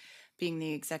District being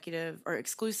the executive or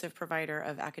exclusive provider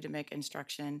of academic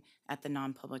instruction at the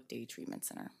non-public day treatment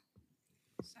center.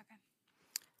 Second.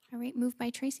 All right, moved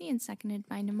by Tracy and seconded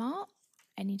by Namal.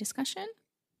 Any discussion?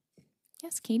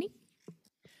 Yes, Katie?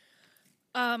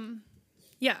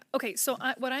 Yeah, okay, so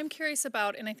what I'm curious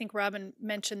about, and I think Robin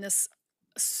mentioned this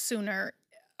sooner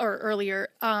or earlier,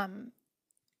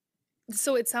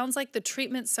 so it sounds like the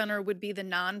treatment center would be the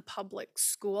non-public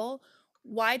school.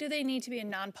 Why do they need to be a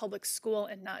non-public school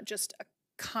and not just a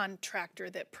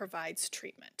contractor that provides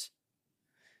treatment?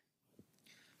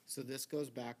 So this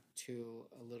goes back to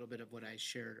a little bit of what I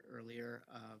shared earlier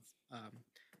of,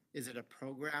 is it a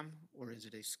program or is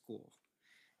it a school?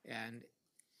 And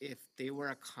if they were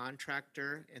a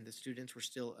contractor and the students were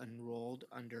still enrolled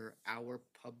under our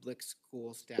public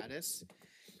school status,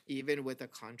 even with a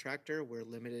contractor, we're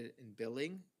limited in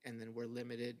billing, and then we're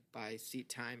limited by seat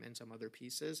time and some other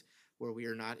pieces where we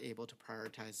are not able to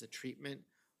prioritize the treatment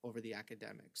over the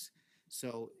academics.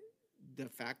 So the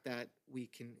fact that we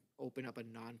can open up a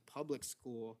non-public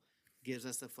school gives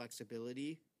us the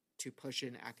flexibility to push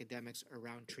in academics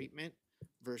around treatment,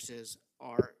 versus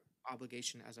our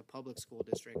obligation as a public school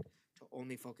district to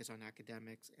only focus on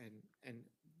academics and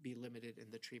be limited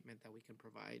in the treatment that we can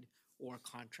provide, or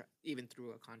contract, even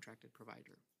through a contracted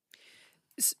provider.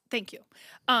 Thank you.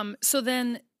 So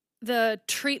then the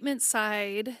treatment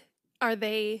side, are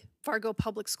they Fargo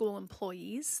Public School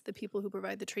employees, the people who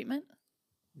provide the treatment?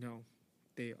 No,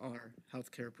 they are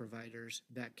healthcare providers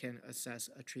that can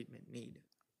assess a treatment need.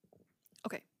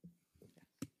 Okay.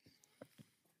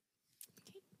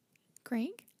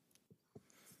 Greg?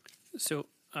 So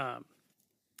I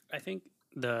think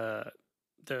the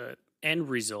end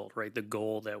result, right, the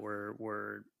goal that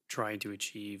we're trying to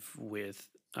achieve with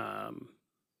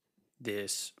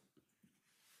this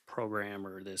program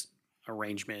or this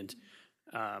arrangement,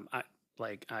 I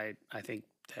think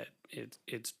that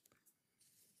it's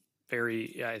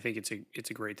very, I think it's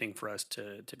a great thing for us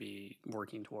to be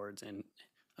working towards and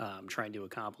trying to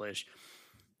accomplish.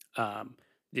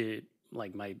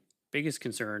 My biggest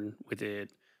concern with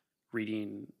it,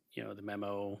 reading, the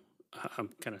memo,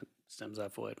 kind of stems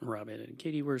off what Robin and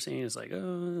Katie were saying. Is like,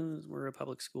 oh, we're a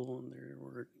public school and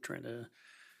we're trying to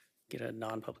get a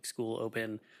non-public school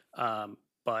open.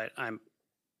 But I'm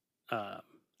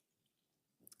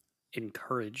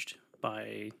encouraged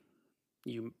by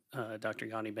you, Dr.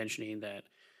 Gandhi, mentioning that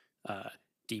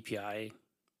DPI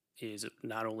is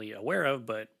not only aware of,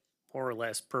 but more or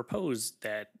less proposed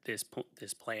that this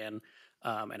plan.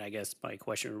 And I guess my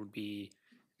question would be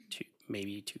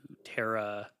to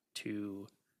Tara to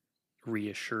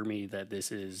reassure me that this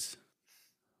is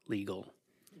legal.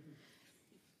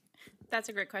 That's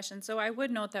a great question. So I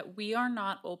would note that we are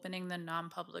not opening the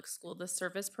non-public school. The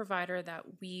service provider that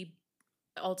we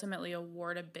ultimately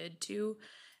award a bid to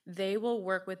They will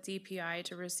work with DPI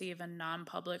to receive a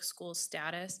non-public school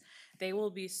status. They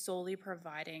will be solely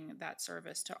providing that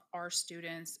service to our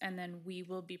students, and then we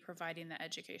will be providing the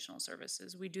educational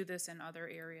services. We do this in other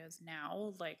areas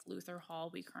now, like Luther Hall,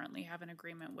 we currently have an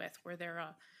agreement with where they're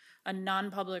a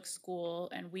non-public school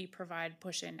and we provide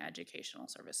push-in educational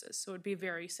services. So it'd be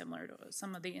very similar to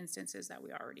some of the instances that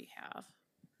we already have.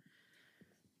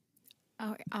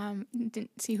 Oh,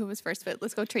 didn't see who was first, but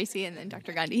let's go Tracy and then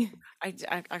Dr. Gandhi. I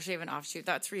actually have an offshoot.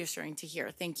 That's reassuring to hear.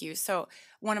 Thank you. So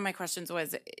one of my questions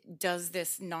was, does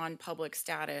this non-public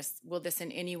status, will this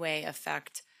in any way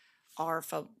affect our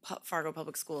Fargo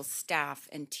Public Schools staff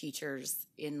and teachers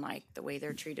in like the way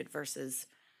they're treated versus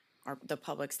the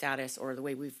public status or the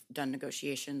way we've done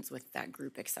negotiations with that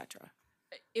group, et cetera?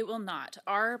 It will not.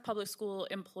 Our public school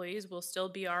employees will still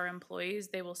be our employees.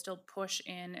 They will still push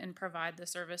in and provide the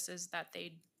services that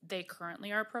they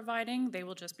currently are providing. They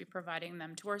will just be providing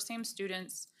them to our same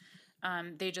students.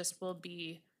 They just will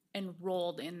be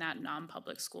enrolled in that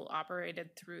non-public school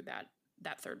operated through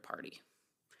that third party.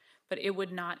 But it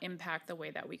would not impact the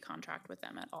way that we contract with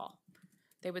them at all.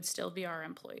 They would still be our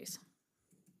employees.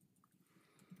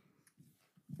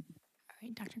 All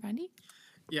right, Dr. Gandhi.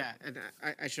 Yeah, and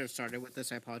I should have started with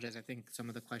this. I apologize. I think some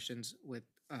of the questions with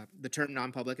the term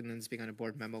non-public and then this being on a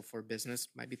board memo for business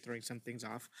might be throwing some things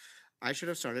off. I should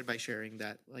have started by sharing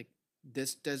that like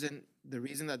this doesn't, the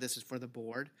reason that this is for the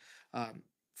board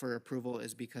for approval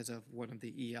is because of one of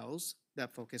the ELs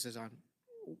that focuses on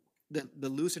the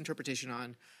loose interpretation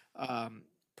on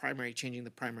changing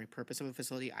the primary purpose of a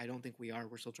facility. I don't think we are.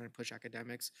 We're still trying to push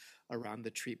academics around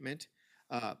the treatment.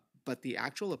 But the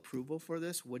actual approval for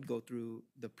this would go through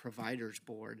the providers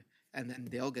board, and then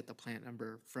they'll get the plant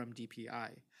number from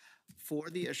DPI.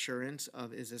 For the assurance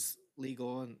of is this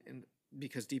legal, and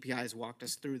because DPI has walked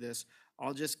us through this,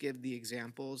 I'll just give the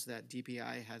examples that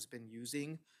DPI has been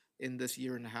using in this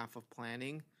year and a half of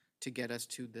planning to get us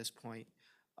to this point.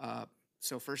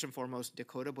 So first and foremost,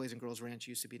 Dakota Boys and Girls Ranch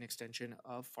used to be an extension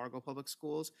of Fargo Public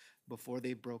Schools before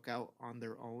they broke out on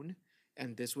their own.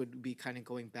 And this would be kind of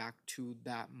going back to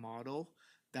that model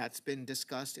that's been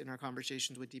discussed in our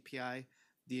conversations with DPI.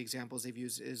 The examples they've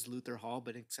used is Luther Hall,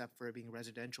 but except for it being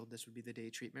residential, this would be the day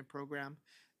treatment program.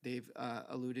 They've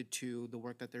alluded to the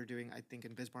work that they're doing, I think,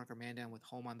 in Bismarck or Mandan with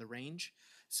Home on the Range.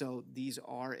 So these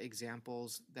are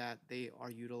examples that they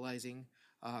are utilizing,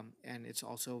 and it's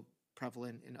also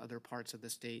prevalent in other parts of the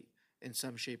state in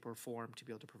some shape or form to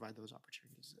be able to provide those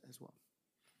opportunities as well.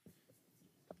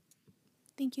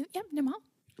 Thank you. Yep, Nimal.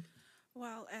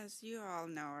 Well, as you all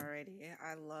know already,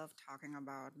 I love talking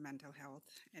about mental health.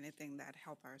 Anything that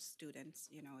help our students,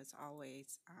 is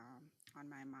always on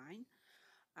my mind.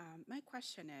 My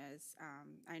question is,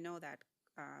 I know that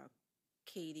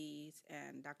Katie's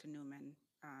and Dr. Newman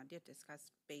did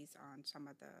discuss based on some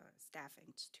of the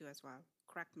staffings too as well.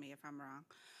 Correct me if I'm wrong.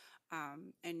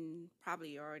 And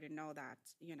probably you already know that,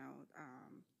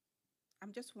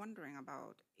 I'm just wondering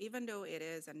about, even though it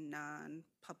is a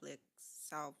non-public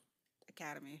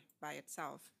self-academy by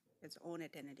itself, its own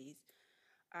entities,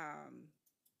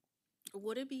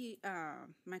 would it be,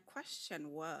 my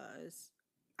question was,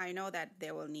 I know that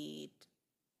they will need,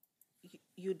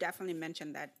 you definitely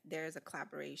mentioned that there is a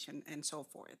collaboration and so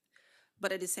forth,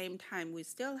 but at the same time, we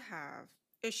still have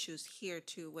issues here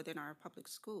too within our public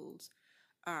schools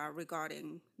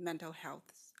regarding mental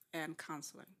health and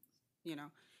counseling,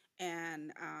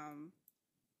 and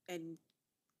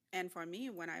and for me,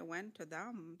 when I went to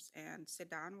them and sit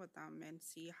down with them and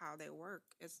see how they work,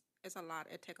 it's a lot.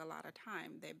 It take a lot of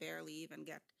time. They barely even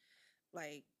get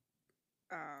like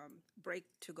break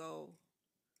to go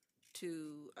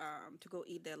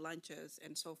eat their lunches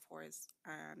and so forth.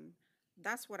 And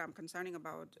that's what I'm concerning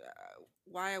about.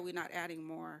 Why are we not adding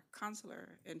more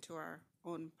counselor into our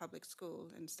own public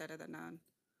school instead of the non?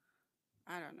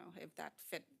 I don't know if that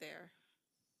fit there.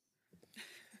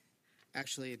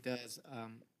 Actually, it does.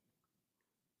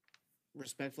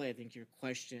 Respectfully, I think your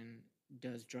question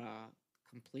does draw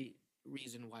complete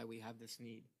reason why we have this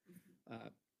need.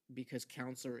 Because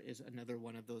counselor is another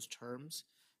one of those terms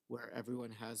where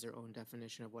everyone has their own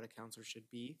definition of what a counselor should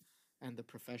be. And the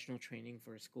professional training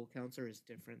for a school counselor is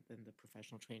different than the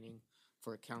professional training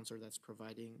for a counselor that's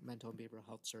providing mental and behavioral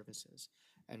health services.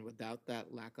 And without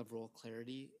that lack of role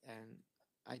clarity and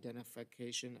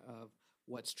identification of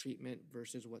what's treatment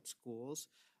versus what schools,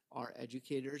 our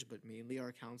educators, but mainly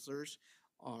our counselors,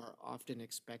 are often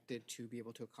expected to be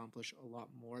able to accomplish a lot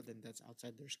more than that's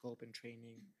outside their scope and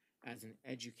training as an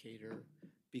educator,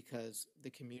 because the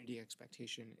community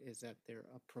expectation is that they're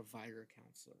a provider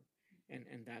counselor.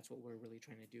 And that's what we're really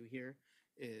trying to do here,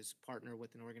 is partner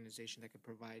with an organization that can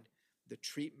provide the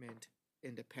treatment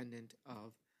independent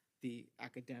of the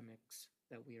academics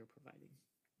that we are providing.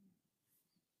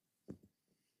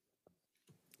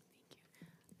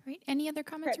 All right, any other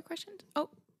comments or Pre- questions? Oh,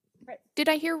 Pre- did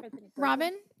I hear President Berkeley?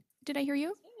 Robin? Did I hear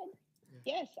you?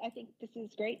 Yes, I think this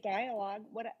is great dialogue.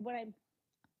 What I'm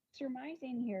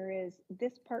surmising here is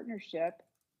this partnership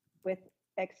with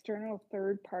external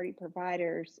third-party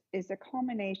providers is a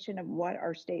culmination of what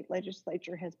our state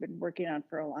legislature has been working on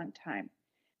for a long time.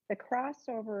 The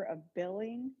crossover of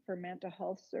billing for mental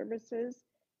health services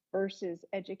versus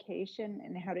education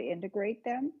and how to integrate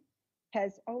them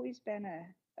has always been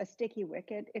a sticky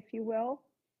wicket, if you will.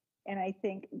 And I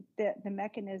think that the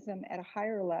mechanism at a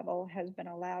higher level has been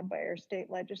allowed by our state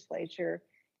legislature.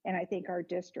 And I think our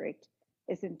district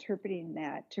is interpreting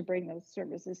that to bring those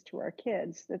services to our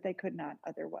kids that they could not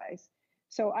otherwise.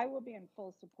 So I will be in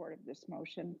full support of this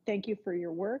motion. Thank you for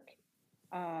your work.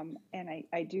 And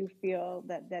I do feel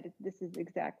that this is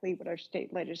exactly what our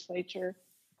state legislature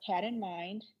had in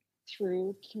mind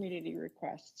through community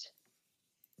requests.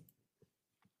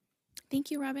 Thank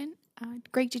you, Robin.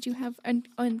 Greg, did you have, and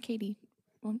Katie?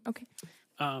 Well, okay.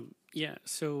 Yeah.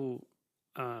 So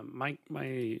my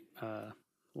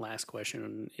last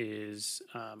question is,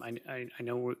 I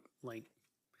know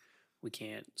we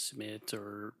can't submit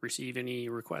or receive any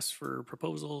requests for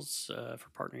proposals for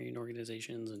partnering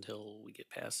organizations until we get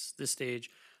past this stage.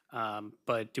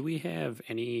 But do we have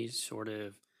any sort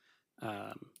of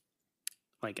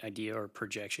idea or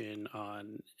projection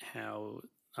on how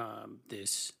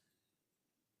this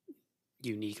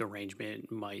unique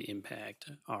arrangement might impact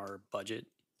our budget,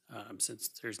 since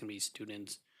there's going to be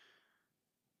students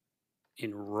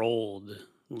enrolled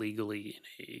legally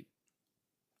in a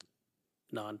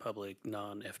non-public,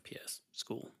 non-FPS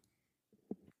school?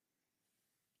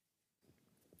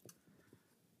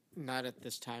 Not at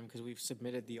this time, because we've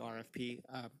submitted the RFP.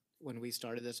 When we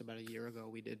started this about a year ago,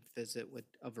 we did visit with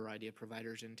a variety of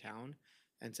providers in town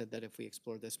and said that if we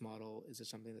explore this model, is it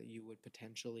something that you would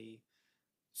potentially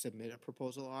submit a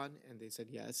proposal on? And they said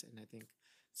yes. And I think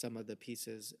some of the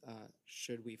pieces,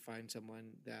 should we find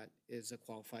someone that is a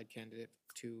qualified candidate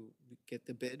to get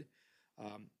the bid,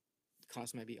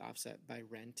 cost might be offset by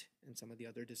rent and some of the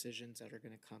other decisions that are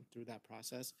going to come through that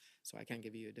process. So I can't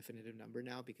give you a definitive number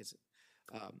now, because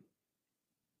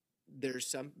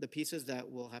there's the pieces that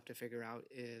we'll have to figure out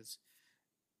is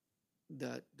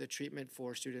the treatment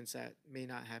for students that may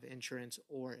not have insurance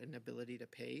or an ability to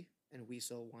pay, and we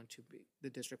still want to be, the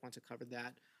district wants to cover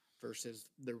that, versus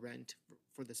the rent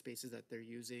for the spaces that they're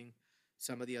using.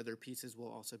 Some of the other pieces will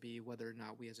also be whether or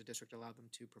not we as a district allow them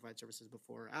to provide services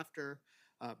before or after,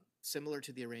 similar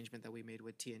to the arrangement that we made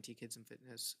with TNT Kids and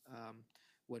Fitness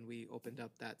when we opened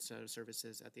up that set of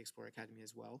services at the Explorer Academy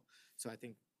as well. So I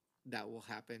think that will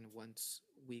happen once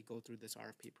we go through this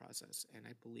RFP process. And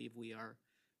I believe we are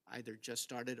either just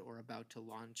started or about to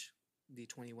launch the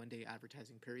 21-day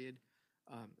advertising period.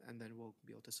 And then we'll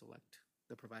be able to select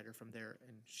the provider from there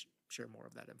and share more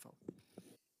of that info.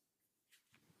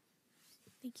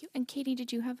 Thank you. And Katie,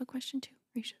 did you have a question too?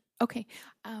 Okay.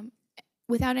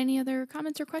 Without any other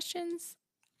comments or questions,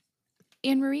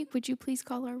 Anne Marie, would you please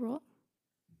call our roll?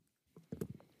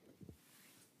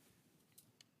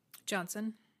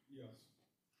 Johnson, Yes.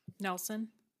 Nelson,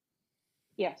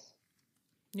 Yes.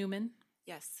 Newman,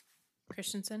 Yes.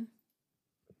 Christensen,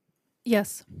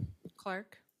 Yes.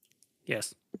 Clark,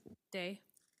 Yes. Day,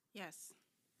 Yes.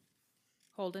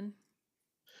 Holden,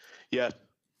 Yes.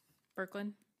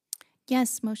 Berkland.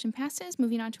 Yes, motion passes.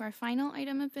 Moving on to our final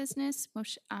item of business,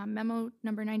 memo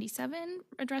number 97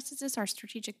 addresses this, our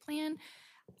strategic plan.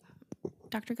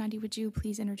 Dr. Gandhi, would you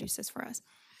please introduce this for us?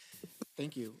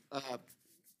 Thank you.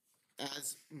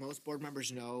 As most board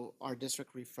members know, our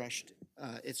district refreshed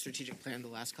its strategic plan the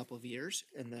last couple of years.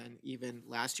 And then even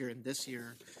last year and this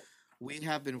year, we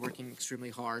have been working extremely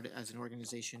hard as an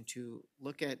organization to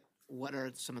look at what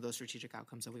are some of those strategic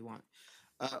outcomes that we want.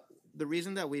 The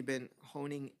reason that we've been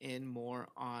honing in more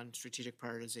on strategic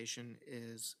prioritization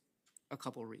is a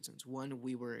couple of reasons. One,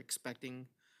 we were expecting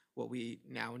what we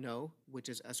now know, which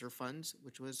is ESSER funds,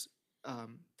 which was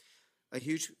a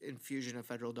huge infusion of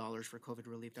federal dollars for COVID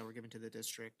relief that were given to the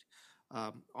district.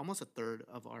 Almost a third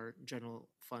of our general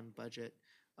fund budget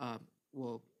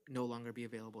will no longer be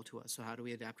available to us. So how do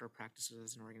we adapt our practices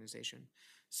as an organization?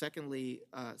 Secondly,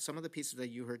 some of the pieces that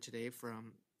you heard today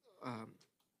from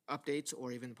updates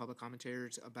or even the public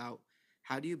commentators about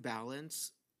how do you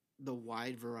balance the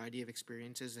wide variety of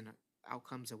experiences and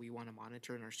outcomes that we want to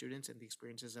monitor in our students and the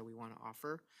experiences that we want to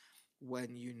offer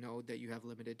when you know that you have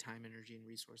limited time, energy, and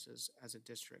resources as a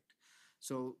district.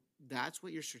 So that's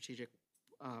what your strategic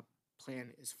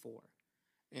plan is for.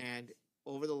 And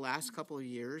over the last couple of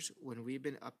years, when we've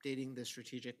been updating the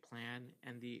strategic plan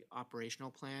and the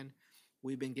operational plan,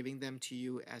 we've been giving them to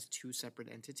you as two separate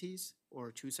entities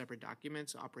or two separate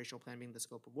documents, operational plan being the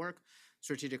scope of work,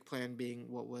 strategic plan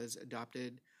being what was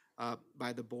adopted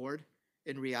by the board.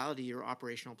 In reality, your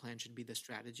operational plan should be the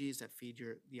strategies that feed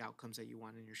the outcomes that you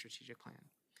want in your strategic plan.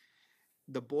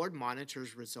 The board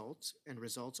monitors results, and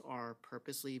results are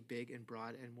purposely big and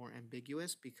broad and more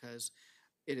ambiguous because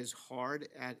it is hard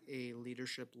at a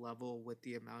leadership level with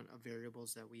the amount of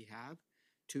variables that we have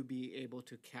to be able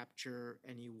to capture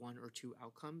any one or two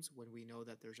outcomes when we know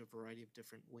that there's a variety of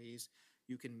different ways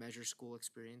you can measure school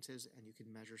experiences and you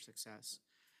can measure success.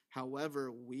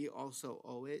 However, we also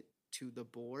owe it to the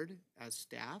board as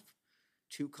staff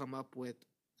to come up with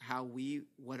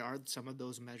what are some of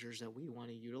those measures that we want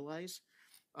to utilize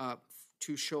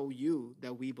to show you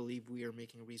that we believe we are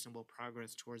making reasonable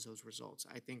progress towards those results.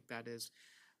 I think that is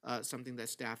something that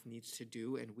staff needs to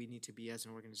do, and we need to be, as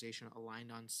an organization,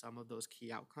 aligned on some of those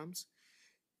key outcomes.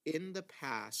 In the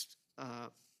past,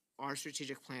 our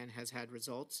strategic plan has had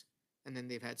results, and then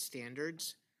they've had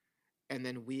standards, and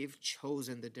then we've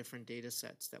chosen the different data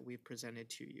sets that we've presented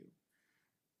to you.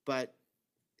 But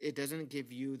it doesn't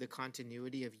give you the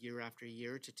continuity of year after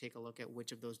year to take a look at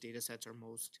which of those data sets are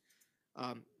most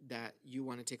that you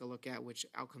want to take a look at, which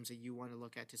outcomes that you want to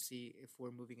look at to see if we're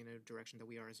moving in a direction that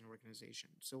we are as an organization.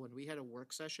 So when we had a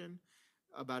work session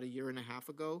about a year and a half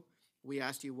ago, we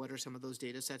asked you what are some of those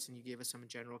data sets, and you gave us some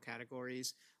general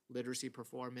categories: literacy,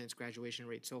 performance, graduation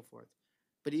rate, so forth.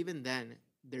 But even then,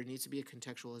 there needs to be a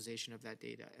contextualization of that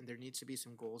data, and there needs to be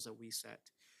some goals that we set.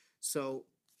 So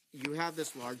you have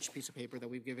this large piece of paper that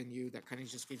we've given you that kind of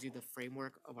just gives you the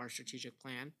framework of our strategic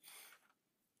plan.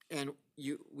 And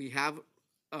we have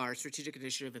our strategic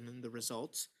initiative and then the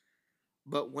results.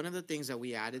 But one of the things that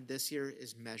we added this year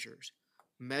is measures.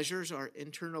 Measures are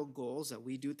internal goals that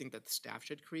we do think that the staff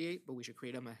should create, but we should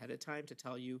create them ahead of time to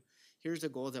tell you, here's the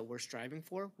goal that we're striving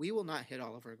for. We will not hit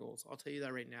all of our goals. I'll tell you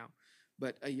that right now.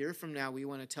 But a year from now, we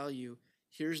want to tell you,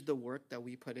 here's the work that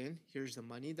we put in, here's the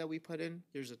money that we put in,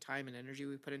 here's the time and energy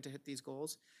we put in to hit these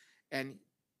goals, and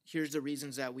here's the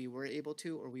reasons that we were able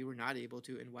to or we were not able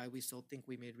to, and why we still think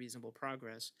we made reasonable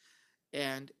progress.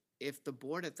 And if the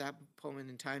board at that moment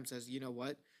in time says, you know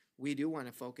what, we do want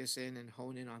to focus in and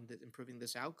hone in on improving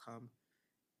this outcome,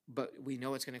 but we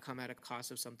know it's going to come at a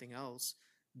cost of something else,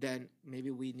 then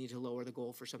maybe we need to lower the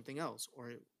goal for something else,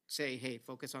 or say, hey,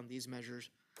 focus on these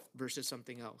measures versus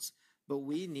something else. But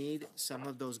we need some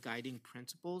of those guiding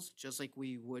principles, just like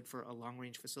we would for a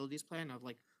long-range facilities plan, of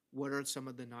like, what are some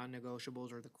of the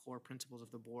non-negotiables or the core principles of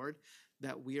the board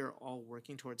that we are all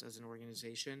working towards as an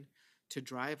organization to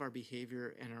drive our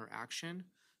behavior and our action,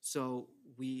 so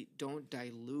we don't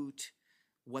dilute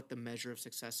what the measure of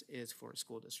success is for a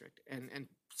school district. And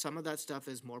some of that stuff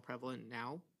is more prevalent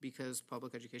now because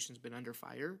public education has been under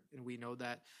fire, and we know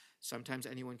that sometimes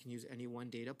anyone can use any one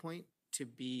data point to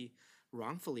be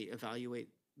wrongfully evaluate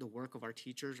the work of our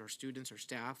teachers, our students, our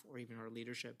staff, or even our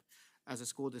leadership as a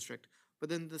school district. But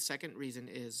then the second reason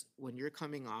is when you're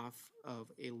coming off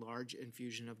of a large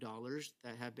infusion of dollars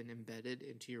that have been embedded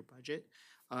into your budget,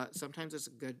 sometimes it's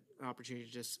a good opportunity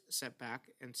to just step back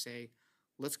and say,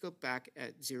 let's go back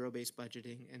at zero-based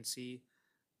budgeting and see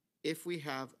if we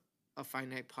have a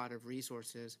finite pot of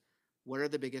resources, what are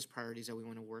the biggest priorities that we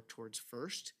want to work towards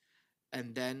first?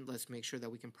 And then let's make sure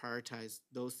that we can prioritize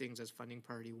those things as funding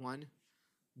priority one.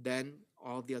 Then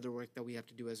all of the other work that we have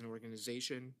to do as an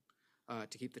organization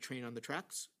to keep the train on the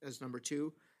tracks as number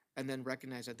two, and then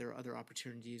recognize that there are other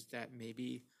opportunities that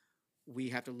maybe we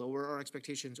have to lower our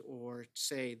expectations or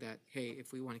say that, hey,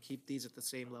 if we want to keep these at the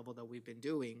same level that we've been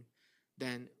doing,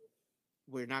 then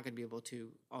we're not going to be able to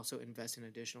also invest in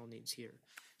additional needs here.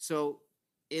 So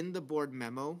in the board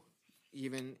memo,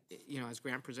 even as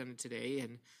Grant presented today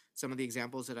and some of the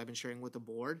examples that I've been sharing with the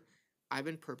board, I've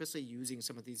been purposely using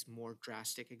some of these more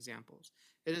drastic examples.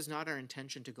 It is not our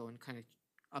intention to go and kind of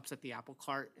upset the apple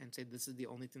cart and say this is the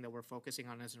only thing that we're focusing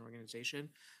on as an organization,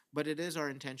 but it is our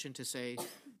intention to say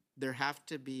there have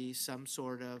to be some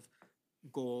sort of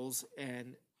goals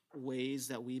and ways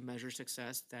that we measure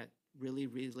success that really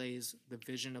relays the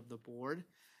vision of the board,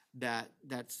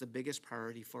 that's the biggest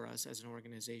priority for us as an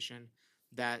organization,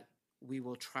 that we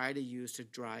will try to use to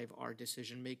drive our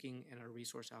decision making and our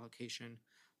resource allocation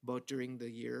both during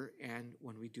the year and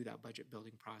when we do that budget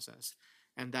building process.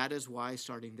 And that is why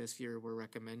starting this year, we're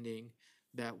recommending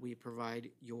that we provide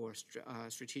your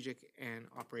strategic and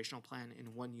operational plan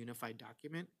in one unified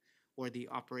document, where the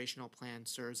operational plan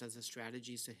serves as the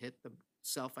strategies to hit the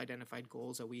self-identified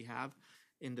goals that we have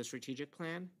in the strategic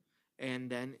plan, and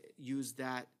then use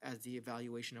that as the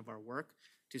evaluation of our work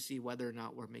to see whether or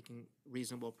not we're making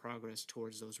reasonable progress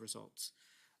towards those results.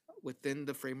 Within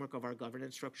the framework of our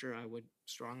governance structure, I would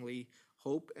strongly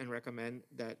hope and recommend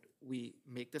that we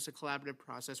make this a collaborative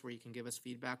process where you can give us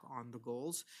feedback on the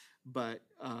goals, but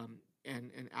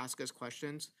and ask us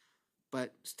questions,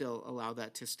 but still allow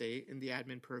that to stay in the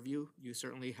admin purview. You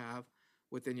certainly have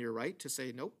within your right to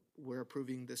say, nope, we're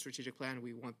approving the strategic plan.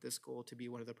 We want this goal to be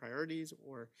one of the priorities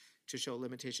or to show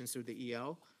limitations through the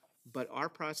EL. But our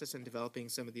process in developing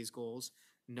some of these goals,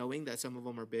 knowing that some of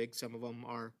them are big, some of them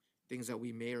are things that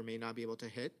we may or may not be able to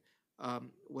hit,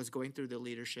 was going through the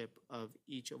leadership of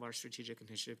each of our strategic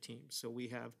initiative teams. So we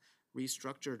have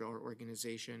restructured our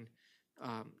organization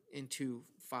into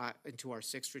our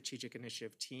 6 strategic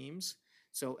initiative teams.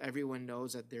 So everyone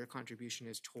knows that their contribution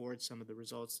is towards some of the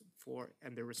results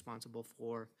and they're responsible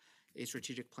for a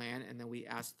strategic plan. And then we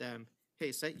ask them,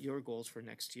 hey, set your goals for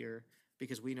next year,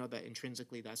 because we know that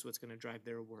intrinsically that's what's going to drive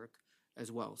their work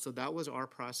as well. So that was our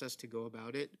process to go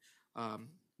about it.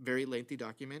 Very lengthy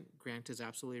document. Grant is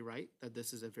absolutely right that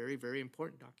this is a very, very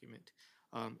important document.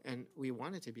 And we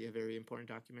want it to be a very important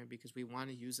document because we want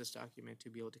to use this document to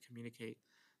be able to communicate,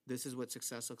 this is what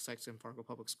success looks like in Fargo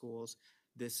Public Schools.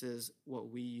 This is what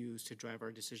we use to drive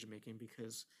our decision making,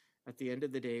 because at the end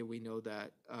of the day, we know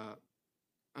that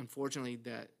unfortunately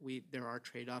that there are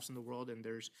trade-offs in the world, and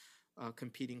there's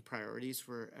competing priorities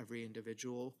for every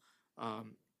individual.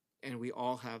 And we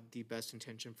all have the best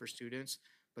intention for students,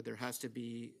 but there has to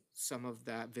be some of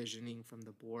that visioning from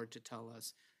the board to tell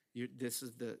us, this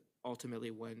is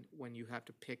ultimately when you have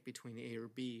to pick between A or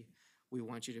B, we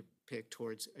want you to pick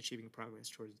towards achieving progress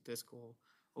towards this goal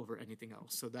over anything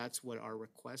else. So that's what our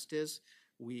request is.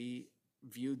 We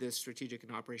view this strategic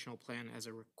and operational plan as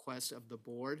a request of the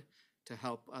board to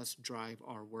help us drive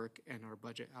our work and our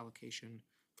budget allocation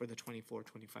for the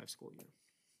 24-25 school year.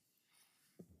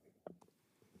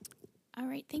 All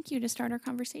right, thank you. To start our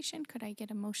conversation, could I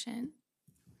get a motion?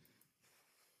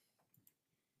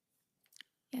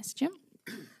 Yes, Jim?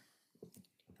 Can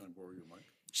I borrow your mic?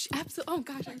 Absolutely. Oh,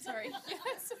 gosh, I'm sorry.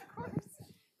 Yes, of course.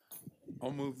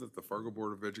 I'll move that the Fargo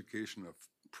Board of Education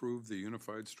approve the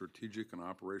Unified Strategic and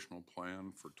Operational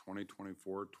Plan for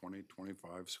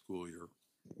 2024-2025 school year.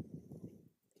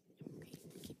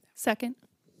 Second.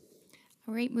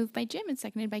 All right, moved by Jim and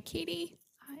seconded by Katie.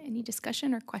 Any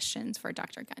discussion or questions for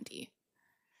Dr. Gandhi?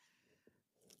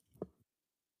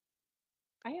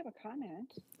 I have a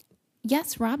comment.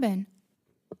 Yes, Robin.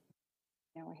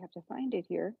 Now I have to find it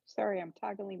here. Sorry, I'm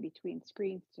toggling between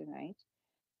screens tonight.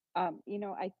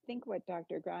 I think what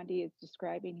Dr. Gandhi is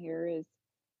describing here is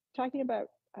talking about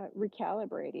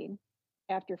recalibrating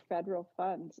after federal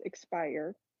funds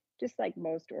expire, just like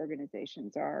most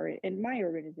organizations are. And my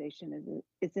organization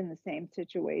is in the same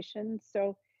situation.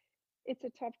 So it's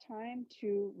a tough time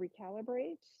to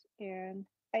recalibrate. And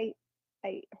I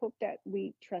hope that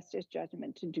we trust his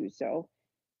judgment to do so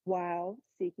while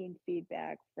seeking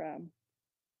feedback from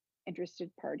interested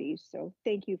parties. So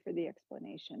thank you for the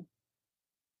explanation.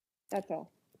 That's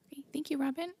all. Great. Thank you,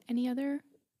 Robin. Any other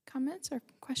comments or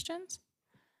questions?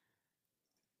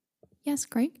 Yes,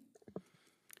 Greg?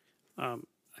 I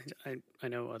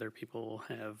know other people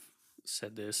have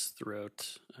said this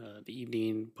throughout the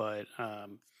evening, but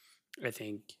I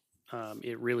think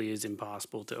it really is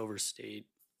impossible to overstate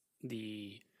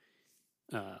the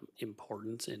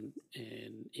importance and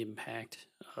impact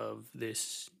of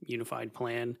this unified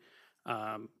plan,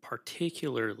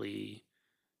 particularly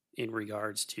in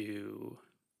regards to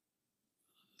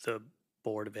the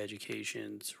Board of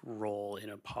Education's role in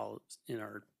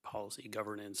our policy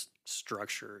governance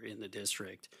structure in the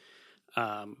district.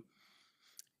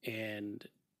 And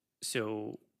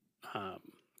so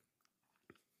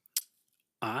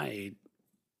I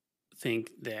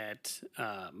think that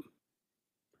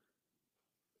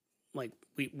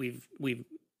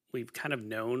we've kind of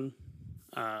known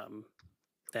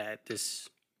that this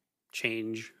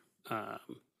change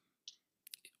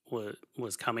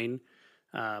was coming,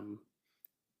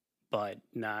 but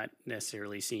not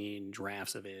necessarily seeing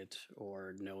drafts of it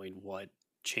or knowing what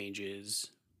changes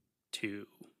to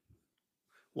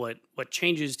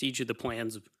each of the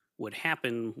plans would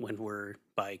happen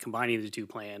by combining the two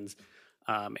plans,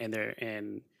 and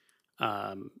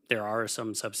there are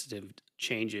some substantive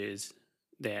changes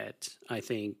that I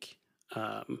think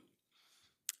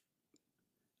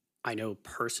I know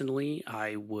personally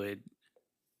I would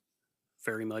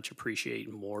very much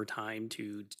appreciate more time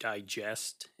to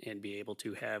digest and be able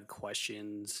to have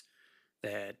questions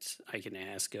that I can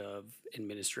ask of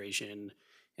administration,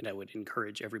 and I would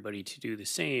encourage everybody to do the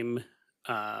same.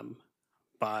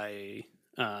 I'd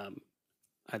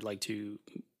like to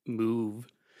move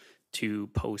to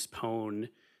postpone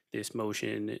this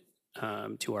motion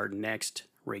to our next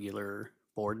regular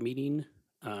board meeting,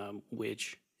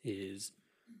 which is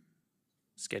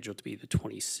scheduled to be the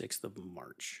 26th of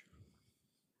March.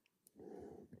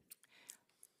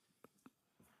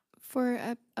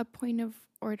 For a point of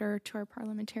order to our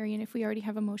parliamentarian, if we already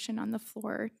have a motion on the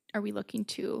floor, are we looking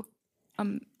to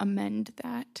amend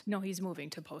that? No, he's moving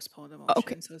to postpone the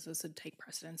Okay. motion, so this would take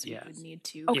precedence. Yeah. You would need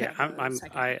to. Okay. Yeah, have a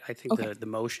second. I think Okay. the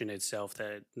motion itself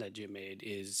that Jim made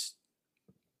is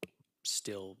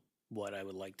still what I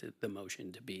would like the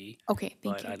motion to be. Okay, thank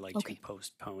But you. I'd like Okay. to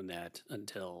postpone that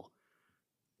until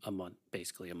a month,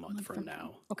 basically a month from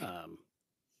now. Okay.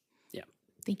 Yeah.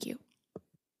 Thank you.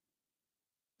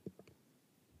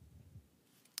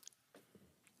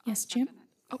 Yes, Jim?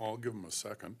 I'll give him a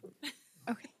second.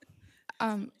 Okay.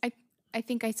 I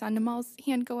think I saw Nimal's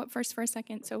hand go up first for a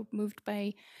second, so moved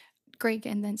by Greg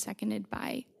and then seconded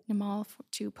by Nimal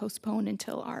to postpone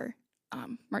until our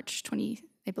March 20,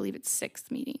 I believe it's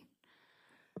 6th meeting.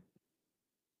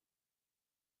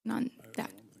 On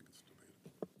that.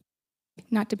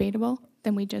 Not debatable?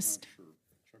 Then we just. Sure.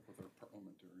 Check with our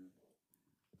parliamentarian.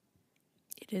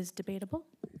 It is debatable.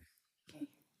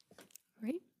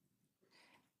 Right.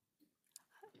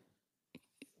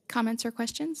 Comments or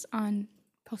questions on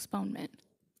postponement?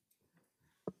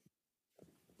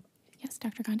 Yes,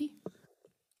 Dr. Gandhi?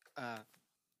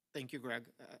 Thank you, Greg.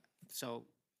 So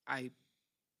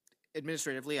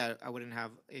administratively, I wouldn't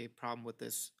have a problem with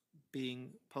this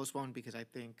being postponed because I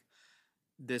think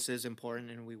this is important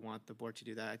and we want the board to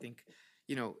do that. I think,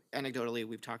 anecdotally,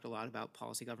 we've talked a lot about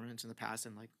policy governance in the past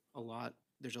and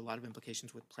there's a lot of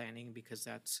implications with planning because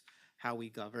that's how we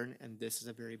govern, and this is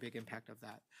a very big impact of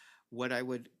that. What I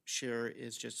would share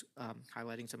is just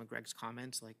highlighting some of Greg's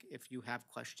comments. Like, if you have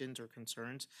questions or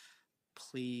concerns,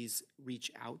 please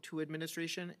reach out to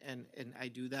administration, and I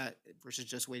do that versus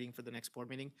just waiting for the next board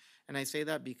meeting. And I say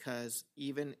that because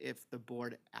even if the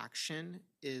board action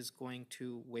is going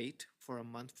to wait for a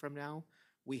month from now,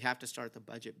 we have to start the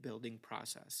budget building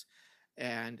process.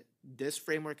 And this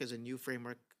framework is a new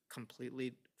framework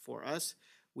completely for us.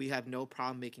 We have no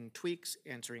problem making tweaks,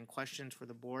 answering questions for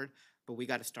the board, but we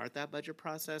got to start that budget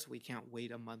process. We can't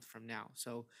wait a month from now.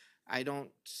 So I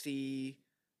don't see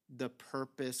the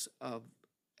purpose of,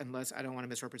 unless I don't want to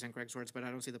misrepresent Greg's words, but I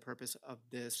don't see the purpose of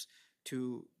this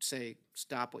to say,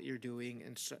 stop what you're doing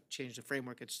and change the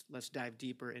framework. It's let's dive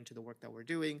deeper into the work that we're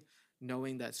doing,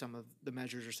 knowing that some of the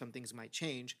measures or some things might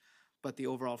change, but the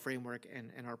overall framework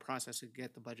and our process to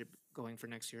get the budget going for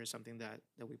next year is something that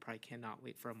we probably cannot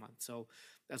wait for a month. So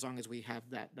as long as we have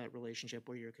that relationship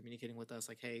where you're communicating with us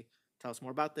like, hey, tell us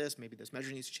more about this, maybe this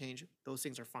measure needs to change, those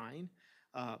things are fine.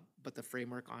 But the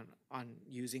framework on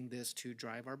using this to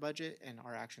drive our budget and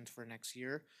our actions for next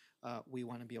year, we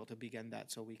want to be able to begin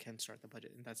that so we can start the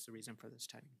budget, and that's the reason for this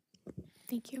timing.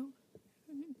 Thank you.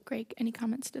 Greg, any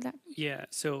comments to that? Yeah,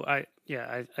 so I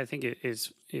think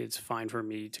it's fine for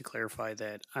me to clarify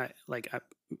that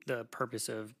the purpose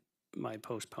of my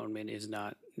postponement is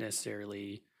not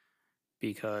necessarily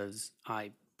because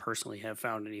I personally have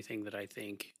found anything that I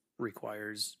think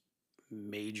requires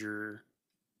major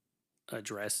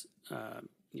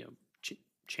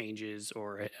changes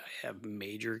or I have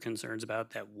major concerns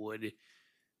about that would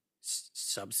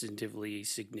substantively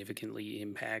significantly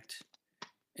impact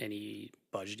any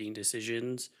budgeting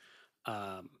decisions.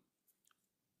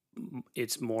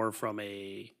 It's more from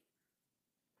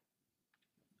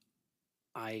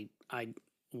I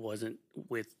wasn't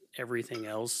with everything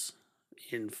else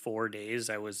in 4 days.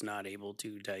 I was not able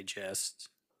to digest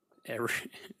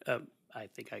I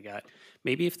think I got,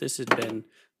 maybe if this had been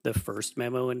the first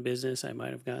memo in business, I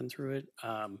might have gotten through it.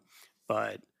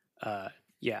 But I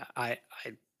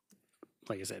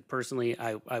like I said, personally,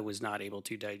 I was not able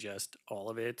to digest all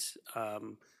of it.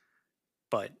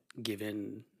 But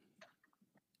given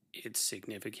its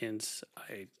significance,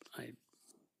 I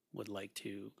would like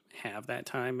to have that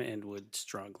time and would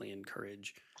strongly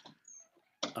encourage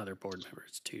other board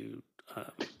members to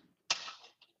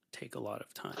take a lot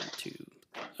of time to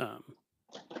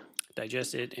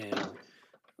digest it and,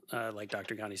 like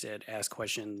Dr. Gandhi said, ask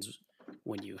questions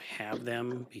when you have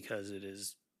them because it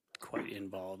is quite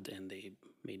involved and they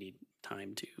may need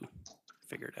time to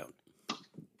figure it out.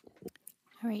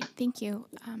 All right, thank you.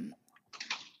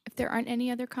 If there aren't any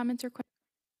other comments or questions.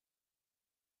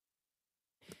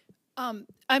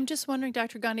 I'm just wondering,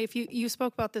 Dr. Gandhi, if you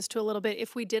spoke about this too a little bit,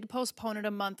 if we did postpone it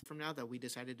a month. From now that we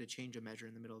decided to change a measure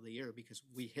in the middle of the year because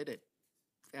we hit it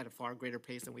at a far greater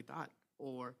pace than we thought,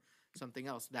 or something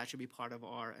else, that should be part of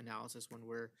our analysis when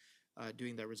we're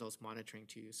doing the results monitoring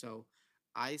to you. So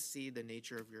I see the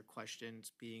nature of your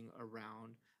questions being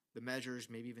around the measures,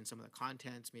 maybe even some of the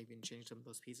contents, maybe even change some of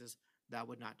those pieces, that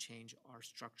would not change our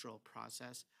structural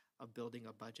process of building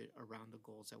a budget around the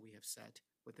goals that we have set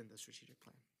within the strategic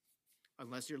plan.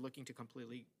 Unless you're looking to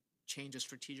completely change a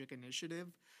strategic initiative,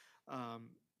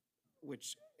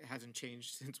 which hasn't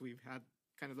changed since we've had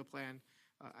kind of the plan,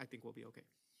 I think we'll be okay.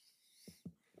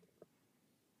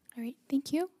 All right,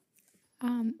 thank you.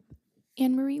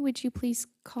 Anne Marie, would you please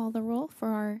call the roll for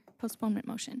our postponement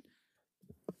motion?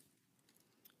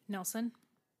 Nelson,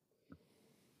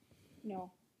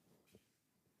 No.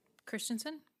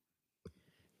 Christensen,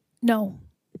 No.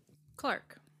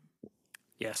 Clark,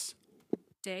 Yes.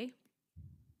 Day,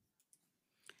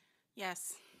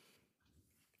 Yes.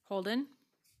 Holden,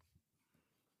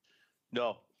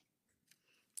 No.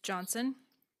 Johnson,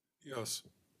 Yes.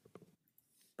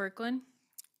 Berkland,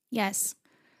 Yes.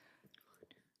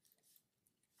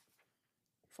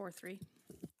 4-3.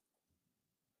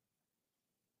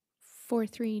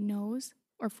 4-3 noes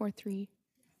or 4-3?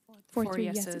 4-3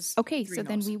 yeses. yeses, Okay, 3 so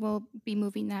then noes. we will be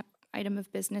moving that item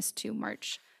of business to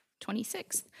March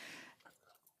 26th.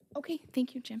 Okay,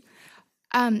 thank you, Jim.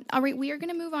 All right, we are going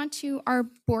to move on to our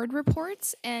board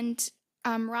reports. And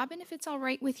Robin, if it's all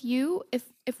right with you,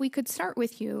 if we could start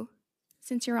with you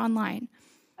since you're online.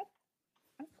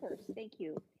 Of course, thank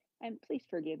you. And please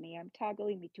forgive me, I'm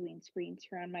toggling between screens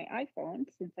here on my iPhone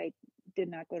since I did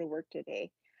not go to work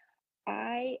today.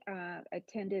 I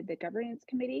attended the governance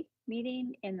committee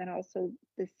meeting and then also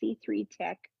the C3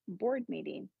 Tech board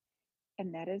meeting.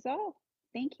 And that is all.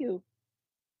 Thank you.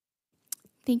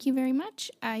 Thank you very much.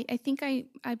 I think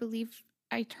I believe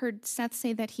I heard Seth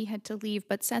say that he had to leave,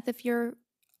 but Seth, if you're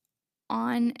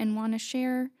on and want to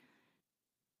share.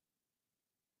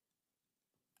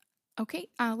 Okay,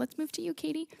 let's move to you,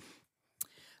 Katie.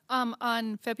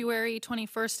 On February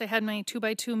 21st, I had my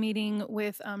 2x2 meeting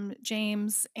with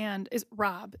James and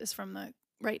Rob is from the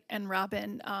right and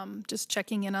Robin, just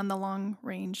checking in on the long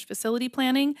range facility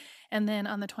planning. And then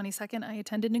on the 22nd, I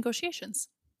attended negotiations.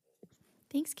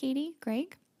 Thanks, Katie.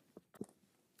 Greg?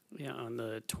 Yeah, on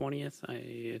the 20th,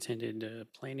 I attended a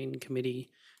planning committee,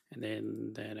 and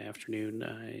then that afternoon,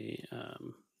 I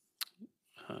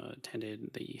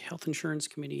attended the health insurance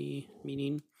committee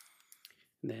meeting.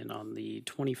 And then on the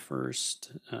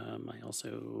 21st, I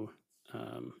also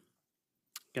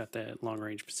got that long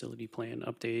range facility plan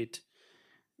update.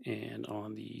 And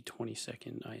on the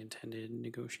 22nd, I attended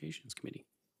negotiations committee.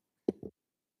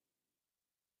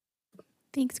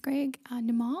 Thanks, Greg.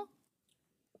 Namal?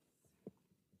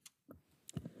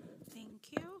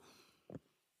 Thank you.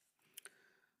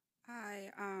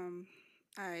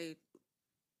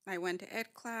 I went to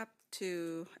Ed Clap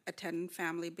to attend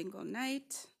family bingo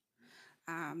night.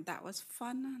 That was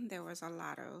fun. There was a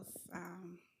lot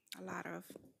of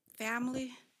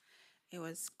family. It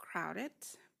was crowded,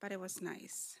 but it was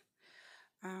nice.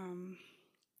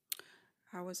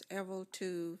 I was able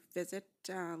to visit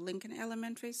Lincoln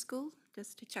Elementary School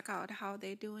just to check out how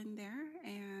they're doing there,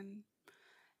 and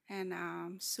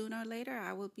sooner or later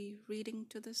I will be reading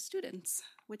to the students,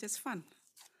 which is fun.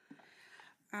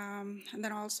 And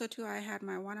then also too, I had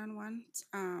my one-on-ones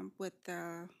with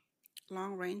the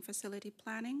long-range facility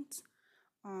planning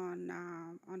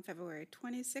on February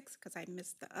 26th because I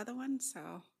missed the other one,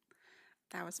 so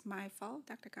that was my fault,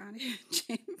 Dr. Gandhi and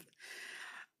Jim.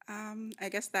 I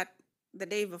guess that the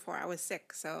day before I was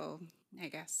sick, so I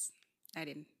guess I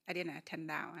didn't attend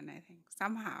that one. I think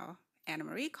somehow Anna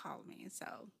Marie called me,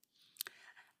 so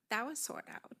that was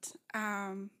sorted out.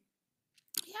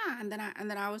 Yeah, and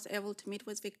then I was able to meet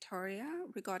with Victoria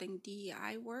regarding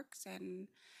DEI works, and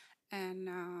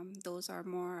those are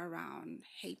more around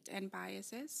hate and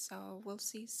biases. So we'll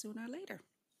see sooner or later.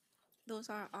 Those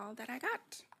are all that I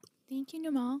got. Thank you,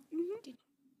 Namal. Mm-hmm.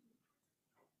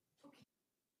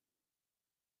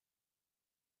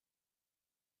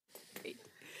 Great.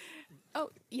 Oh,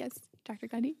 yes, Dr.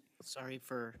 Gandhi. Sorry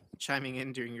for chiming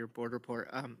in during your board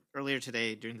report. Earlier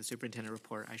today, during the superintendent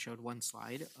report, I showed one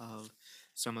slide of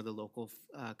some of the local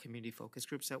community focus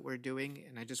groups that we're doing,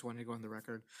 and I just wanted to go on the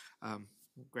record.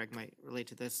 Greg might relate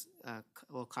to this, a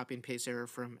little copy and paste error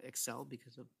from Excel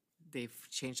because they've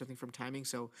changed something from timing.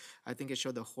 So I think it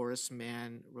showed the Horace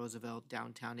Mann Roosevelt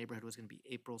downtown neighborhood was going to be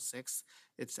April 6th.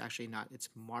 It's actually not. It's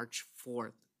March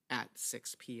 4th at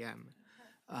 6 p.m.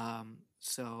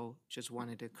 So just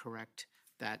wanted to correct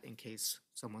that in case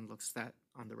someone looks that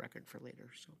on the record for later.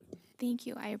 So Thank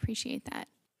you. I appreciate that.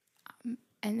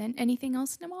 And then anything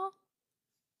else, Namal?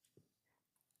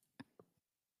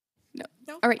 No.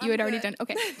 Nope, All right, you I'm had already good.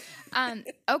 done.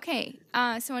 Okay.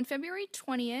 So on February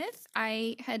 20th,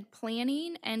 I had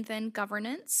planning and then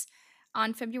governance.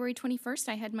 On February 21st,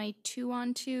 I had my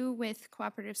 2-on-2 with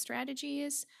cooperative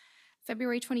strategies.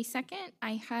 February 22nd,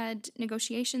 I had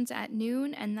negotiations at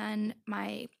noon, and then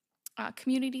my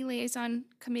community liaison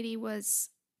committee was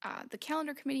the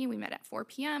calendar committee. We met at 4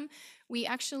 p.m. We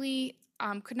actually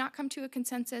could not come to a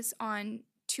consensus on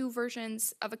 2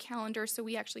 versions of a calendar, so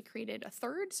we actually created a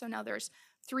third. So now there's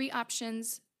 3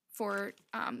 options for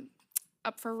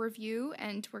up for review,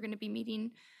 and we're going to be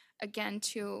meeting again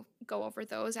to go over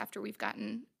those after we've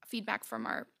gotten feedback from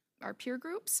our peer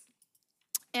groups.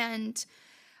 And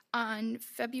on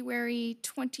February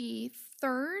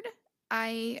 23rd,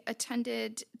 I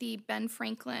attended the Ben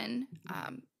Franklin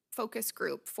focus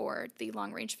group for the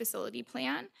long-range facility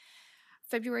plan.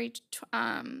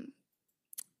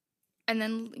 And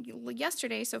then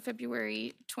yesterday, so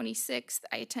February 26th,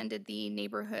 I attended the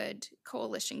neighborhood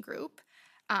coalition group.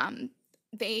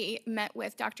 They met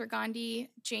with Dr. Gandhi,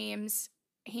 James,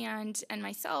 Hand, and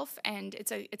myself, and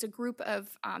it's a group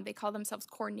of, they call themselves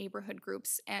core neighborhood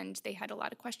groups, and they had a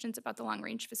lot of questions about the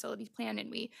long-range facilities plan, and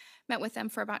we met with them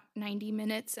for about 90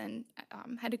 minutes and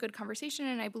had a good conversation,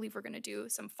 and I believe we're going to do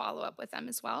some follow-up with them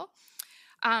as well.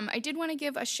 I did want to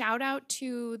give a shout out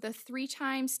to the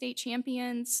 3-time state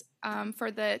champions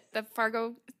for the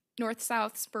Fargo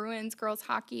North-South Bruins girls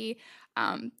hockey.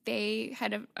 They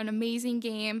had an amazing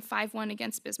game, 5-1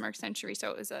 against Bismarck Century, so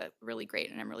it was really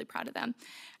great, and I'm really proud of them.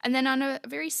 And then on a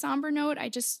very somber note, I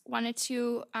just wanted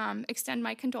to extend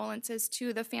my condolences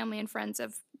to the family and friends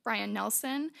of Brian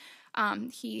Nelson.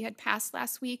 He had passed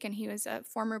last week, and he was a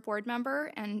former board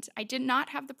member, and I did not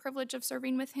have the privilege of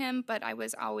serving with him, but I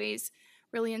was always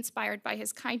really inspired by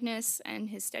his kindness and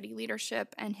his steady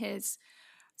leadership and his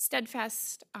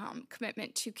steadfast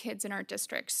commitment to kids in our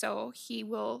district. So he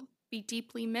will be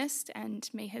deeply missed, and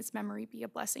may his memory be a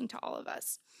blessing to all of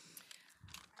us.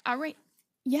 All right.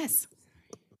 Yes.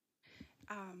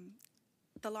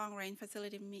 The long range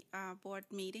facility board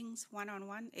meetings,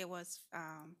 one-on-one, it was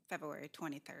February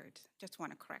 23rd. Just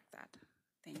want to correct that.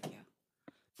 Thank you.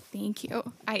 Thank you.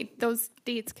 Those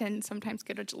dates can sometimes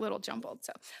get a little jumbled.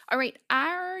 So, all right,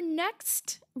 our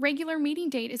next regular meeting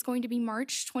date is going to be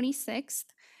March 26th.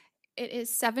 It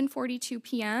is 7:42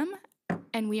 p.m.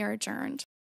 and we are adjourned.